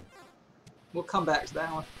we'll come back to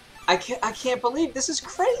that one. I can't believe this is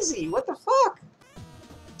crazy. What the fuck?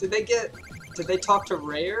 Did they talk to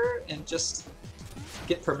Rare and just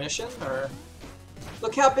get permission, or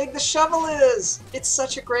look how big the shovel is. It's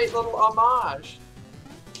such a great little homage.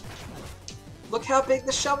 Look how big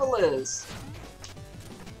the shovel is.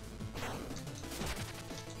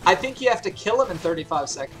 I think you have to kill him in 35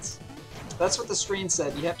 seconds. That's what the screen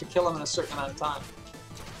said. You have to kill him in a certain amount of time.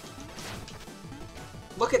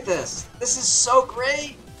 Look at this. This is so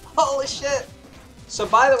great. Holy shit. So,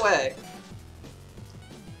 by the way,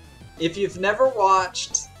 if you've never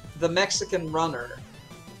watched The Mexican Runner,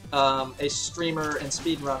 a streamer and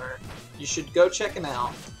speedrunner, you should go check him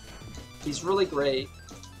out. He's really great.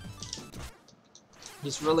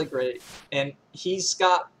 He's really great. And he's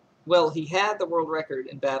got, well, he had the world record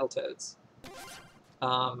in Battletoads.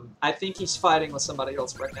 I think he's fighting with somebody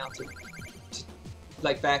else right now, too.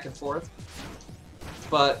 Like, back and forth.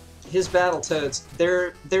 But his Battletoads,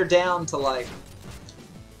 they're down to, like,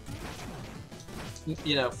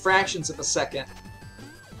 you know, fractions of a second.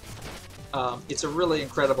 It's a really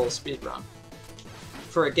incredible speedrun.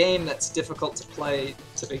 For a game that's difficult to play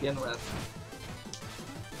to begin with.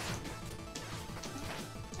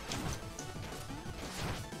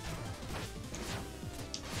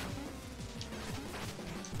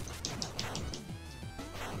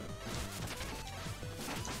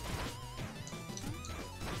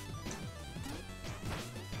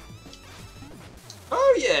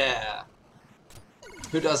 Oh yeah!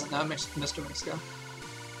 Who doesn't know Mr. Mexico?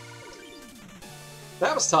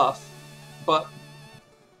 That was tough, but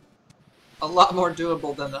a lot more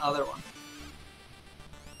doable than the other one.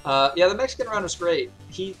 Yeah, the Mexican Runner's great.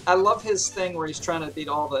 I love his thing where he's trying to beat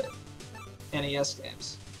all the NES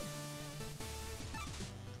games.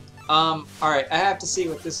 Alright, I have to see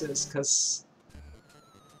what this is, because...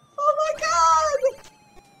 Oh my god!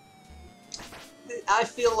 I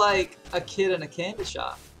feel like a kid in a candy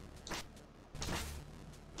shop.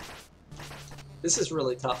 This is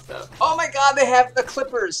really tough, though. Oh my god, they have the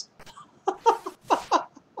clippers!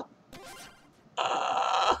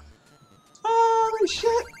 Holy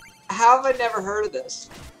shit! How have I never heard of this?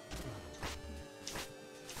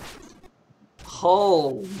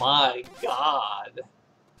 Oh my god.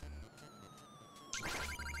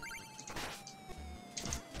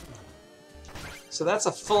 So that's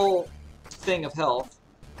a full thing of health.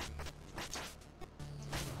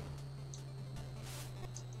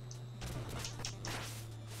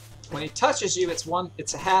 When he touches you, it's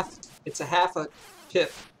a half a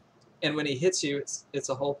pip, and when he hits you, it's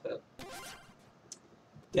a whole pip.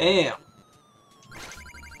 Damn.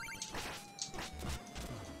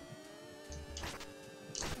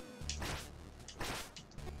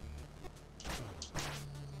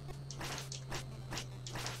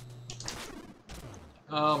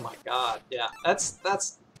 Oh my god, yeah, that's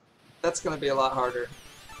gonna be a lot harder.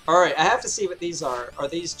 Alright, I have to see what these are. Are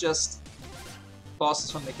these just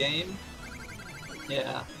bosses from the game?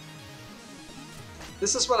 Yeah.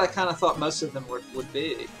 This is what I kind of thought most of them would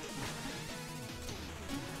be.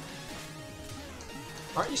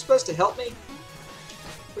 Aren't you supposed to help me?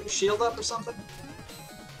 Put your shield up or something?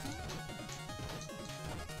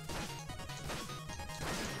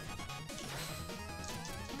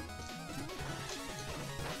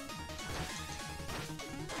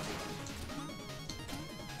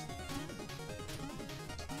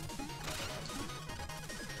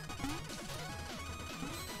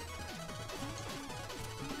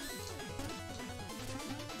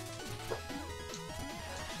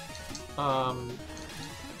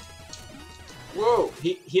 Whoa,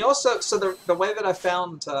 he also, so the way that I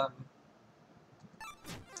found the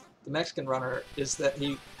Mexican runner is that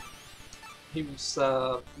he was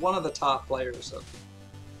one of the top players of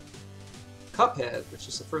Cuphead, which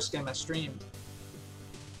is the first game I streamed.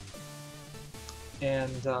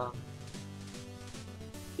 And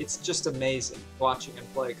it's just amazing watching him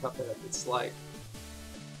play Cuphead. It's like,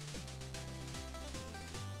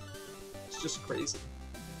 it's just crazy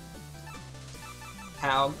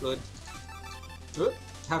how good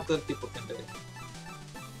people can be.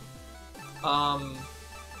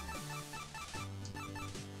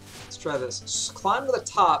 Let's try this. Climb to the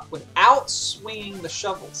top without swinging the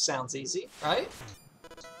shovel. Sounds easy, right?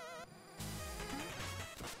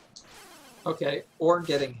 Okay, or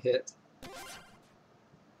getting hit.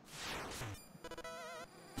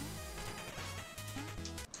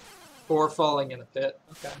 Or falling in a pit.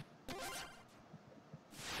 Okay.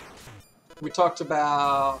 We talked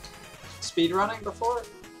about speedrunning before?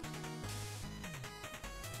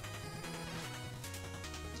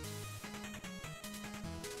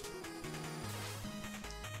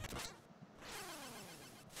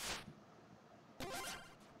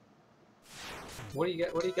 What do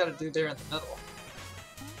you got to do there in the middle?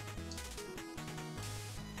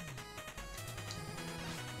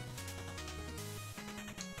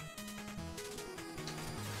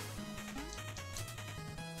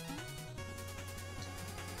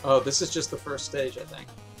 Oh, this is just the first stage, I think.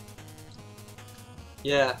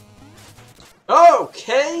 Yeah.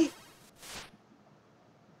 Okay!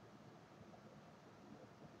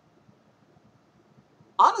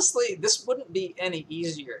 Honestly, this wouldn't be any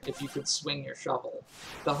easier if you could swing your shovel.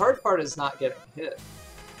 The hard part is not getting hit.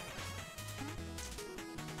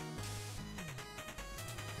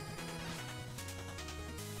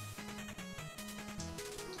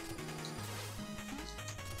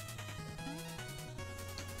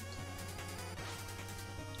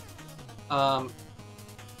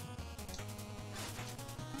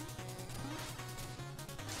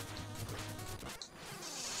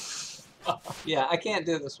 Yeah, I can't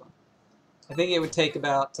do this one. I think it would take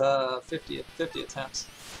about 50 attempts.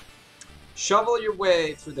 Shovel your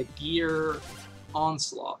way through the gear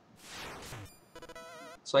onslaught.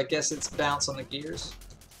 So I guess it's bounce on the gears.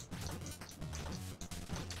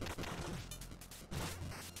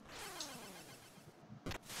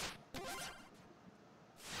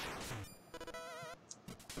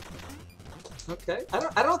 Okay,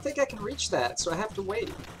 I don't think I can reach that, so I have to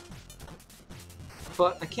wait.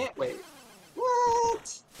 But I can't wait.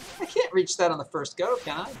 What? I can't reach that on the first go,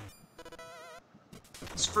 can I?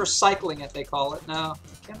 It's first cycling it, they call it. No,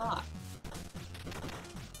 I cannot.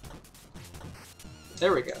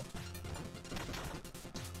 There we go.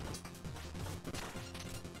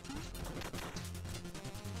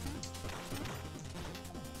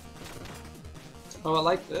 Oh, I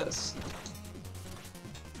like this.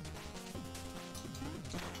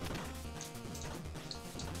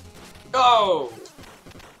 Oh!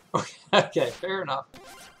 Okay, fair enough.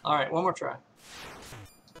 Alright, one more try.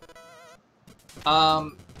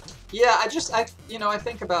 Yeah, I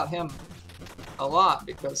think about him a lot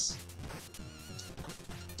because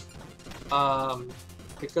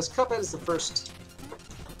Cuphead is the first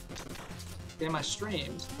game I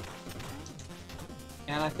streamed,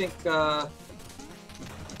 and I think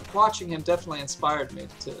watching him definitely inspired me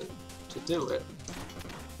to do it.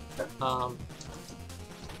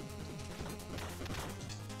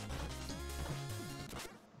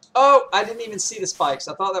 Oh, I didn't even see the spikes.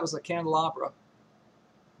 I thought that was a candelabra.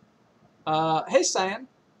 Hey, Cyan.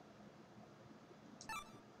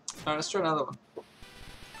 Alright, let's try another one.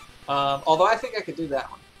 Although I think I could do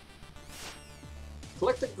that one.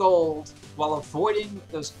 Collect the gold while avoiding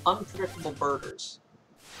those unpredictable birders.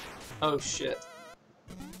 Oh, shit.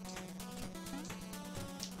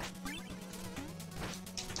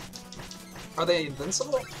 Are they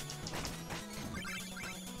invincible?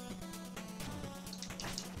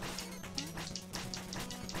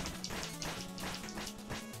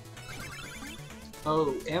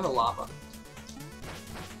 Oh, and the lava.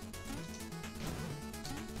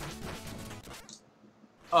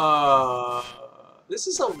 This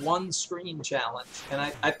is a one-screen challenge, and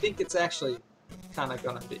I think it's actually kind of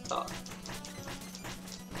gonna be tough.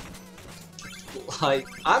 Like,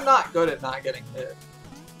 I'm not good at not getting hit.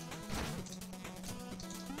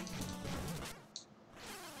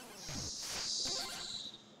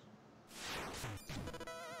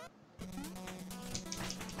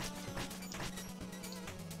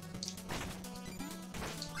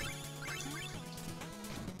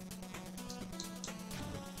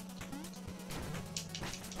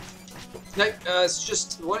 Like, it's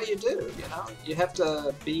just, what do? You know? You have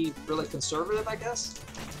to be really conservative, I guess?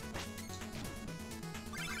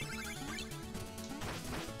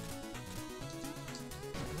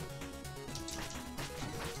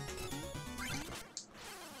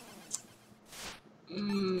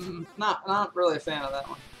 Not really a fan of that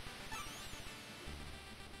one.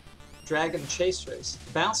 Dragon Chase Race.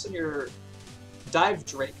 Bounce on your Dive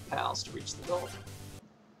Drake pals to reach the goal.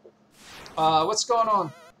 What's going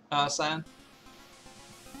on, Cyan?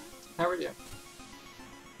 How are you?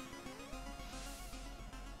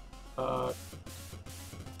 Come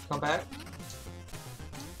back.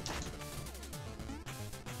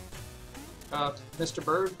 Mr.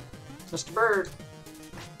 Bird? Mr. Bird!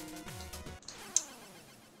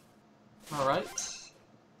 Alright.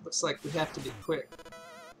 Looks like we have to be quick.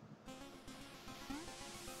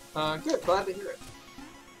 Good, glad to hear it.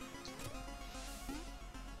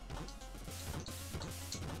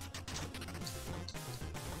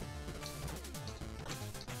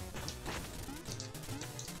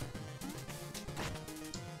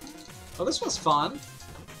 Oh, this one's fun.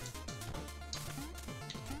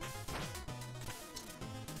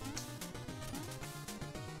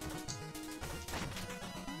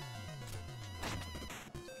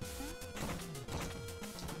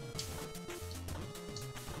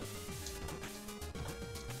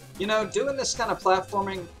 You know, doing this kind of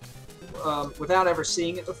platforming without ever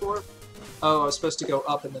seeing it before. Oh, I was supposed to go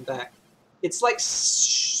up and then back. It's like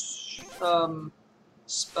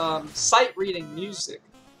sight reading music.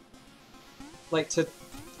 Like to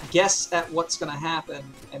guess at what's going to happen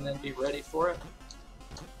and then be ready for it.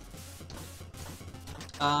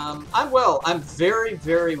 I'm well. I'm very,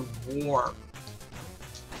 very warm.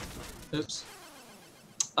 Oops.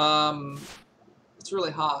 It's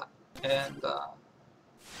really hot and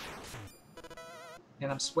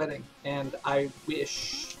I'm sweating, and I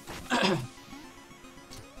wish I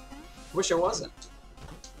wasn't.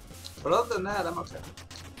 But other than that, I'm okay.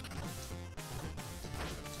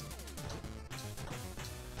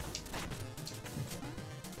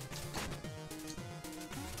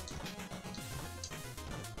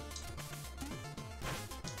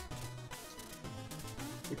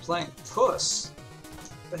 You're playing Puss?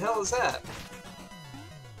 The hell is that?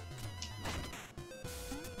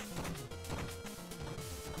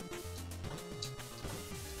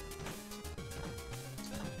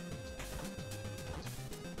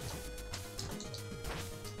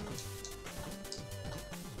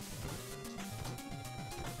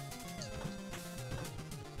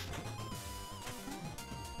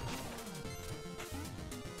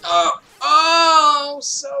 Oh,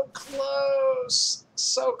 so close.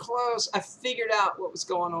 So close. I figured out what was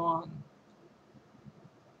going on.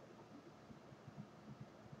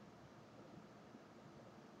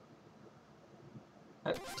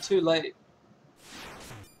 Too late.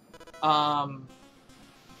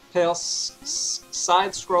 Pale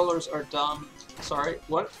side scrollers are dumb. Sorry,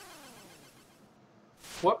 what?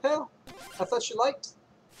 What, Pale? I thought you liked.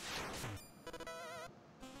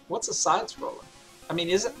 What's a side scroller? I mean,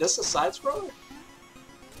 isn't this a side scroller?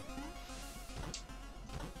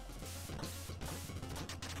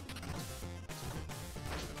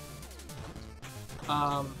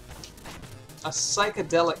 A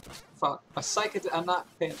psychedelic. I'm not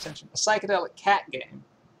paying attention. A psychedelic cat game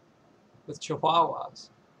with chihuahuas.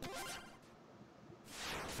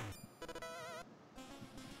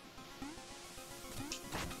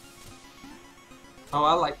 Oh,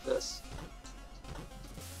 I like this.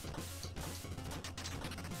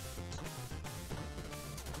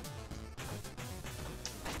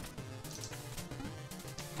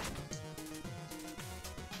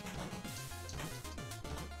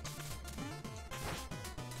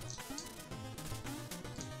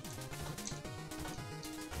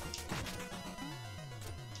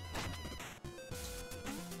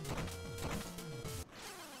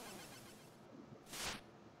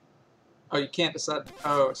 Oh, you can't decide.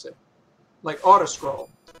 Oh, I see. Like auto-scroll.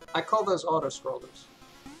 I call those auto-scrollers.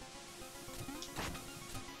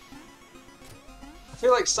 I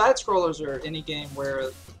feel like side-scrollers are any game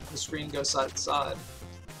where the screen goes side to side.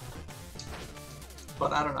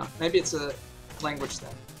 But I don't know. Maybe it's a language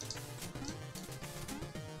thing.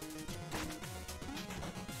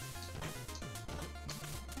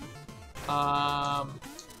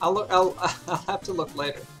 I'll look. I'll have to look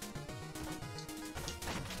later.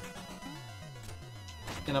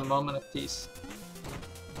 In a moment of peace.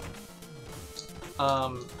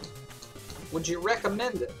 Would you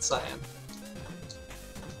recommend it, Cyan?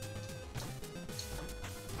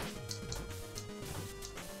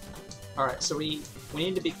 Alright, so we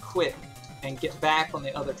need to be quick and get back on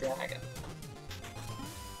the other dragon.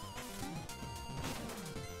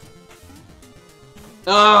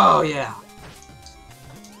 Oh, yeah.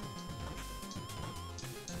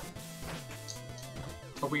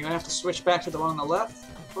 Are we gonna have to switch back to the one on the left?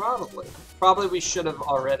 Probably. Probably we should have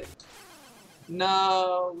already.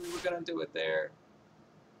 No, we were gonna do it there.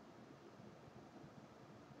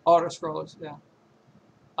 Auto scrollers, yeah.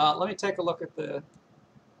 Let me take a look at the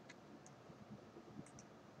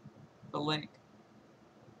link.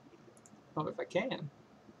 Oh, if I can.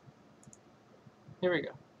 Here we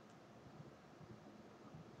go.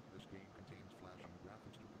 This game contains flashing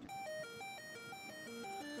graphics.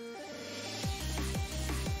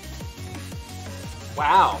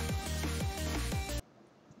 Wow.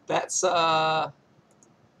 That's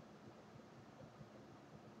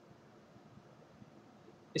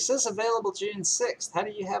it says available June 6th. How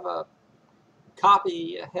do you have a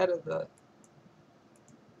copy ahead of the...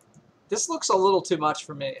 This looks a little too much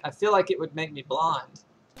for me. I feel like it would make me blind.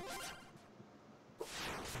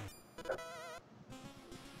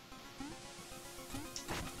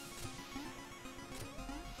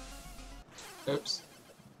 Oops.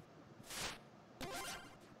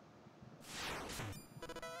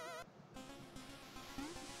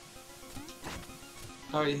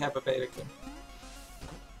 Oh, you have a beta key.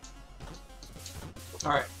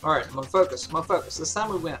 Alright, I'm gonna focus, This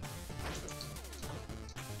time we win.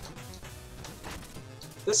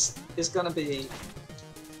 This is gonna be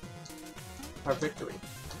our victory.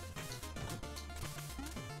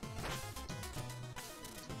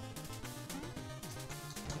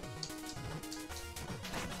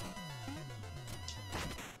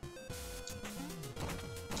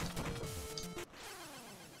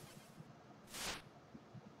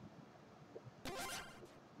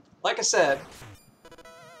 Like I said,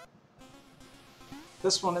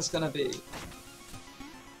 this one is going to be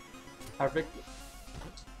our victory.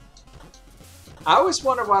 I always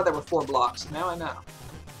wondered why there were 4 blocks. Now I know.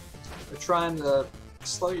 They're trying to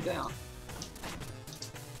slow you down.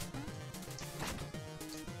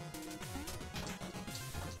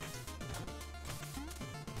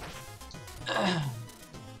 A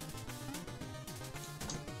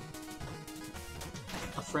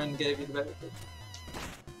friend gave you the benefit.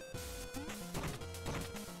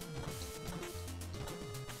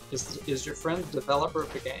 Is your friend the developer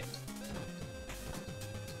of the game?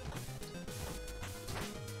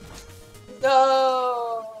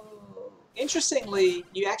 No! Interestingly,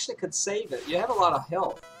 you actually could save it. You have a lot of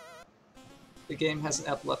health. The game has an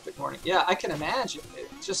epileptic warning. Yeah, I can imagine.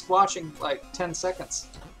 Just watching like 10 seconds,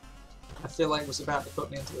 I feel like it was about to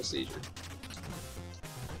put me into a seizure.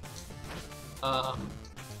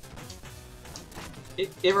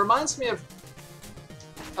 It reminds me of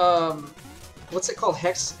what's it called?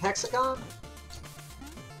 Hexagon?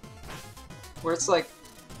 Where it's like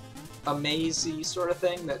a mazy sort of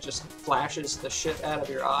thing that just flashes the shit out of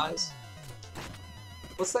your eyes.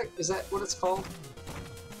 What's that? Is that what it's called?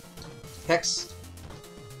 Hex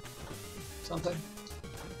something?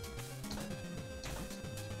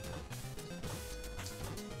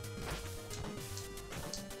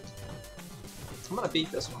 I'm gonna beat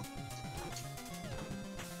this one.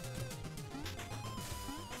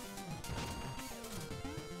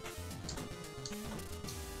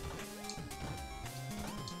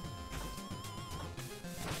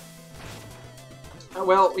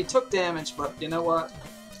 Well, we took damage, but you know what?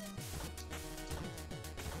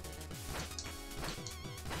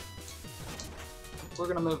 We're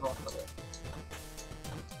gonna move on with it.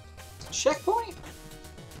 Checkpoint?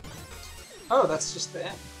 Oh, that's just the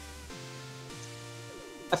end.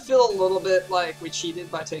 I feel a little bit like we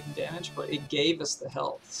cheated by taking damage, but it gave us the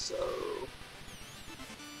health, so...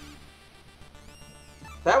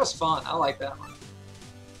 That was fun. I like that one.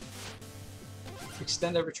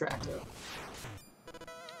 Extendo Retracto.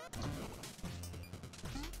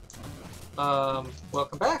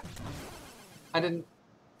 Welcome back. I didn't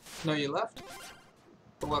know you left,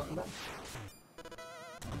 but welcome back.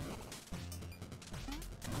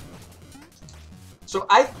 So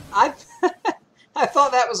I I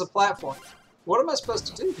thought that was a platform. What am I supposed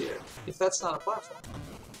to do here if that's not a platform?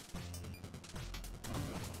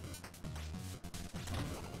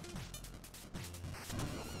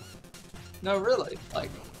 No, really, like...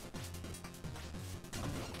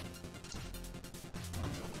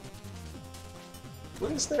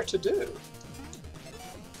 What is there to do?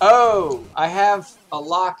 Oh, I have a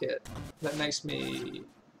locket that makes me,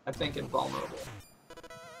 I think, invulnerable.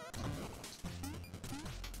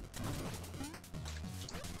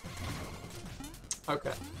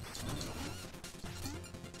 Okay.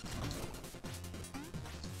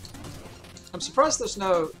 I'm surprised there's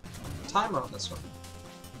no timer on this one.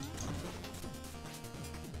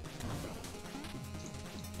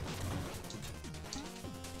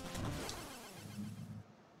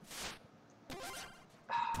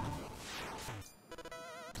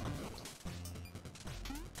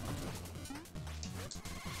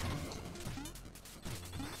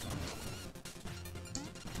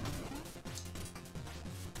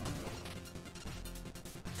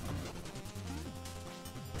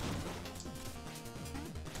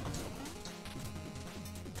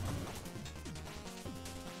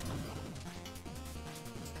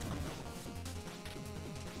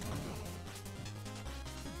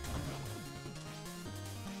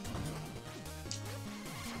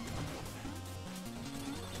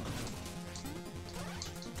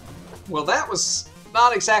 Well, that was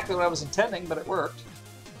not exactly what I was intending, but it worked.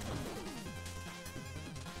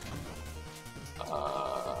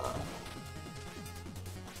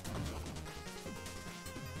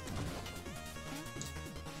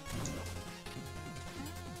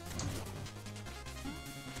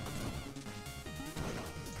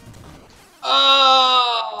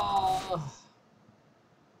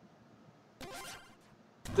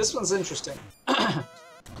 This one's interesting.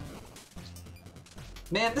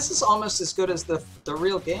 Man, this is almost as good as the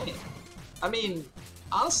real game. I mean,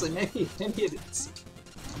 honestly, maybe it's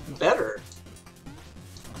better.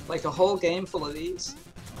 Like a whole game full of these.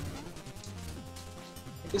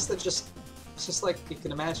 I guess they're just, it's just like you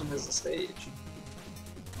can imagine as a stage.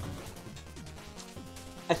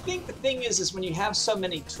 I think the thing is when you have so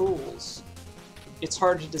many tools, it's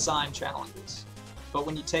hard to design challenges. But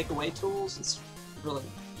when you take away tools, it's really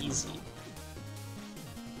easy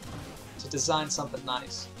to design something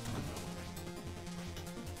nice.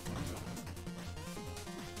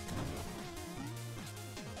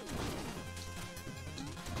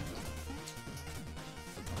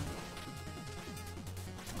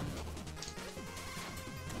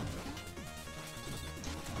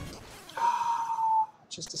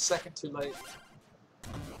 Just a second too late.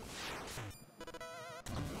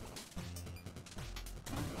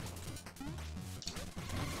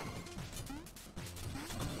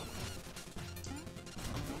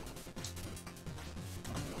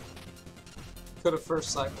 Could have first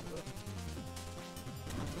cycled it.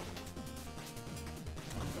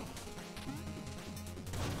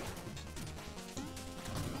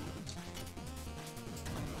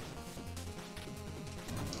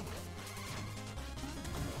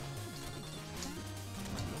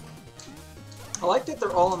 I like that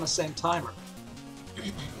they're all on the same timer.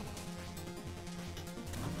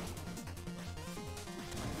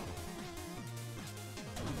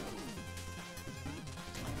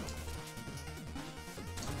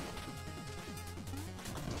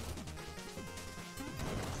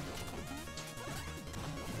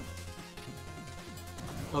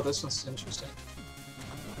 Oh, this one's interesting.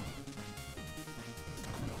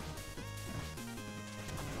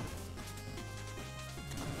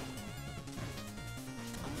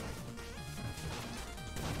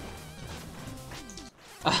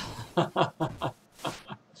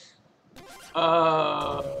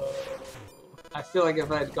 I feel like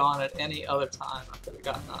if I had gone at any other time, I could have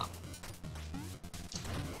gotten up.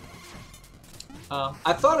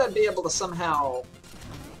 I thought I'd be able to somehow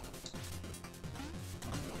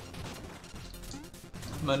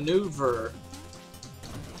maneuver.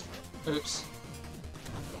 Oops.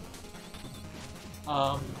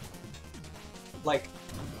 Like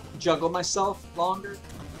juggle myself longer,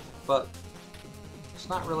 but there's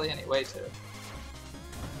not really any way to.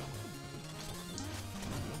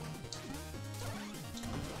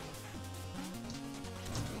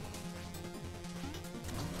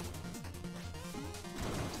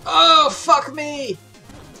 Oh, fuck me!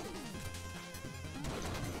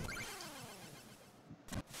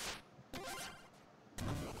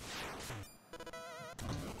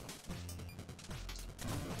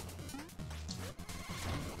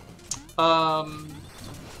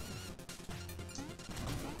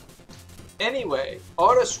 Anyway,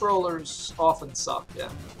 auto-scrollers often suck, yeah.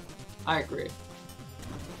 I agree.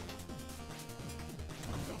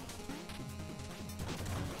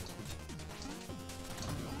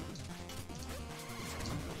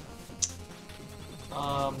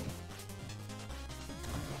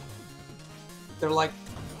 They're like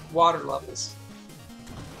water levels.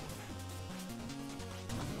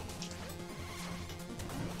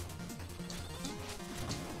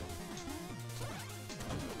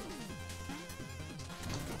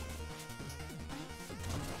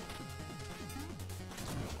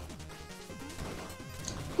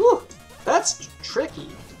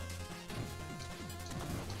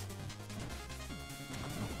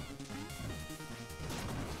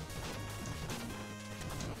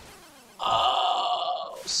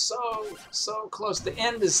 So close. The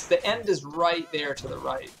end is right there to the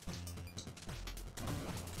right.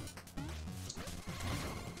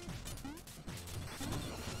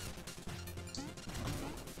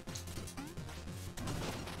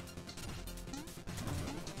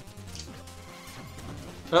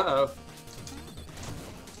 Uh-oh.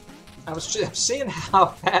 I'm seeing how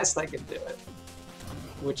fast I can do it,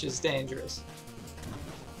 which is dangerous.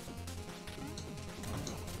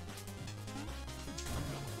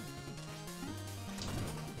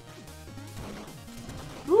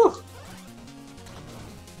 Whew.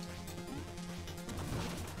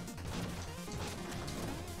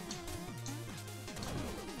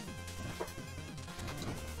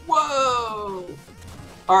 Whoa!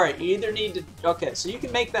 Alright, you either need to... Okay, so you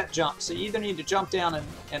can make that jump. So you either need to jump down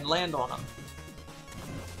and land on them,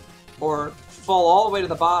 or fall all the way to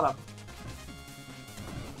the bottom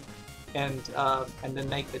and then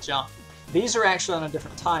make the jump. These are actually on a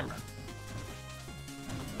different timer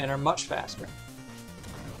and are much faster.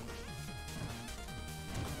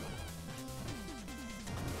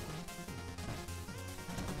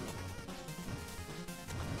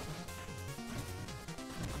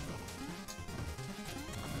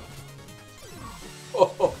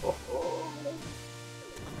 Oh,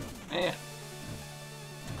 man.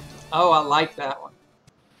 Oh, I like that one.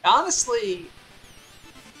 Honestly,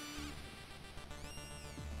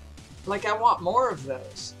 like, I want more of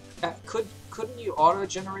those. Couldn't you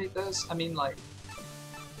auto-generate those? I mean, like,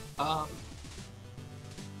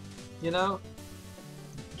 you know,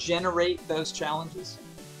 generate those challenges.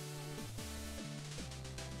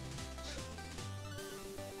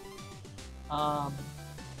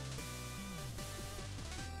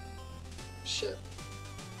 Shit.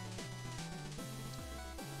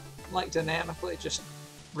 Like, dynamically, just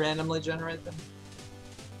randomly generate them.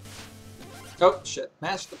 Oh, shit.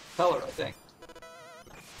 Mash the propeller, I think.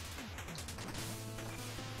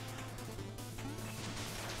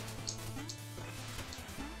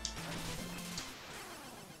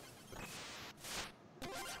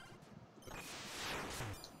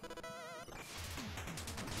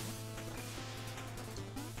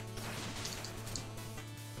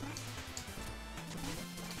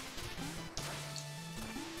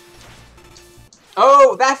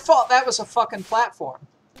 Oh, that was a fucking platform.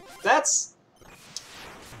 That's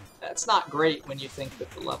not great when you think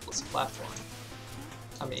that the level is a platform.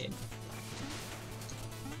 I mean,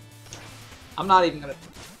 I'm not even gonna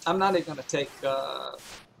take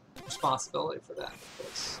responsibility for that,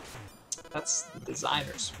 because that's the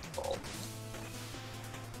designer's fault.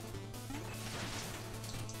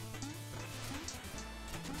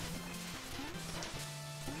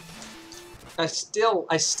 I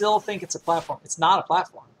still think it's a platform. It's not a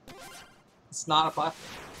platform. It's not a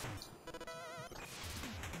platform.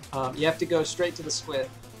 You have to go straight to the squid.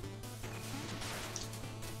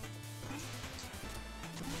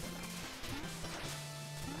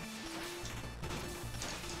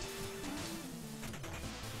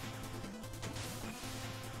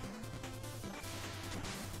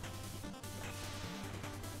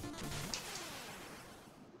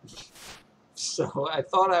 So I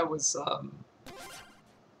thought I was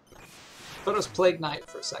Plague Knight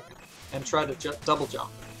for a second and tried to double jump.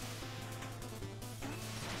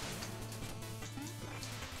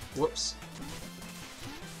 Whoops.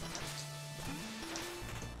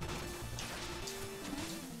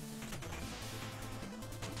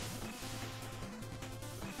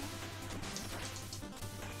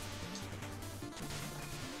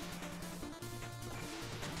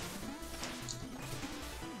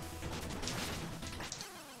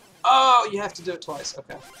 Oh, you have to do it twice.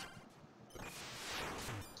 Okay.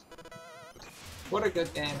 What a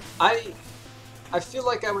good game. I feel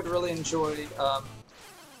like I would really enjoy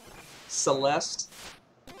Celeste.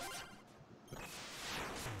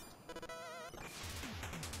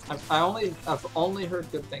 I've only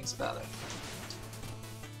heard good things about it.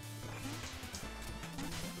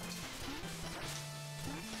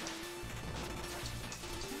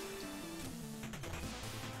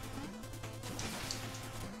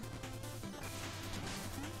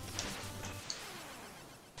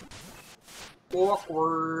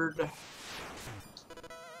 Awkward.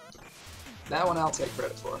 That one I'll take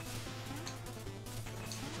credit for.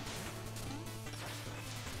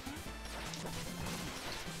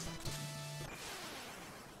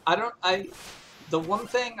 The one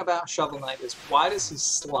thing about Shovel Knight is, why does he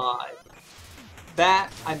slide?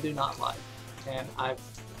 That I do not like. And I've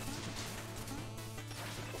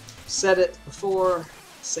said it before,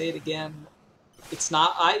 say it again. It's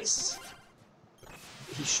not ice.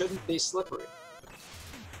 He shouldn't be slippery.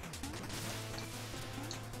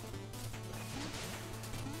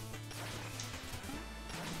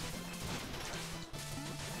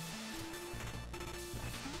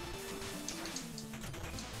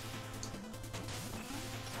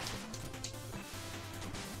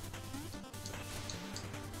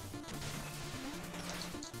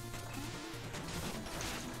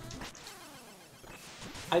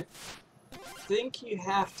 I think you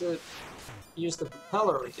have to use the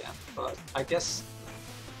propeller again, but I guess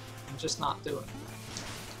I'm just not doing it.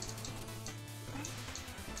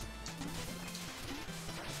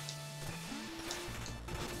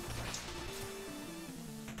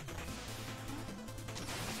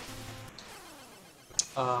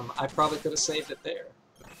 I probably could have saved it there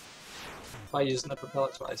by using the propeller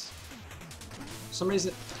twice. For some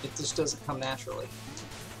reason, it just doesn't come naturally.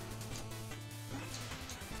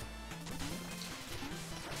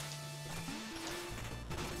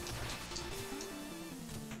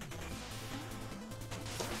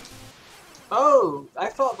 Oh, I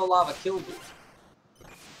thought the lava killed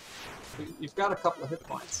you. You've got a couple of hit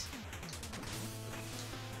points.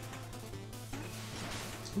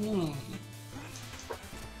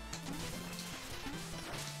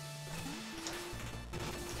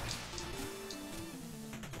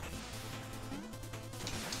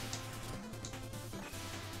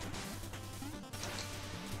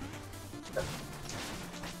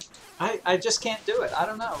 I just can't do it. I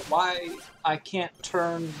don't know why I can't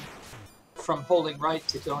turn from holding right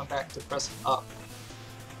to going back to pressing up.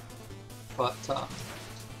 But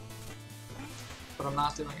I'm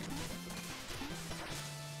not doing it.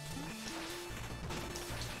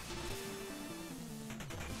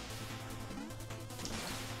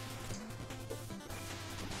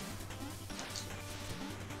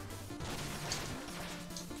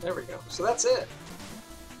 There we go. So that's it.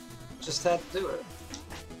 Just had to do it.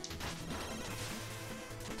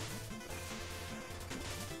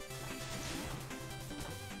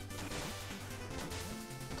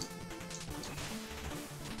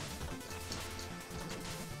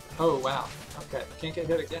 Oh, wow. Okay, can't get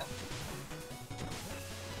hit again.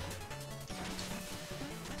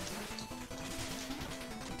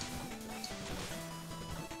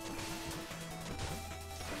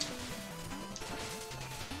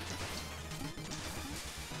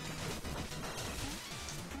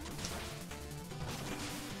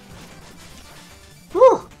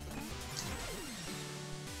 Whew!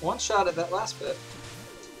 One shot at that last bit.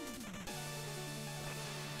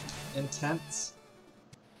 Intense.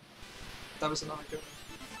 That was another good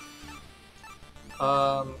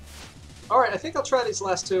one. Alright, I think I'll try these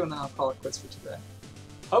last two and then I'll call it quits for today.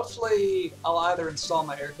 Hopefully, I'll either install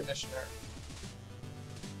my air conditioner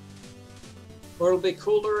or it'll be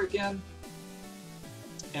cooler again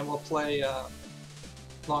and we'll play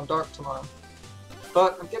Long Dark tomorrow.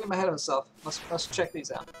 But I'm getting ahead of myself. Let's check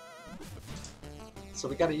these out. So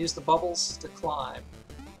we gotta use the bubbles to climb.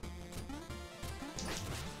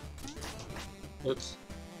 Oops.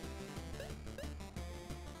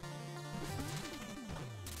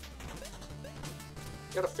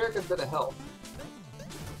 Got a fair good bit of health.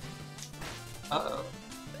 Uh-oh.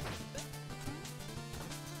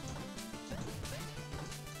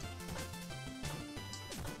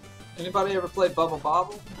 Anybody ever play Bubble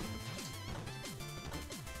Bobble?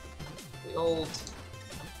 The old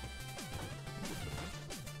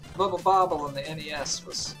Bubble Bobble on the NES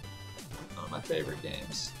was one of my favorite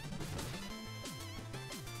games.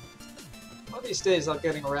 One of these days I'll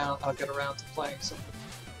get around to playing some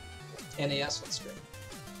NES on stream.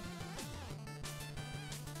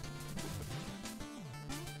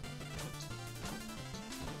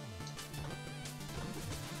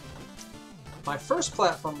 My first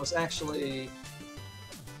platform was actually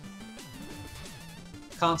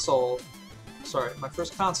console. Sorry, my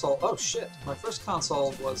first console. Oh shit! My first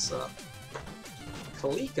console was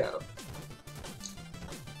Coleco.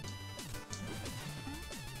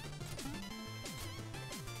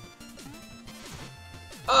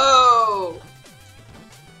 Oh!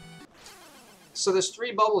 So there's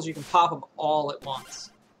 3 bubbles. You can pop them all at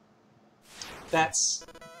once. That's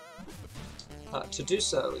to do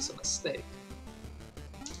so is a mistake.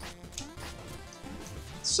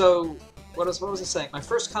 So, what was I saying? My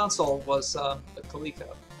first console was a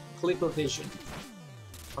ColecoVision,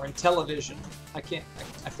 or Intellivision. I think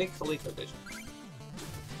ColecoVision.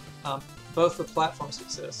 Both the platforms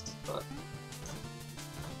exist, but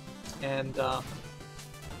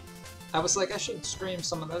I was like, I should stream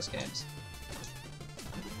some of those games,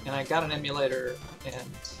 and I got an emulator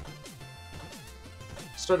and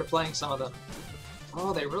started playing some of them.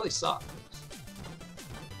 Oh, they really suck.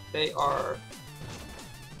 They are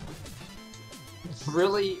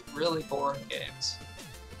really, really boring games.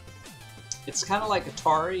 It's kind of like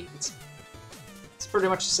Atari. It's pretty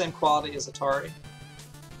much the same quality as Atari.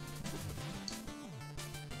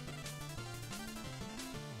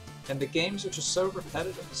 And the games are just so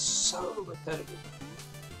repetitive, so repetitive.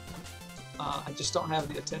 I just don't have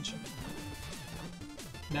the attention.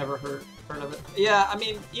 Never heard of it. Yeah, I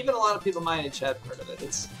mean, even a lot of people my age hadn't heard of it.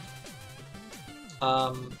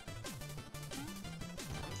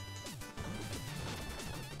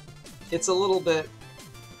 It's a little bit.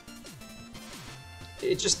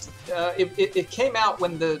 It just it came out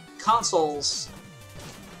when the consoles,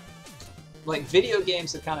 like video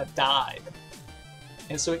games, had kind of died,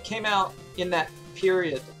 and so it came out in that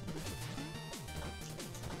period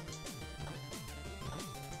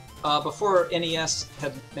before NES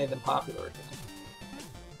had made them popular again.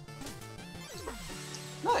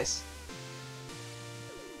 Nice.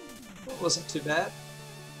 Well, it wasn't too bad.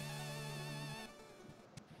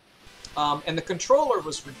 And the controller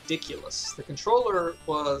was ridiculous. The controller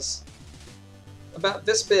was about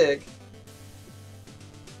this big,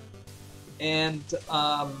 and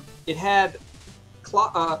it had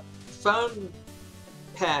phone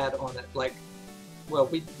pad on it. Like, well,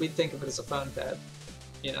 we'd think of it as a phone pad.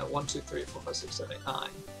 You know, 1, 2, 3, 4, 5, 6, 7, 8, 9.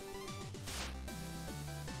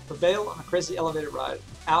 Prevail on a crazy elevator ride.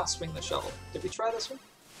 Outswing the shovel. Did we try this one?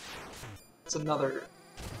 It's another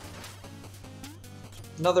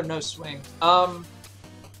no swing.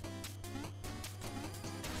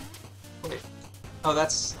 Wait. Oh,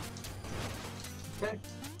 that's... Okay.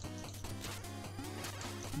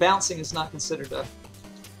 Bouncing is not considered a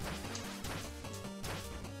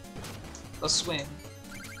swing.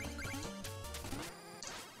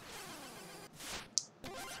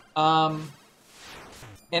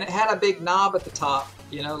 And it had a big knob at the top,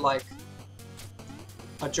 you know, like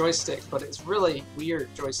a joystick, but it's really weird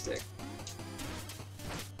joystick.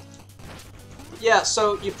 Yeah,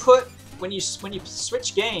 so you put when you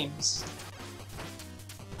switch games,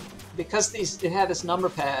 because it had this number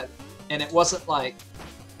pad, and it wasn't like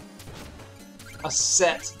a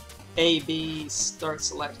set A, B, start,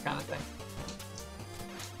 select kind of thing.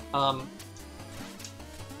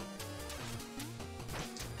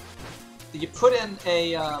 You put in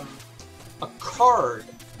a card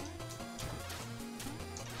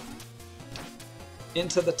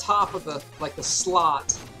into the top of the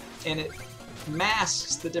slot, and it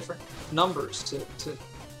masks the different numbers to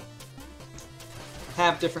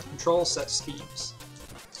have different control set schemes.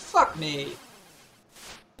 Fuck me.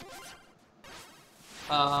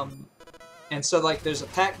 And so like there's a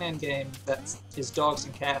Pac-Man game that is dogs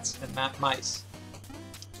and cats and mice,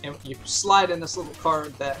 and you slide in this little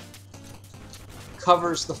card that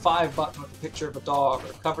covers the 5 button with a picture of a dog,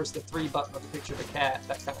 or covers the 3 button with a picture of a cat,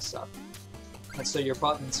 that kind of stuff. And so your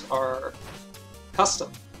buttons are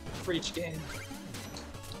custom for each game.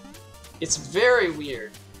 It's very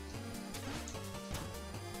weird.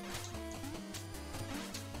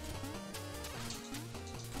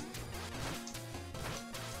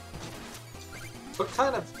 But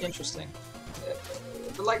kind of interesting.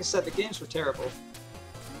 But like I said, the games were terrible.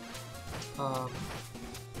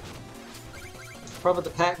 Probably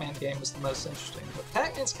the Pac-Man game was the most interesting, but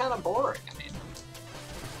Pac-Man's kind of boring. I mean,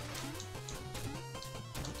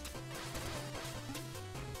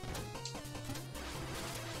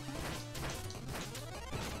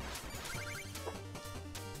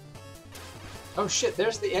 oh shit,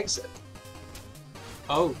 there's the exit.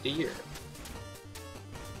 Oh dear.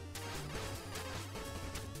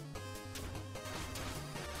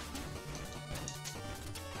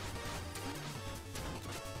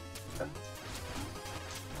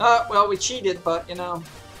 Well, we cheated, but, you know,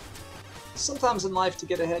 sometimes in life to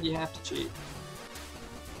get ahead you have to cheat.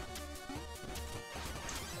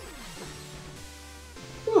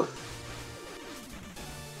 Whew.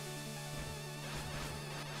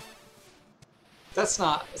 It's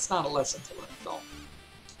not a lesson to learn.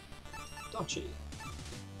 Don't cheat.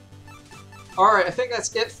 Alright, I think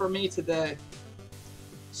that's it for me today.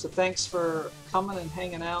 So thanks for coming and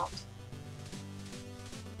hanging out.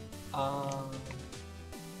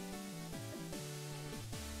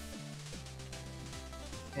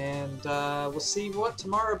 And we'll see what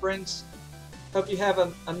tomorrow brings. Hope you have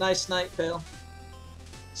a nice night, Phil.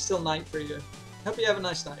 Still night for you. Hope you have a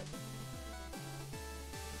nice night.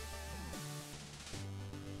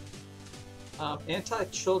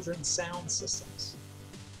 Anti-children sound systems.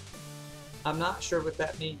 I'm not sure what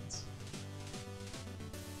that means.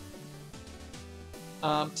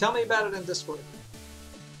 Tell me about it in Discord.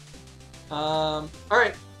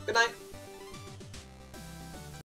 Alright, good night.